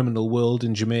seedy criminal world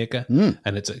in Jamaica.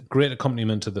 And it's a great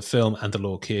accompaniment to the film and the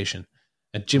location.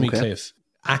 And Jimmy Cliff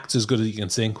acts as good as he can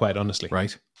sing, quite honestly.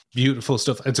 Right. Beautiful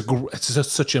stuff. It's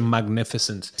just such a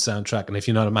magnificent soundtrack. And if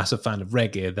you're not a massive fan of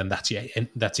reggae, then that's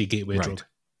your gateway drug.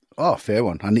 Oh, fair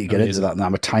one. I need to get into that now.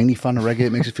 I'm a tiny fan of reggae.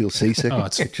 It makes me feel seasick. Oh,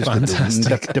 it's just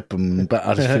fantastic. But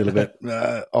I just feel a bit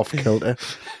off kilter.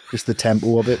 Just the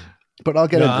tempo of it. But I'll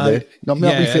get into it. Not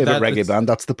my favourite reggae band.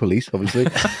 That's The Police, obviously.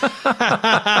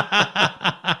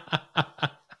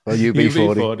 Or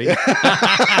UB40.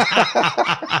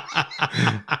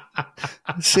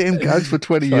 Same gags for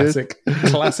 20 years.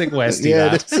 Classic Westy.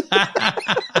 Yeah,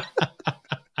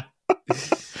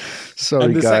 sorry,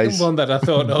 and the guys. second one that I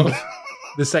thought of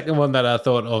The second one that I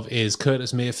thought of is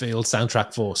Curtis Mayfield's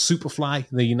soundtrack for Superfly,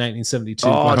 the 1972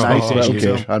 Oh, nice. exploitation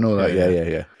film. Okay. I know that.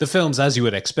 Yeah. The film's, as you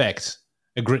would expect,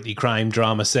 a gritty crime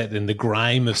drama set in the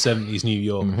grime of 70s New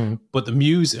York. But the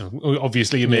music,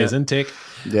 obviously amazing take.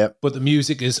 Yeah. But the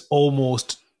music is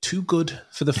almost too good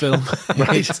for the film.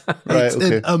 It's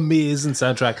okay. an amazing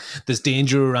soundtrack. There's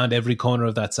danger around every corner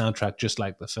of that soundtrack, just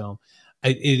like the film.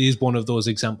 It is one of those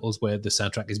examples where the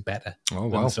soundtrack is better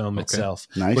than the film itself.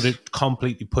 Nice. But it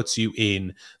completely puts you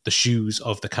in the shoes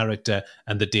of the character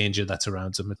and the danger that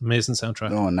surrounds him. Amazing soundtrack.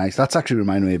 Oh, nice. That's actually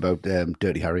reminded me about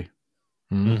Dirty Harry.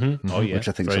 Oh, yeah. Which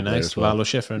I think very is up there nice. as well. Lalo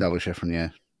Schifrin. Lalo Schifrin, yeah.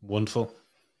 Wonderful.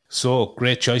 So,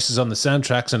 great choices on the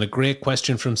soundtracks and a great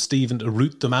question from Stephen to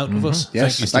root them out of us.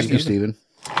 Yes, Thank you, Stephen.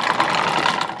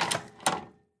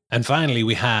 And finally,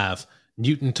 we have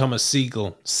Newton Thomas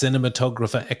Siegel,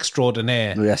 cinematographer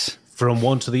extraordinaire. Yes. From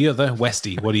one to the other,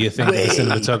 Westy, what do you think of the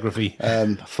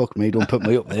cinematography? Fuck me, don't put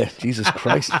me up there. Jesus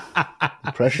Christ.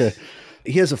 The pressure.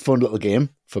 Here's a fun little game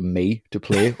for me to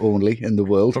play only in the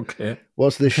world. Okay.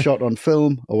 Was this shot on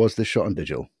film or was this shot on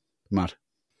digital? Matt?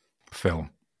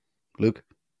 Film. Luke?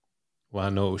 Well, I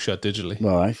know it was shot digitally.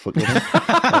 All right, fuck it.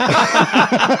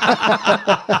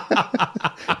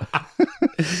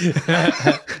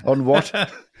 On what?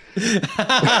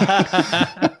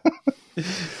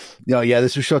 Yeah,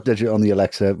 this was shot digital on the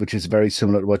Alexa, which is very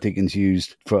similar to what Dickens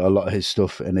used for a lot of his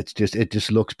stuff, and it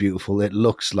just looks beautiful. It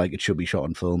looks like it should be shot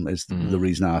on film. Is the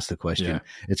reason I asked the question. Yeah.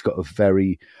 It's got a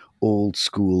very old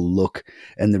school look,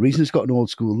 and the reason it's got an old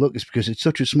school look is because it's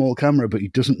such a small camera, but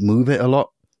it doesn't move it a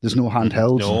lot. There's no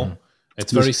handhelds. No,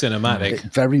 it's very cinematic.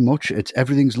 Very much.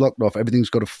 Everything's locked off. Everything's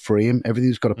got a frame.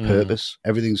 Everything's got a purpose.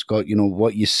 Everything's got,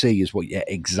 what you see is what you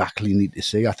exactly need to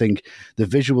see. I think the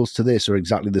visuals to this are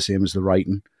exactly the same as the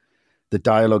writing. The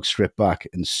dialogue stripped back,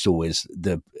 and so is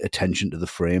the attention to the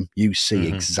frame. You see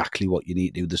exactly what you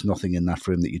need to do. There's nothing in that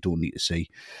frame that you don't need to see.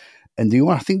 And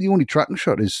I think the only tracking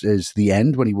shot is the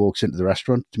end when he walks into the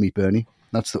restaurant to meet Bernie.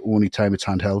 That's the only time it's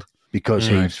handheld. Because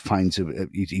he finds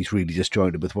he's really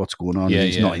disjointed with what's going on. Yeah,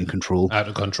 he's not in control. Out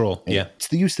of control, yeah. It's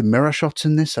the use of mirror shots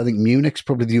in this. I think Munich's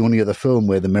probably the only other film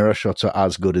where the mirror shots are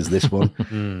as good as this one.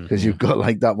 Because you've got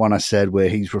like that one I said where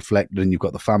he's reflected, and you've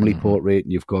got the family portrait,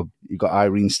 and you've got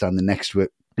Irene standing next to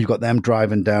it. You've got them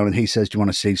driving down, and he says, "Do you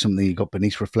want to see something?" You've got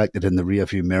Bernice reflected in the rear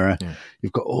view mirror. Yeah.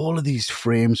 You've got all of these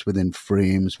frames within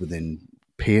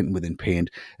paint within paint,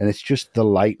 and it's just the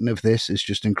lighting of this is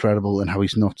just incredible, and how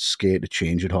he's not scared to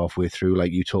change it halfway through,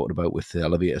 like you talked about with the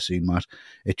elevator scene, Matt.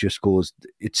 It just goes,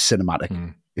 it's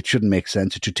cinematic. It shouldn't make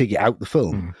sense. It should take you out the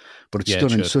film, but it's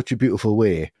done in such a beautiful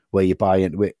way where you buy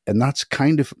into it, and that's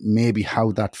kind of maybe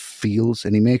how that feels,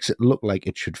 and he makes it look like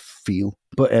it should feel.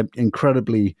 But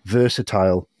incredibly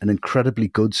versatile, an incredibly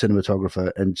good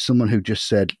cinematographer, and someone who just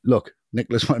said, look,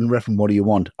 Nicholas Winding Refn, what do you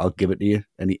want? I'll give it to you.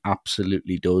 And he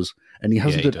absolutely does. And he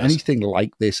hasn't done anything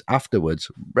like this afterwards.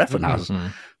 Refn has.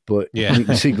 But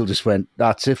Siegel just went,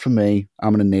 that's it for me.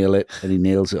 I'm going to nail it. And he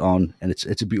nails it on. And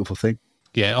it's a beautiful thing.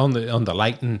 Yeah, on the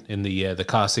lighting in the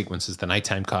car sequences, the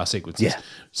nighttime car sequences,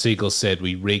 Siegel said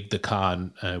we rigged the car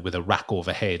with a rack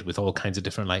overhead with all kinds of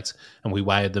different lights, and we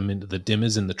wired them into the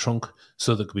dimmers in the trunk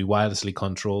so they could be wirelessly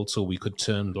controlled, so we could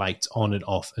turn lights on and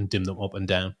off and dim them up and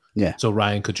down. Yeah. So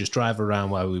Ryan could just drive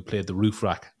around while we played the roof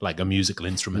rack like a musical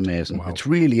instrument. Amazing. Wow. It's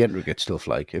really intricate stuff.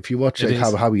 Like if you watch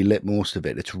how he lit most of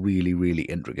it, it's really, really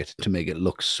intricate to make it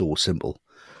look so simple.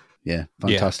 Yeah,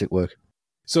 fantastic work.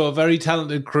 So a very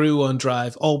talented crew on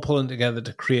Drive, all pulling together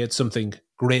to create something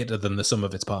greater than the sum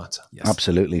of its parts. Yes.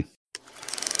 Absolutely.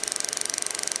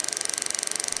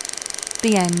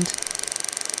 The end.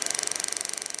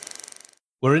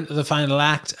 We're into the final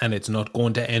act, and it's not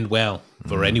going to end well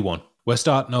for anyone. We're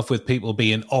starting off with people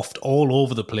being offed all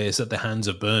over the place at the hands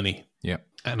of Bernie. Yeah.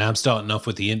 And I'm starting off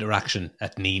with the interaction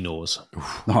at Nino's.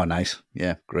 Oh, nice.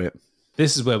 Yeah, great.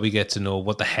 This is where we get to know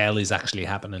what the hell is actually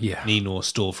happening. Yeah. Nino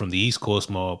stole from the East Coast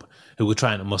mob who were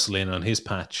trying to muscle in on his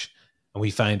patch. And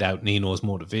we find out Nino's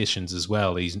motivations as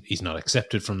well. He's not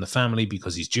accepted from the family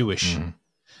because he's Jewish. And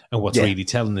what's really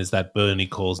telling is that Bernie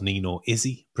calls Nino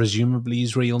Izzy, presumably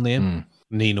his real name.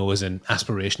 Nino is an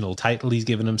aspirational title he's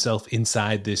given himself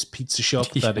inside this pizza shop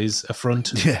that is a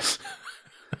front. Yes.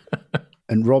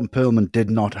 And Ron Perlman did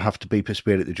not have to be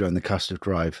persuaded to join the cast of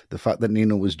Drive. The fact that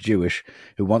Nino was Jewish,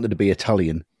 who wanted to be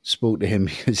Italian, spoke to him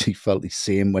because he felt the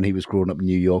same when he was growing up in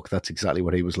New York. That's exactly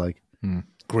what he was like.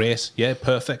 Great. Yeah,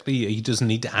 perfectly. He doesn't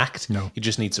need to act. No. He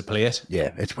just needs to play it.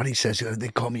 Yeah, it's what he says. They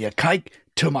call me a kike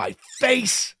to my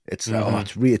face. It's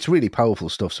it's really powerful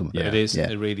stuff. Some of it is. Yeah.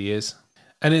 It really is.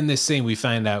 And in this scene, we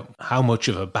find out how much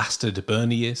of a bastard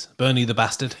Bernie is. Bernie the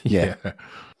bastard. Yeah.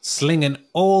 Slinging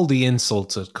all the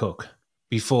insults at Cook.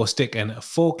 before sticking a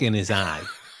fork in his eye,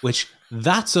 which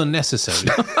that's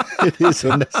unnecessary. It is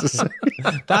unnecessary.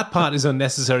 That part is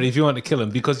unnecessary if you want to kill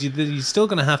him, because you're still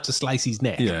going to have to slice his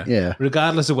neck, Yeah.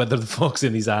 regardless of whether the fork's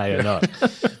in his eye or not.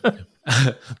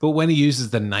 But when he uses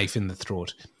the knife in the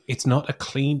throat, it's not a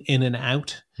clean in and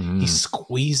out. He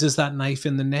squeezes that knife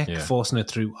in the neck, forcing it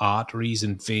through arteries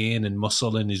and vein and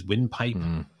muscle in his windpipe.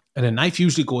 And a knife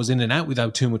usually goes in and out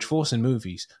without too much force in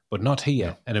movies, but not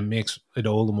here. And it makes it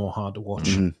all the more hard to watch.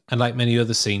 And like many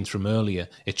other scenes from earlier,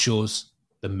 it shows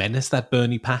the menace that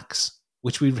Bernie packs,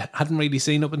 which we hadn't really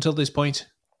seen up until this point.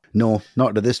 No,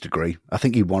 not to this degree. I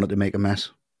think he wanted to make a mess.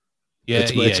 Yeah,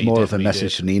 it's more of a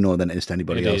message to Nino than it is to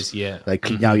anybody else. It is, yeah. Like,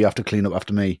 now you have to clean up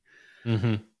after me.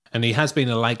 And he has been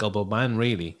a likeable man,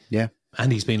 really. Yeah.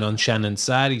 And he's been on Shannon's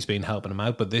side. He's been helping him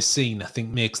out. But this scene, I think,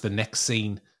 makes the next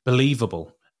scene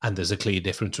believable. And there's a clear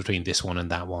difference between this one and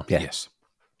that one. Yeah. Yes.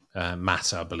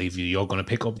 Matt, I believe you're going to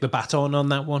pick up the baton on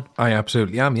that one. I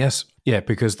absolutely am, yes. Yeah,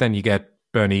 because then you get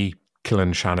Bernie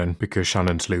killing Shannon because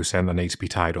Shannon's loose end that needs to be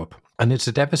tied up. And it's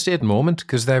a devastating moment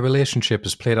because their relationship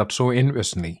is played out so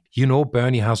interestingly. You know,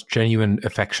 Bernie has genuine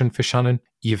affection for Shannon.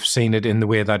 You've seen it in the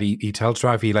way that he tells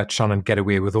Driver he let Shannon get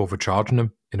away with overcharging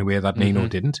him in a way that Nino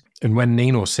didn't. And when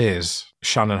Nino says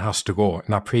Shannon has to go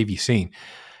in that previous scene,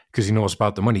 because he knows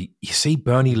about the money, you see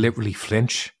Bernie literally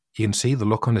flinch. You can see the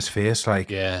look on his face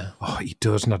like, oh, he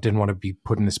does, and I didn't want to be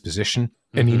put in this position.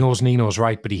 And he knows Nino's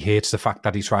right, but he hates the fact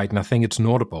that he's right. And I think it's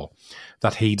notable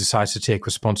that he decides to take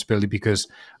responsibility, because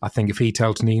I think if he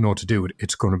tells Nino to do it,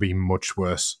 it's going to be much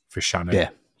worse for Shannon. Yeah.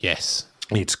 Yes.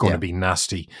 It's going to be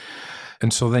nasty.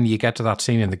 And so then you get to that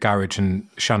scene in the garage and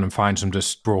Shannon finds him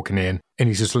just broken in and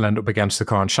he's just leaned up against the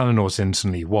car and Shannon knows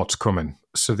instantly what's coming.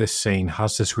 So this scene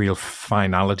has this real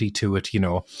finality to it, you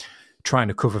know, trying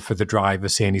to cover for the driver,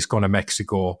 saying he's going to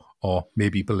Mexico or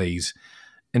maybe Belize.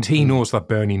 And he knows that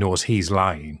Bernie knows he's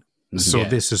lying. So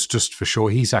this is just for sure.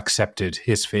 He's accepted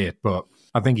his fate. But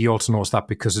I think he also knows that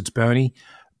because it's Bernie,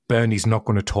 Bernie's not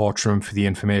going to torture him for the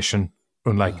information,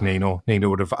 unlike Nino. Nino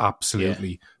would have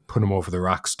absolutely put him over the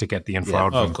racks to get the info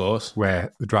out of him,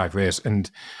 where the driver is.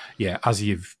 And yeah, as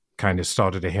you've kind of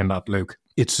started to hint at, Luke,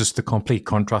 it's just the complete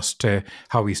contrast to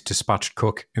how he's dispatched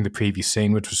Cook in the previous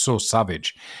scene, which was so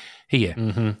savage. Here,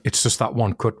 it's just that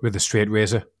one cut with a straight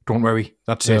razor. Don't worry,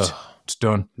 that's it. It's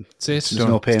done. That's it. There's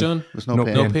no pain. It's done. There's no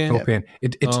pain. No pain.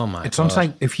 It's almost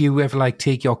like if you ever like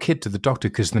take your kid to the doctor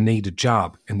because they need a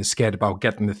jab and they're scared about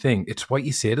getting the thing. It's what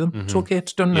you say to them. It's okay.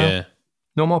 It's done now.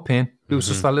 No more pain. It was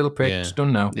just that little prick. It's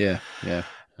done now. Yeah.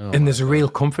 And there's a real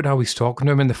comfort how he's talking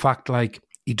to him, and the fact like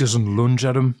he doesn't lunge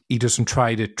at him. He doesn't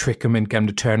try to trick him and get him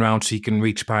to turn around so he can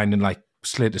reach behind and like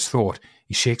slit his throat.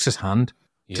 He shakes his hand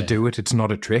to do it. It's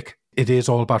not a trick. It is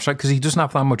all about because he doesn't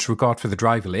have that much regard for the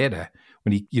driver later.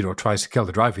 When he, tries to kill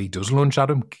the driver, he does lunge at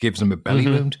him, gives him a belly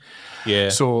wound. Yeah.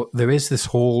 So there is this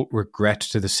whole regret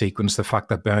to the sequence, the fact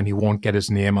that Bernie won't get his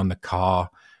name on the car.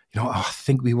 I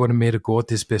think we would have made a go at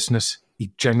this business.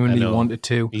 He genuinely wanted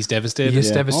to. He's devastated. He's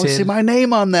devastated. Oh, see my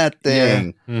name on that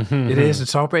thing. Yeah. It is.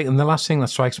 It's heartbreaking. And the last thing that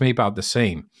strikes me about the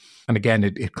scene, and again,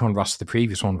 it contrasts the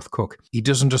previous one with Cook. He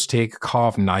doesn't just take a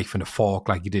carved knife and a fork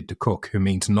like he did to Cook, who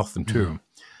means nothing to him.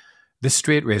 This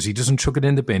straight razor, he doesn't chuck it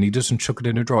in the bin. He doesn't chuck it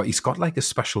in a drawer. He's got like a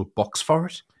special box for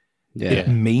it. Yeah. It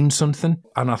means something.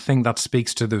 And I think that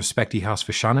speaks to the respect he has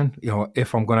for Shannon.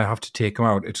 If I'm going to have to take him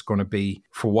out, it's going to be,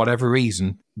 for whatever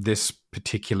reason, this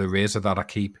particular razor that I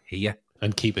keep here.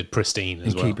 And keep it pristine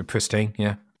as well. Keep it pristine,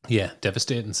 yeah. Yeah,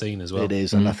 devastating scene as well. It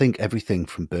is. And I think everything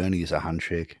from Bernie is a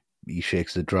handshake. He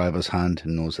shakes the driver's hand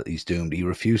and knows that he's doomed. He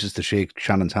refuses to shake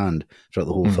Shannon's hand throughout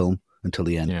the whole film until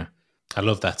the end. Yeah. I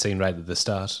love that scene right at the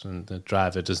start, and the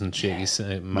driver doesn't shake his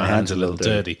my hand's a little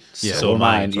dirty. Yeah. So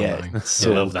mine,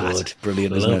 So love that. Good.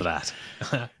 Brilliant, isn't it?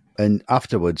 That. And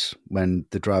afterwards, when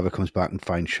the driver comes back and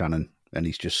finds Shannon, and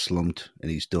he's just slumped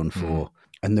and he's done for,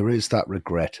 and there is that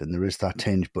regret and there is that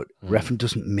tinge, but Refn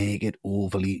doesn't make it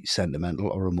overly sentimental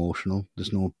or emotional.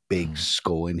 There's no big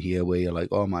score in here where you're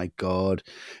like, oh my God,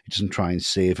 he doesn't try and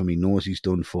save him. He knows he's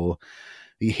done for.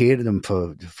 He hated him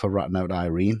for ratting out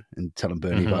Irene and telling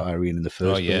Bernie about Irene in the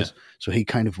first place. So he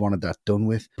kind of wanted that done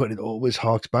with. But it always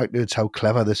harks back to it's how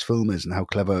clever this film is and how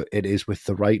clever it is with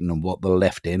the writing and what they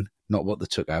left in, not what they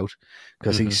took out.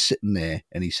 Because he's sitting there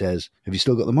and he says, have you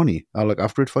still got the money? I'll look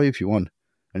after it for you if you want.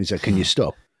 And he said, can you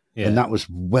stop? Yeah. And that was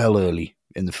well early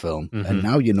in the film. And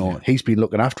now he's been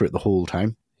looking after it the whole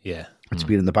time. Yeah. It's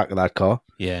been in the back of that car.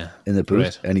 Yeah. In the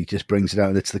boot. And he just brings it out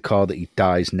and it's the car that he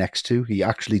dies next to. He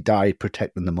actually died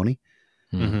protecting the money.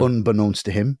 Unbeknownst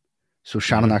to him. So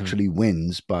Shannon actually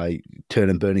wins by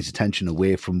turning Bernie's attention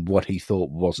away from what he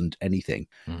thought wasn't anything.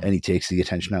 And he takes the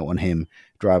attention out on him.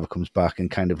 Driver comes back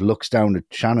and kind of looks down at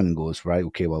Shannon and goes, right,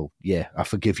 okay, well, yeah, I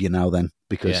forgive you now then,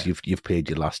 because you've paid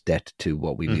your last debt to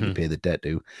what we need to pay the debt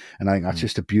to. And I think that's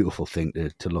just a beautiful thing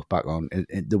to look back on.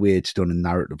 The way it's done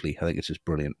narratively, I think it's just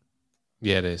brilliant.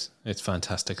 Yeah, it is. It's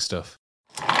fantastic stuff.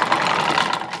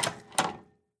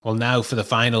 Well, now for the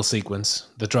final sequence.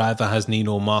 The driver has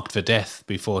Nino marked for death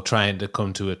before trying to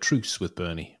come to a truce with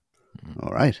Bernie.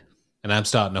 All right. And I'm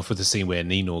starting off with the scene where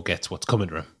Nino gets what's coming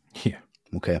to him. Yeah.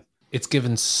 Okay. It's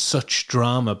given such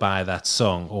drama by that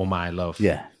song, Oh My Love.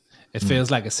 Yeah. It feels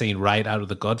like a scene right out of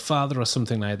The Godfather or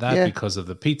something like that because of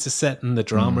the pizza setting, the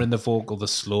drama in the vocal, the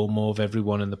slow-mo of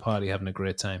everyone in the party having a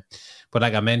great time. But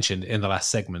like I mentioned in the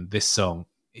last segment, this song,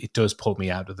 it does pull me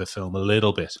out of the film a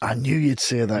little bit. I knew you'd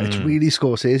say that. It's really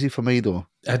Scorsese for me, though.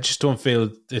 I just don't feel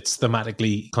it's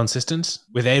thematically consistent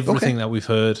with everything that we've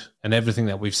heard and everything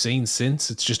that we've seen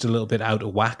since. It's just a little bit out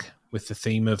of whack with the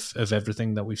theme of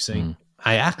everything that we've seen.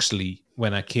 I actually,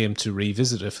 when I came to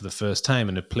revisit it for the first time,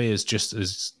 and it plays just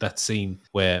as that scene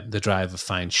where the driver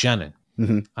finds Shannon,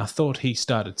 I thought he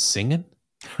started singing.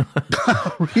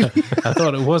 Really? I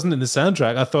thought it wasn't in the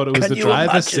soundtrack. I thought it was the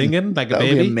driver singing like a baby.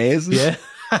 That'd be amazing. Yeah.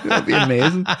 That'd be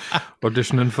amazing.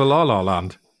 Auditioning for La La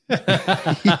Land.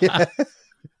 Yeah.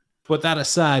 But that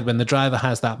aside, when the driver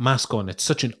has that mask on, it's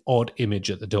such an odd image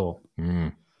at the door.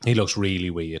 He looks really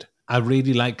weird. I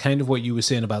really like kind of what you were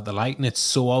saying about the lighting. It's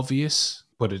so obvious,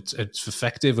 but it's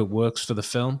effective. It works for the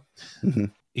film.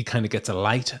 He kind of gets a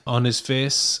light on his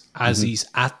face as he's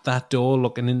at that door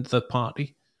looking into the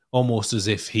party, almost as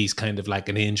if he's kind of like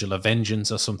an angel of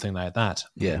vengeance or something like that.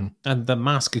 Yeah. And the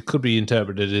mask, it could be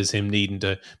interpreted as him needing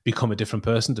to become a different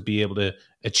person to be able to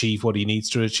achieve what he needs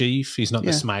to achieve. He's not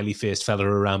the smiley-faced fella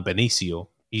around Benicio.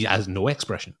 He has no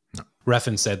expression. No.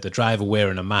 Refn said the driver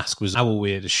wearing a mask was our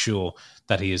way to show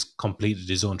that he has completed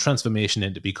his own transformation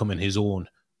into becoming his own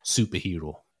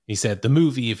superhero. He said the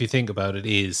movie, if you think about it,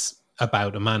 is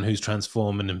about a man who's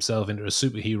transforming himself into a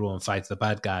superhero and fights the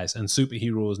bad guys. And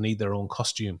superheroes need their own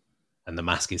costume. And the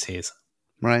mask is his.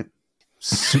 Right.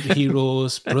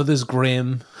 Superheroes, Brothers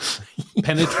Grimm,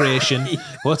 penetration.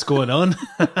 What's going on?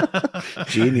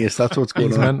 Genius. That's what's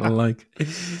going on. Mental, like.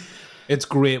 It's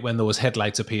great when those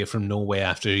headlights appear from nowhere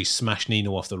after he smashed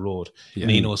Nino off the road. Yeah.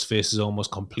 Nino's face is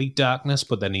almost complete darkness,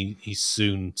 but then he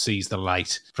soon sees the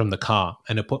light from the car.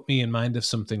 And it put me in mind of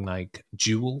something like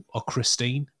Jewel or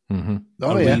Christine. A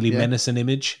really menacing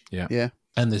image. Yeah.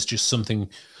 And there's just something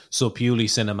so purely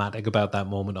cinematic about that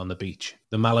moment on the beach.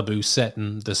 The Malibu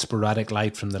setting, the sporadic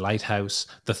light from the lighthouse,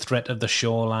 the threat of the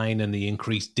shoreline and the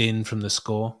increased din from the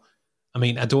score. I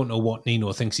mean, I don't know what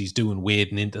Nino thinks he's doing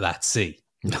wading into that sea.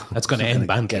 That's going to end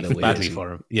badly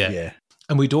for him. Yeah.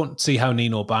 And we don't see how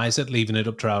Nino buys it, leaving it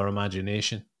up to our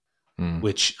imagination.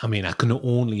 Which, I mean, I can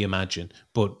only imagine.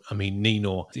 But, I mean,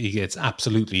 Nino, he's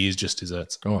just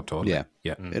desserts. Oh, totally.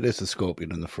 Yeah. It is the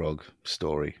Scorpion and the Frog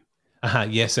story.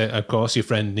 Yes, of course, your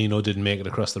friend Nino didn't make it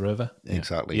across the river.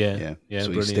 Exactly. Yeah. So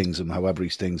brilliant. he stings him. However he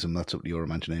stings him, that's up to your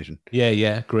imagination.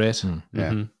 Yeah, great.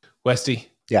 Yeah.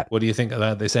 Westy, yeah. What do you think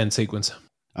of this end sequence?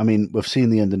 I mean, we've seen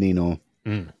the end of Nino.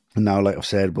 And now, like I've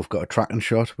said, we've got a tracking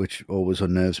shot, which always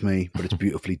unnerves me, but it's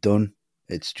beautifully done.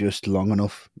 It's just long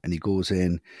enough, and he goes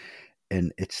in,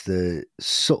 and it's the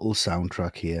subtle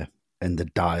soundtrack here, and the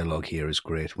dialogue here is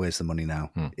great. Where's the money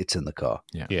now? It's in the car.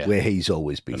 Yeah. Where he's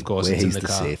always been. Of course, where it's he's in the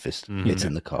the car. safest. It's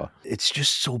in the car. It's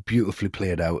just so beautifully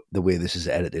played out, the way this is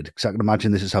edited. Because I can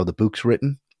imagine this is how the book's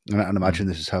written, and I can imagine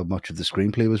this is how much of the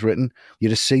screenplay was written. You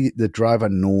just see the driver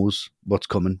knows what's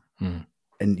coming.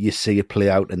 And you see it play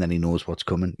out, and then he knows what's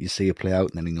coming. You see it play out,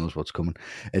 and then he knows what's coming.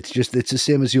 It's the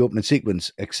same as the opening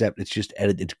sequence, except it's just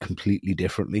edited completely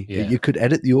differently. Yeah. You could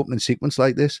edit the opening sequence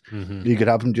like this. You could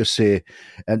have him just say,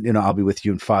 and I'll be with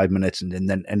you in 5 minutes, and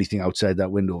then anything outside that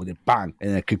window, then bang,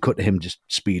 and it could cut to him just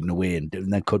speeding away, and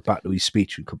then cut back to his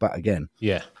speech, and cut back again.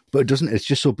 Yeah. But it doesn't. It's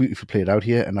just so beautifully played out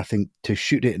here, and I think to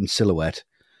shoot it in silhouette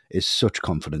is such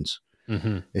confidence.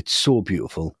 It's so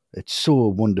beautiful. It's so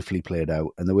wonderfully played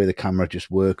out, and the way the camera just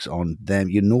works on them,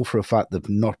 for a fact they've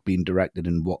not been directed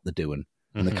in what they're doing,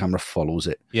 and the camera follows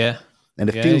it. Yeah, and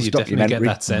it feels you documentary. Definitely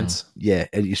get that sense. Yeah,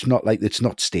 and it's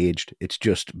not staged. It's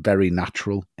just very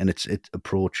natural in its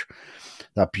approach.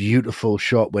 That beautiful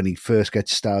shot when he first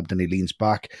gets stabbed and he leans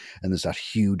back, and there's that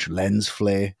huge lens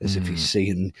flare as if he's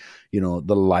seeing,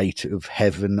 the light of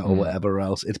heaven or whatever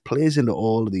else. It plays into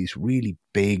all of these really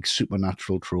big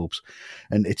supernatural tropes,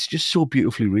 and it's just so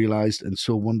beautifully realized and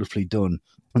so wonderfully done.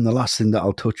 And the last thing that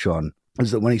I'll touch on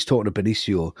is that when he's talking to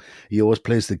Benicio, he always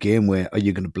plays the game where, are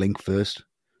you going to blink first?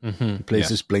 He plays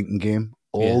this blinking game.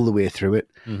 all the way through it,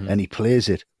 and he plays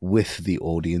it with the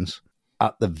audience.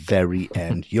 At the very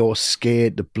end, you're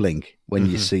scared to blink when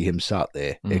you see him sat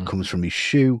there. It comes from his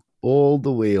shoe all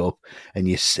the way up, and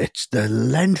it's the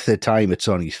length of time it's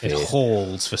on his face. It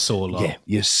holds for so long. Yeah,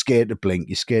 you're scared to blink,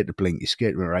 you're scared to blink, you're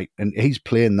scared to right. And he's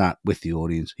playing that with the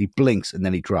audience. He blinks and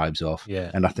then he drives off.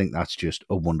 Yeah. And I think that's just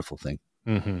a wonderful thing.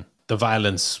 The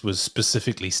violence was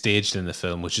specifically staged in the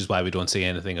film, which is why we don't see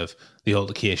anything of the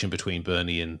altercation between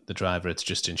Bernie and the driver. It's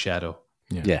just in shadow.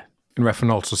 Yeah. And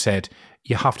Refn also said,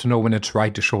 you have to know when it's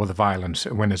right to show the violence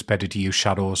and when it's better to use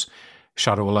shadows.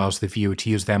 Shadow allows the viewer to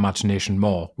use their imagination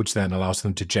more, which then allows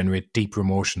them to generate deeper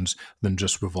emotions than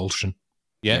just revulsion.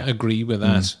 Yeah, agree with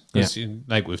that.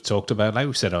 Like we've talked about, like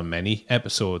we've said on many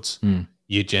episodes,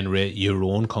 you generate your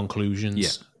own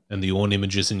conclusions and the own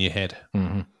images in your head.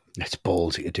 It's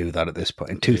ballsy to do that at this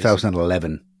point. In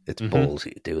 2011, it's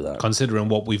ballsy to do that. Considering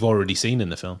what we've already seen in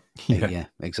the film. Yeah,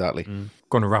 exactly.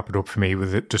 Going to wrap it up for me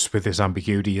with it, just with this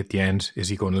ambiguity at the end. Is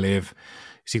he going to live?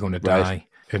 Is he going to die? Right.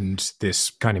 And this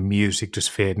kind of music just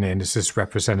fading in is this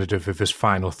representative of his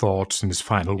final thoughts and his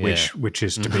final wish, which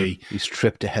is to be... He's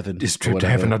tripped to heaven. He's tripped to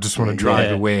heaven. I just want to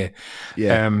drive away.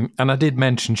 Yeah. And I did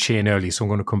mention Shane earlier, so I'm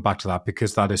going to come back to that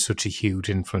because that is such a huge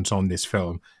influence on this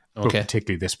film. But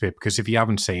particularly this bit, because if you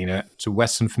haven't seen it, it's a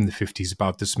Western from the 50s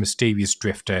about this mysterious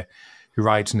drifter who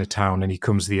rides in a town and he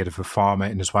comes to the aid of a farmer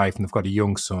and his wife, and they've got a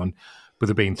young son, but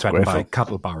they're being threatened by a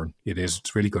cattle baron. It is. It's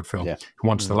a really good film. Who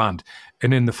wants the land.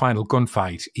 And in the final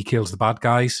gunfight, he kills the bad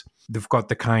guys. They've got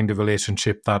the kind of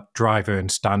relationship that Driver and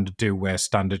Standard do, where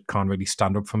Standard can't really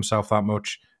stand up for himself that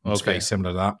much. It's very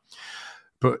similar to that.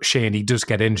 But Shane, he does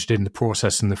get injured in the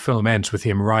process, and the film ends with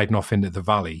him riding off into the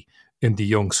valley. And the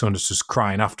young son is just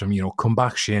crying after him, come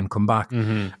back, Shane, come back.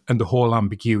 And the whole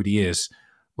ambiguity is,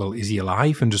 well, is he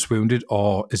alive and just wounded,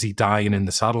 or is he dying in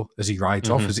the saddle as he rides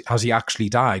off? Has he actually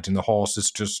died and the horse is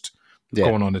just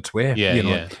going on its way?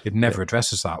 It never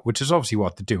addresses that, which is obviously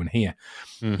what they're doing here.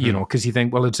 Because you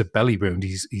think, well, it's a belly wound.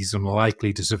 He's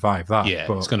unlikely to survive that. Yeah,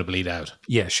 but, it's going to bleed out.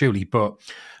 Yeah, surely. But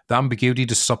the ambiguity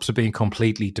just stops it being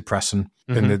completely depressing.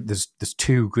 And there's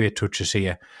two great touches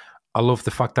here. I love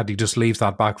the fact that he just leaves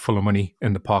that bag full of money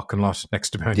in the parking lot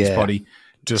next to Bernie's body.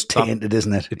 Just tainted,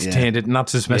 isn't it? It's tainted, and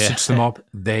that's his message to them up.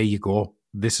 There you go.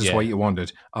 This is what you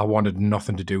wanted. I wanted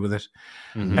nothing to do with it.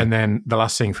 And then the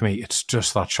last thing for me, it's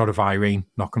just that shot of Irene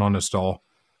knocking on his door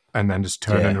and then just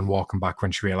turning and walking back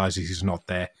when she realizes he's not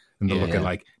there. And the look at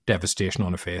like devastation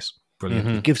on her face. Brilliant.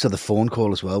 He gives her the phone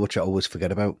call as well, which I always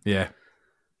forget about. Yeah.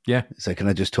 It's like, can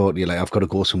I just talk to you? Like, I've got to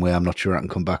go somewhere. I'm not sure I can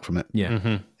come back from it.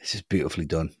 Yeah. This is beautifully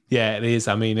done. Yeah, it is.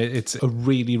 I mean, it's a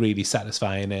really, really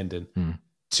satisfying ending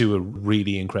to a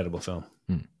really incredible film.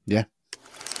 Yeah.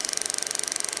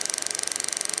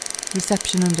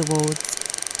 Reception and awards.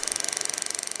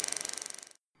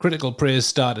 Critical praise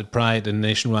started prior to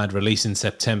nationwide release in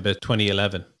September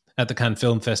 2011. At the Cannes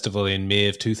Film Festival in May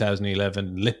of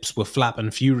 2011, lips were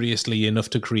flapping furiously enough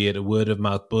to create a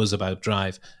word-of-mouth buzz about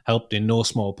Drive, helped in no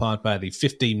small part by the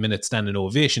 15-minute standing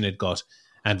ovation it got,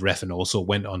 and Refn also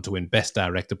went on to win Best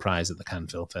Director prize at the Cannes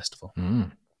Film Festival.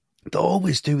 They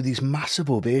always do these massive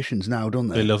ovations now, don't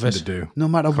they? They love it. They do. No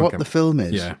matter what the film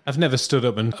is. Yeah. I've never stood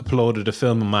up and applauded a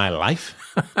film in my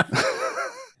life.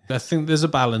 I think there's a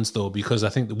balance, though, because I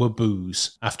think there were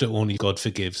boos after Only God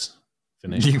Forgives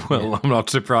finished. Well, I'm not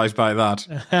surprised by that.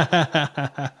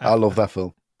 I love that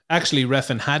film. Actually,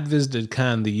 Refn had visited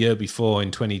Cannes the year before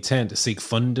in 2010 to seek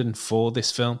funding for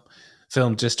this film.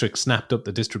 Film District snapped up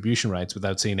the distribution rights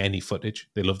without seeing any footage.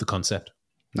 They love the concept.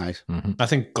 Nice. I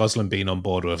think Gosling being on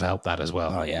board would have helped that as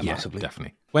well. Oh, yeah, massively.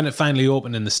 Definitely. When it finally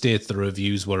opened in the States, the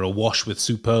reviews were awash with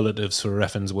superlatives for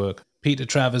Refn's work. Peter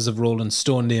Travers of Rolling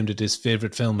Stone named it his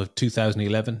favourite film of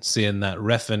 2011, saying that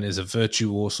Refn is a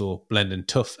virtuoso, blending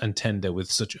tough and tender with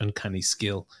such uncanny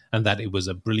skill, and that it was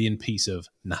a brilliant piece of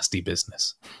nasty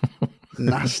business.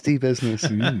 Nasty business.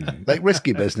 Like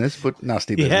risky business, but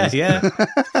nasty business. Yeah.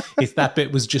 If that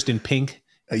bit was just in pink.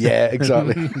 Yeah,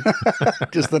 exactly.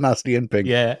 Just the nasty and pink.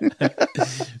 Yeah.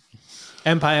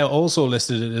 Empire also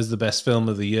listed it as the best film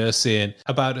of the year, saying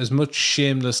about as much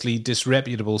shamelessly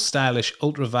disreputable, stylish,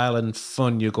 ultra-violent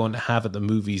fun you're going to have at the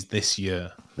movies this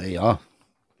year. There you are.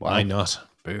 Wow. Why not?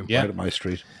 Boom. Yeah. Right up my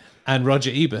street. And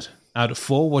Roger Ebert, out of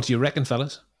 4, what do you reckon,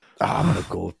 fellas? I'm going to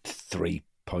go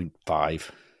 3.5.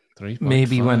 3.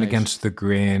 Maybe went against the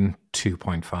grain,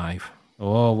 2.5.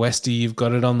 Oh, Westy, you've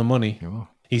got it on the money. Oh.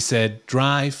 He said,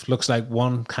 Drive looks like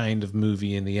one kind of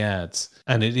movie in the ads,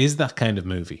 and it is that kind of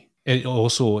movie. It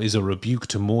also is a rebuke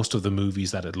to most of the movies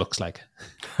that it looks like.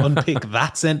 Unpick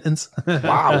that sentence.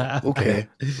 Wow. Okay.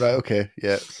 Right. Okay.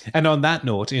 Yeah. And on that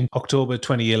note, in October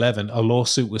 2011, a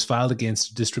lawsuit was filed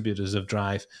against distributors of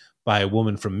Drive by a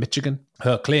woman from Michigan.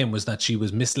 Her claim was that she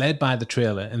was misled by the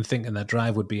trailer and thinking that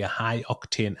Drive would be a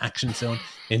high-octane action film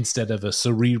instead of a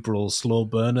cerebral slow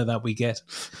burner that we get.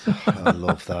 I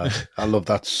love that. I love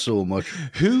that so much.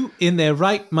 Who in their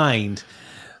right mind...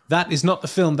 That is not the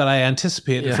film that I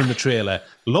anticipated from the trailer.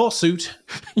 Lawsuit.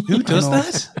 Who does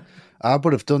that? I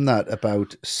would have done that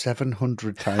about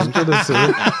 700 times.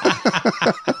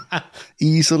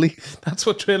 Easily. That's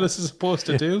what trailers are supposed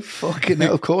to do. Fucking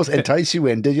hell, of course. Entice you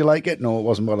in. Did you like it? No, it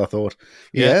wasn't what I thought.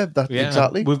 Yeah,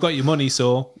 exactly. We've got your money,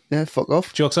 so... Yeah, fuck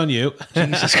off. Joke's on you.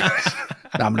 Jesus Christ.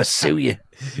 I'm going to sue you.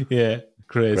 Yeah,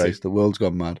 crazy. Christ, the world's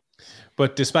gone mad.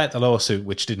 But despite the lawsuit,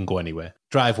 which didn't go anywhere,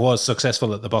 Drive was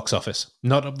successful at the box office.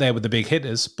 Not up there with the big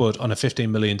hitters, but on a $15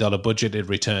 million budget, it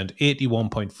returned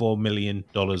 $81.4 million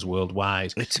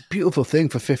worldwide. It's a beautiful thing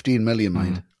for 15 million,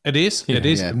 mind. It is. It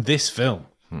is in this film.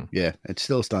 Yeah, it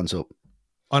still stands up.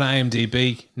 On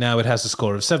IMDb, now it has a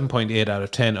score of 7.8 out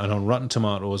of 10, and on Rotten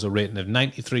Tomatoes, a rating of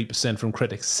 93% from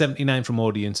critics, 79% from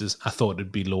audiences. I thought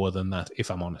it'd be lower than that,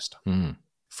 if I'm honest.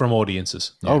 From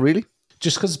audiences. Yeah. Oh, really?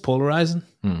 Just because it's polarizing.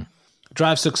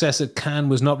 Drive's success at Cannes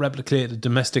was not replicated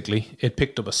domestically. It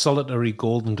picked up a solitary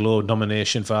Golden Globe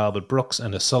nomination for Albert Brooks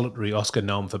and a solitary Oscar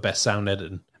nom for Best Sound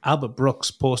Editing. Albert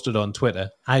Brooks posted on Twitter,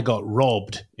 "I got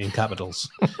robbed," in capitals.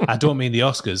 I don't mean the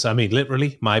Oscars. I mean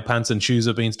literally, my pants and shoes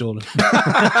have been stolen.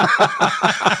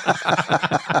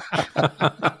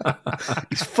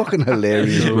 He's fucking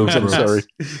hilarious, Brooks. I'm sorry.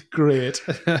 Great.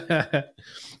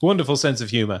 Wonderful sense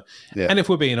of humour. Yeah. And if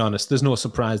we're being honest, there's no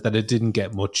surprise that it didn't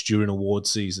get much during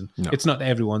awards season. No. It's not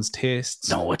everyone's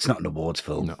tastes. No, it's not an awards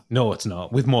film. No, it's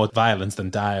not. With more violence than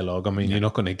dialogue. I mean, you're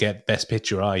not going to get Best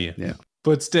Picture, are you? Yeah.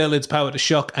 But still, its power to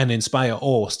shock and inspire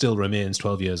awe still remains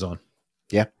 12 years on.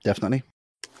 Yeah, definitely.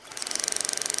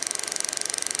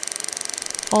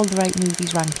 All the Right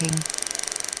Movies ranking.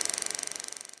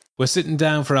 We're sitting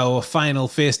down for our final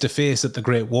face-to-face at the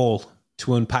Great Wall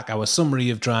to unpack our summary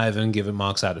of Drive and give it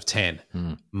marks out of 10.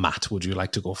 Matt, would you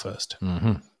like to go first?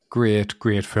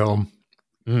 Great film.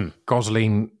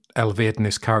 Gosling elevating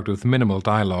his character with minimal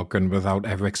dialogue and without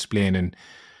ever explaining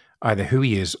either who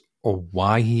he is or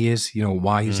why he is. You know,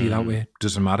 why is he that way?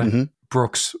 Doesn't matter.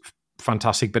 Brooks,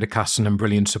 fantastic bit of casting and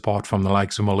brilliant support from the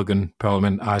likes of Mulligan,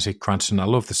 Perlman, Isaac Cranston. I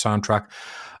love the soundtrack.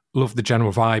 Love the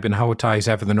general vibe and how it ties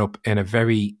everything up in a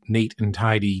very neat and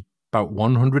tidy about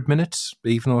 100 minutes,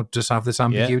 even though it does have this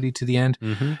ambiguity to the end,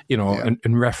 you know,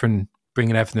 and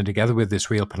bringing everything together with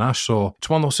this real panache. So it's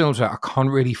one of those films that I can't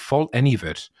really fault any of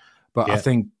it, but I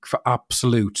think for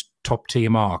absolute top tier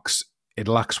marks, it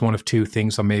lacks one of two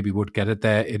things I maybe would get it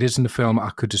there. It isn't a film I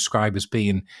could describe as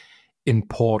being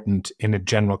important in a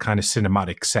general kind of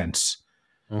cinematic sense.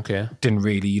 Okay. Didn't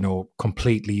really, you know,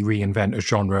 completely reinvent a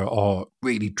genre or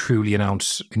really truly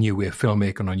announce a new way of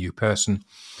filmmaking or a new person.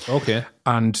 Okay.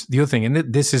 And the other thing, and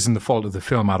this isn't the fault of the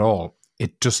film at all,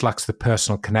 it just lacks the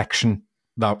personal connection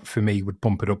that for me would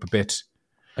bump it up a bit.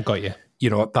 I got you. You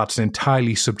know, that's an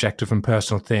entirely subjective and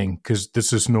personal thing because there's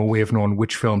just no way of knowing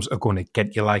which films are going to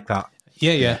get you like that.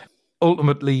 Yeah.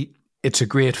 Ultimately, it's a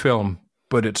great film,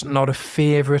 but it's not a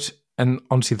favourite. And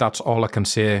honestly, that's all I can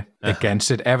say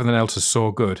against it. Everything else is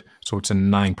so good. So it's a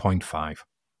 9.5.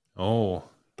 Oh.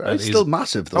 But it's still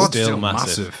massive, though. Oh, it's still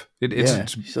massive.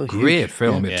 It's a great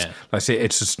film. It's, like I say,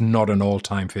 it's just not an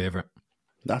all-time favourite.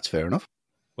 That's fair enough.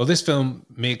 Well, this film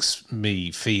makes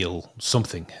me feel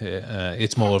something.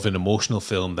 It's more of an emotional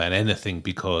film than anything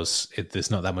because there's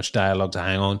not that much dialogue to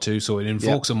hang on to. So it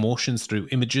invokes emotions through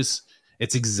images.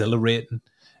 It's exhilarating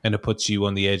and it puts you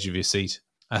on the edge of your seat.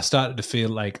 I started to feel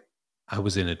like I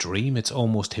was in a dream. It's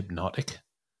almost hypnotic,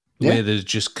 where it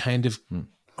just kind of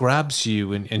grabs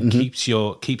you and keeps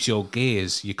your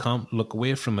gaze. You can't look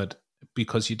away from it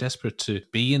because you're desperate to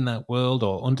be in that world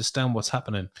or understand what's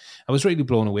happening. I was really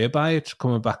blown away by it.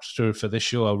 Coming back to it for this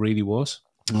show, I really was.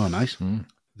 Oh, nice.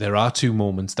 There are two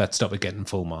moments that stop it getting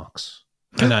full marks.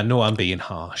 And I know I'm being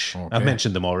harsh. Okay. I've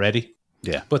mentioned them already.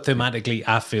 Yeah. But thematically,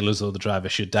 I feel as though the driver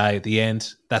should die at the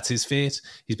end. That's his fate.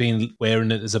 He's been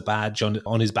wearing it as a badge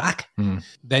on his back.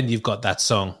 Then you've got that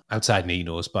song, Outside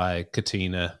Nino's by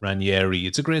Katina Ranieri.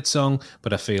 It's a great song,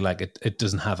 but I feel like it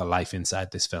doesn't have a life inside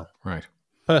this film. Right.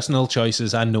 Personal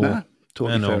choices, I know.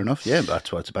 Totally fair enough. Yeah,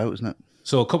 that's what it's about, isn't it?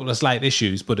 So a couple of slight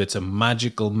issues, but it's a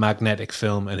magical, magnetic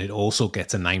film, and it also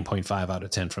gets a 9.5 out of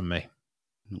 10 from me.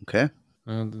 Okay.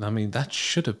 I mean, that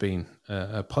should have been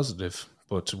a positive.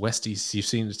 But Westies, you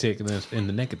seem to take it in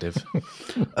the negative.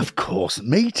 Of course,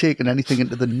 me taking anything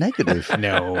into the negative.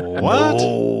 No, what?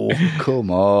 Oh,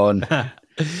 come on.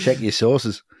 Check your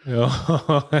sources.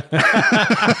 Oh.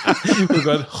 We've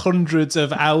got hundreds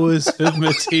of hours of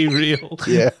material.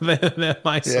 Yeah. They're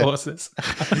my sources.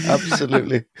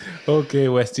 Absolutely. Okay,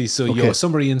 Westy. So your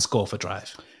summary and score for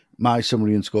Drive. My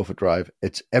summary and score for Drive.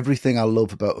 It's everything I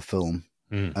love about a film.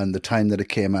 And the time that it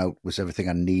came out was everything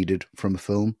I needed from a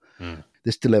film.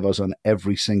 This delivers on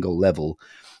every single level.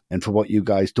 And for what you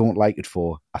guys don't like it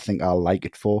for, I think I'll like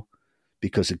it for,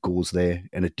 because it goes there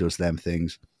and it does them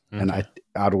things. And I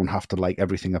don't have to like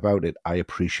everything about it. I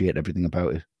appreciate everything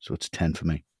about it. So it's 10 for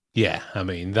me. Yeah, I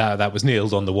mean, that was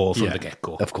nailed on the wall from the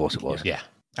get-go. Of course it was. Yeah.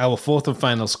 Our fourth and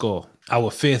final score.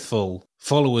 Our faithful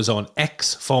followers on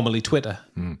X, formerly Twitter,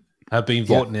 have been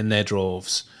voting in their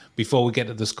droves. Before we get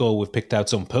to the score, we've picked out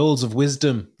some pearls of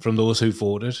wisdom from those who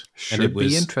voted. Should and it was,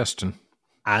 be interesting.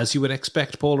 as you would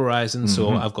expect, polarizing.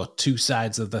 So I've got two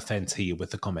sides of the fence here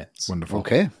with the comments. Wonderful.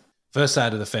 Okay. First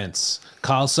side of the fence,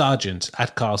 Carl Sargent,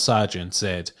 at Carl Sargent,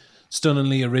 said,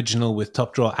 stunningly original with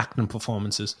top-draw acting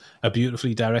performances, a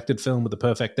beautifully directed film with a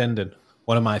perfect ending.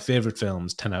 One of my favourite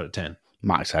films, 10 out of 10.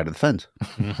 My side of the fence.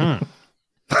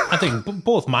 I think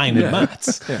both mine and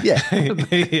Matt's. Yeah.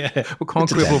 Yeah. We can't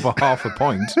quibble over half a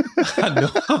point. No,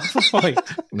 half a point.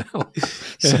 No.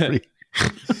 Sorry.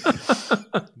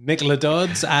 Nicola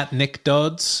Dodds, at Nick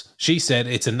Dodds, she said,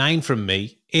 it's a 9 from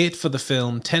me, 8 for the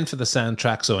film, 10 for the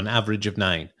soundtrack, so an average of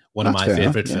 9. One of That's my fair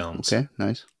favourite enough. films. Okay,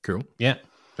 nice. Cool. Yeah,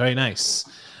 very nice.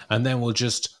 And then we'll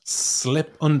just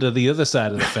slip under the other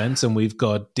side of the fence, and we've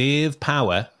got Dave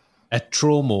Power at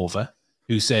Tromova,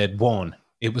 who said, 1,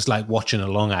 it was like watching a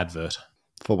long advert.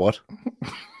 For what?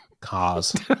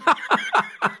 Cars.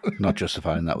 Not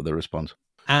justifying that with a response.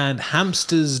 And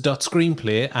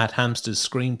Hamsters.screenplay at Hamsters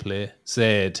Screenplay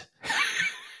said,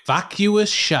 vacuous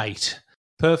shite.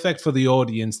 Perfect for the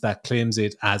audience that claims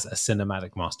it as a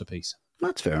cinematic masterpiece.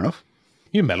 That's fair enough.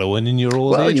 You're mellowing in your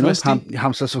old age, Westy.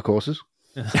 Hamsters for courses.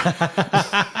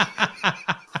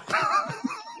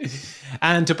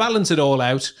 And to balance it all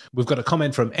out, we've got a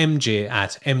comment from MJ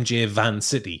at MJ Van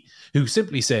City, who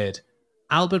simply said,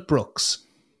 Albert Brooks,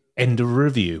 end of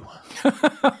review.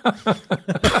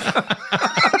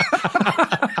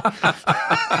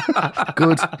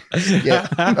 Good. Yeah,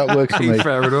 that works for me.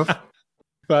 Fair enough.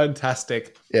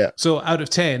 Fantastic. Yeah. So out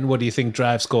of 10, what do you think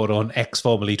Drive scored on X,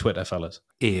 formerly Twitter, fellas?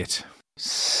 8.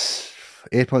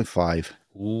 8.5.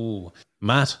 Ooh.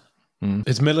 Matt,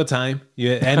 it's Miller time.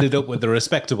 You ended up with a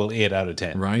respectable 8 out of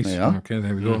 10. Right. Yeah. Okay,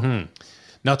 there we go.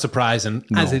 Not surprising,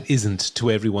 as it isn't to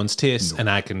everyone's taste, and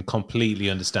I can completely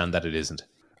understand that it isn't.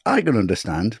 I can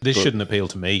understand. This but- shouldn't appeal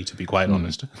to me, to be quite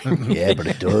honest. Yeah, but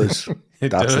it does.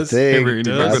 That's does. the thing. It really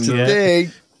That's does, the yeah.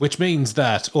 thing. Which means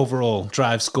that overall,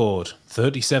 Drive scored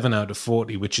 37 out of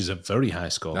 40, which is a very high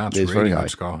score. That's It's really very high.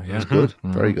 good score. Yeah. That's good.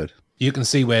 Very good. You can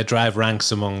see where Drive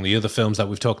ranks among the other films that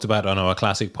we've talked about on our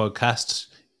classic podcast.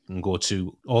 You can go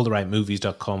to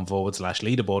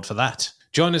alltherightmovies.com/leaderboard for that.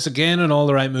 Join us again on All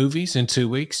the Right Movies in 2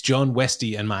 weeks. John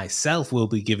Westy and myself will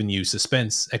be giving you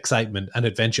suspense, excitement, and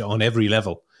adventure on every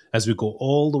level as we go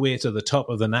all the way to the top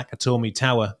of the Nakatomi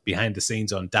Tower behind the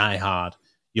scenes on Die Hard.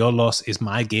 Your loss is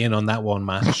my gain on that one,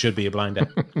 Matt. Should be a blinder.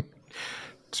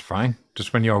 It's fine.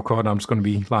 Just when you're recording, I'm just going to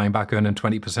be lying back earning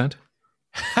 20%.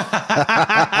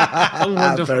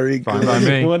 Wonderful. Very Fine good. by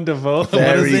me. Wonderful.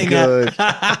 Very What a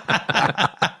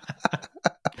zinger.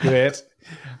 good. Great.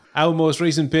 Our most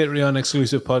recent Patreon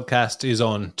exclusive podcast is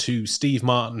on Two Steve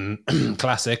Martin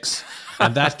Classics,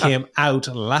 and that came out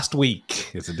last week.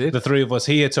 Yes, it did. The three of us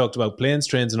here talked about Planes,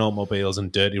 Trains and Automobiles and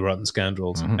Dirty Rotten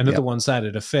Scoundrels. Another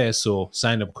one-sided affair, so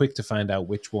sign up quick to find out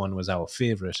which one was our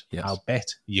favourite. Yes. I'll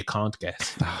bet you can't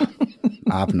guess. I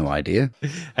have no idea.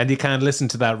 And you can listen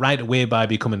to that right away by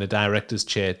becoming a director's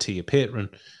chair to your patron.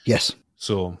 Yes,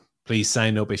 So please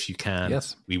sign up if you can.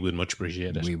 Yes. We would much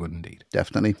appreciate it. We would indeed.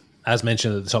 definitely. As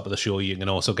mentioned at the top of the show, you can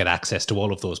also get access to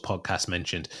all of those podcasts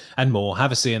mentioned and more.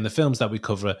 Have a say in the films that we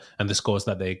cover and the scores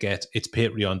that they get. It's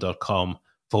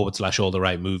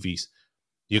patreon.com/alltherightmovies.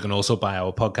 You can also buy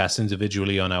our podcasts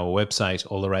individually on our website,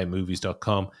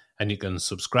 alltherightmovies.com, and you can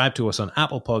subscribe to us on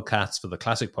Apple Podcasts for the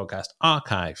Classic Podcast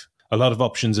Archive. A lot of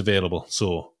options available,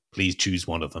 so please choose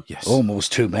one of them. Yes.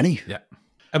 Almost too many. Yeah.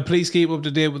 And please keep up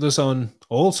to date with us on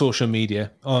all social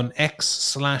media. On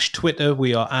X/Twitter,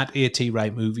 we are at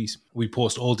ATRightMovies. We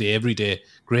post all day, every day,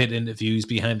 great interviews,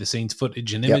 behind-the-scenes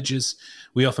footage and images.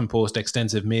 We often post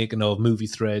extensive making of movie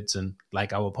threads, and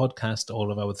like our podcast,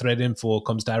 all of our thread info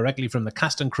comes directly from the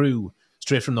cast and crew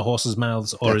straight from the horse's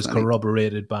mouths or is Definitely.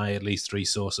 corroborated by at least 3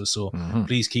 sources. So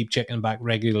please keep checking back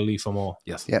regularly for more.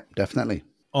 Yes. Yeah, definitely.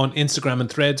 On Instagram and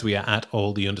Threads, we are at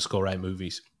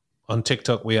 @all_the_right_movies. On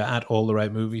TikTok, we are at All the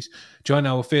Right Movies. Join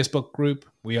our Facebook group.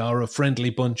 We are a friendly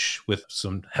bunch with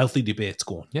some healthy debates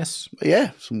going. Yes.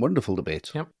 Yeah, some wonderful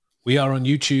debates. Yep. We are on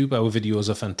YouTube. Our videos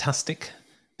are fantastic.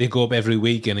 They go up every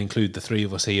week and include the 3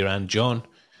 of us here and John.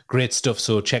 Great stuff,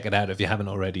 so check it out if you haven't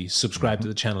already. Subscribe to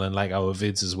the channel and like our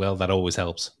vids as well. That always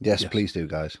helps. Yes, please do,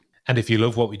 guys. And if you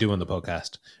love what we do on the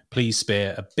podcast, please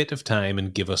spare a bit of time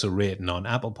and give us a rating on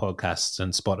Apple Podcasts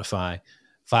and Spotify.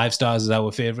 5 stars is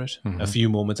our favorite. A few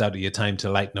moments out of your time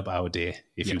to lighten up our day,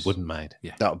 if you wouldn't mind.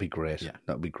 Yeah. That would be great. Yeah.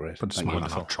 That would be great. Put a Thank smile you.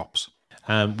 on our chops.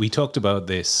 We talked about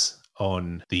this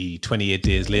on the 28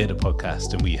 Days Later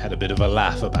podcast, and we had a bit of a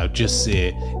laugh about just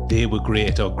say they were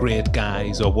great or great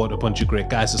guys or what a bunch of great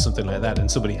guys or something like that. And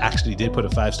somebody actually did put a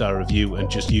 5-star review and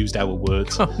just used our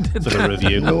words for the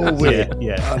review. No way.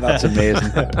 Yeah. Oh, that's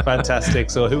amazing. Fantastic.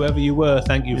 So whoever you were,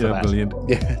 thank you for that. Brilliant.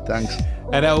 Yeah, thanks.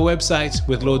 And our website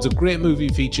with loads of great movie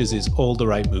features is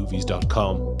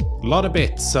alltherightmovies.com. A lot of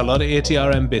bits, a lot of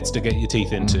ATRM bits to get your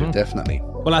teeth into. Definitely.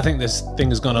 Well, I think this thing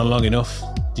has gone on long enough.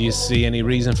 Do you see any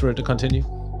reason for it to continue?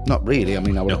 Not really. I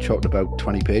mean, I would have chopped about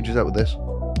 20 pages out of this.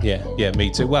 Yeah,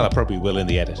 me too. Well, I probably will in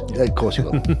the edit. Yeah, of course you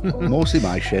will. Mostly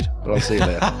my shit, but I'll see you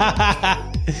later.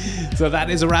 So that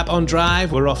is a wrap on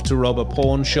Drive. We're off to rob a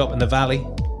pawn shop in the valley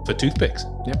for toothpicks.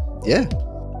 Yep. Yeah,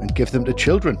 and give them to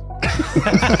children.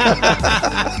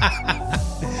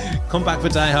 Come back for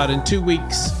Die Hard in 2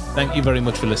 weeks. Thank you very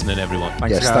much for listening, everyone.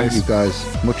 Thanks, Yes, guys. thank you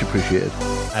guys. Much appreciated.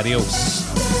 Adios.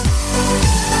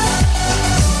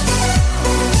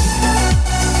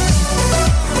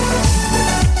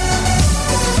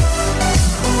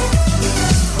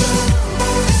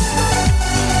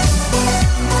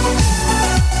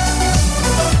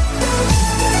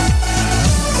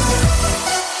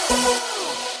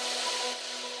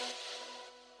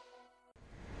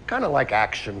 Kind of like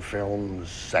action films,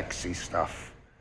 sexy stuff.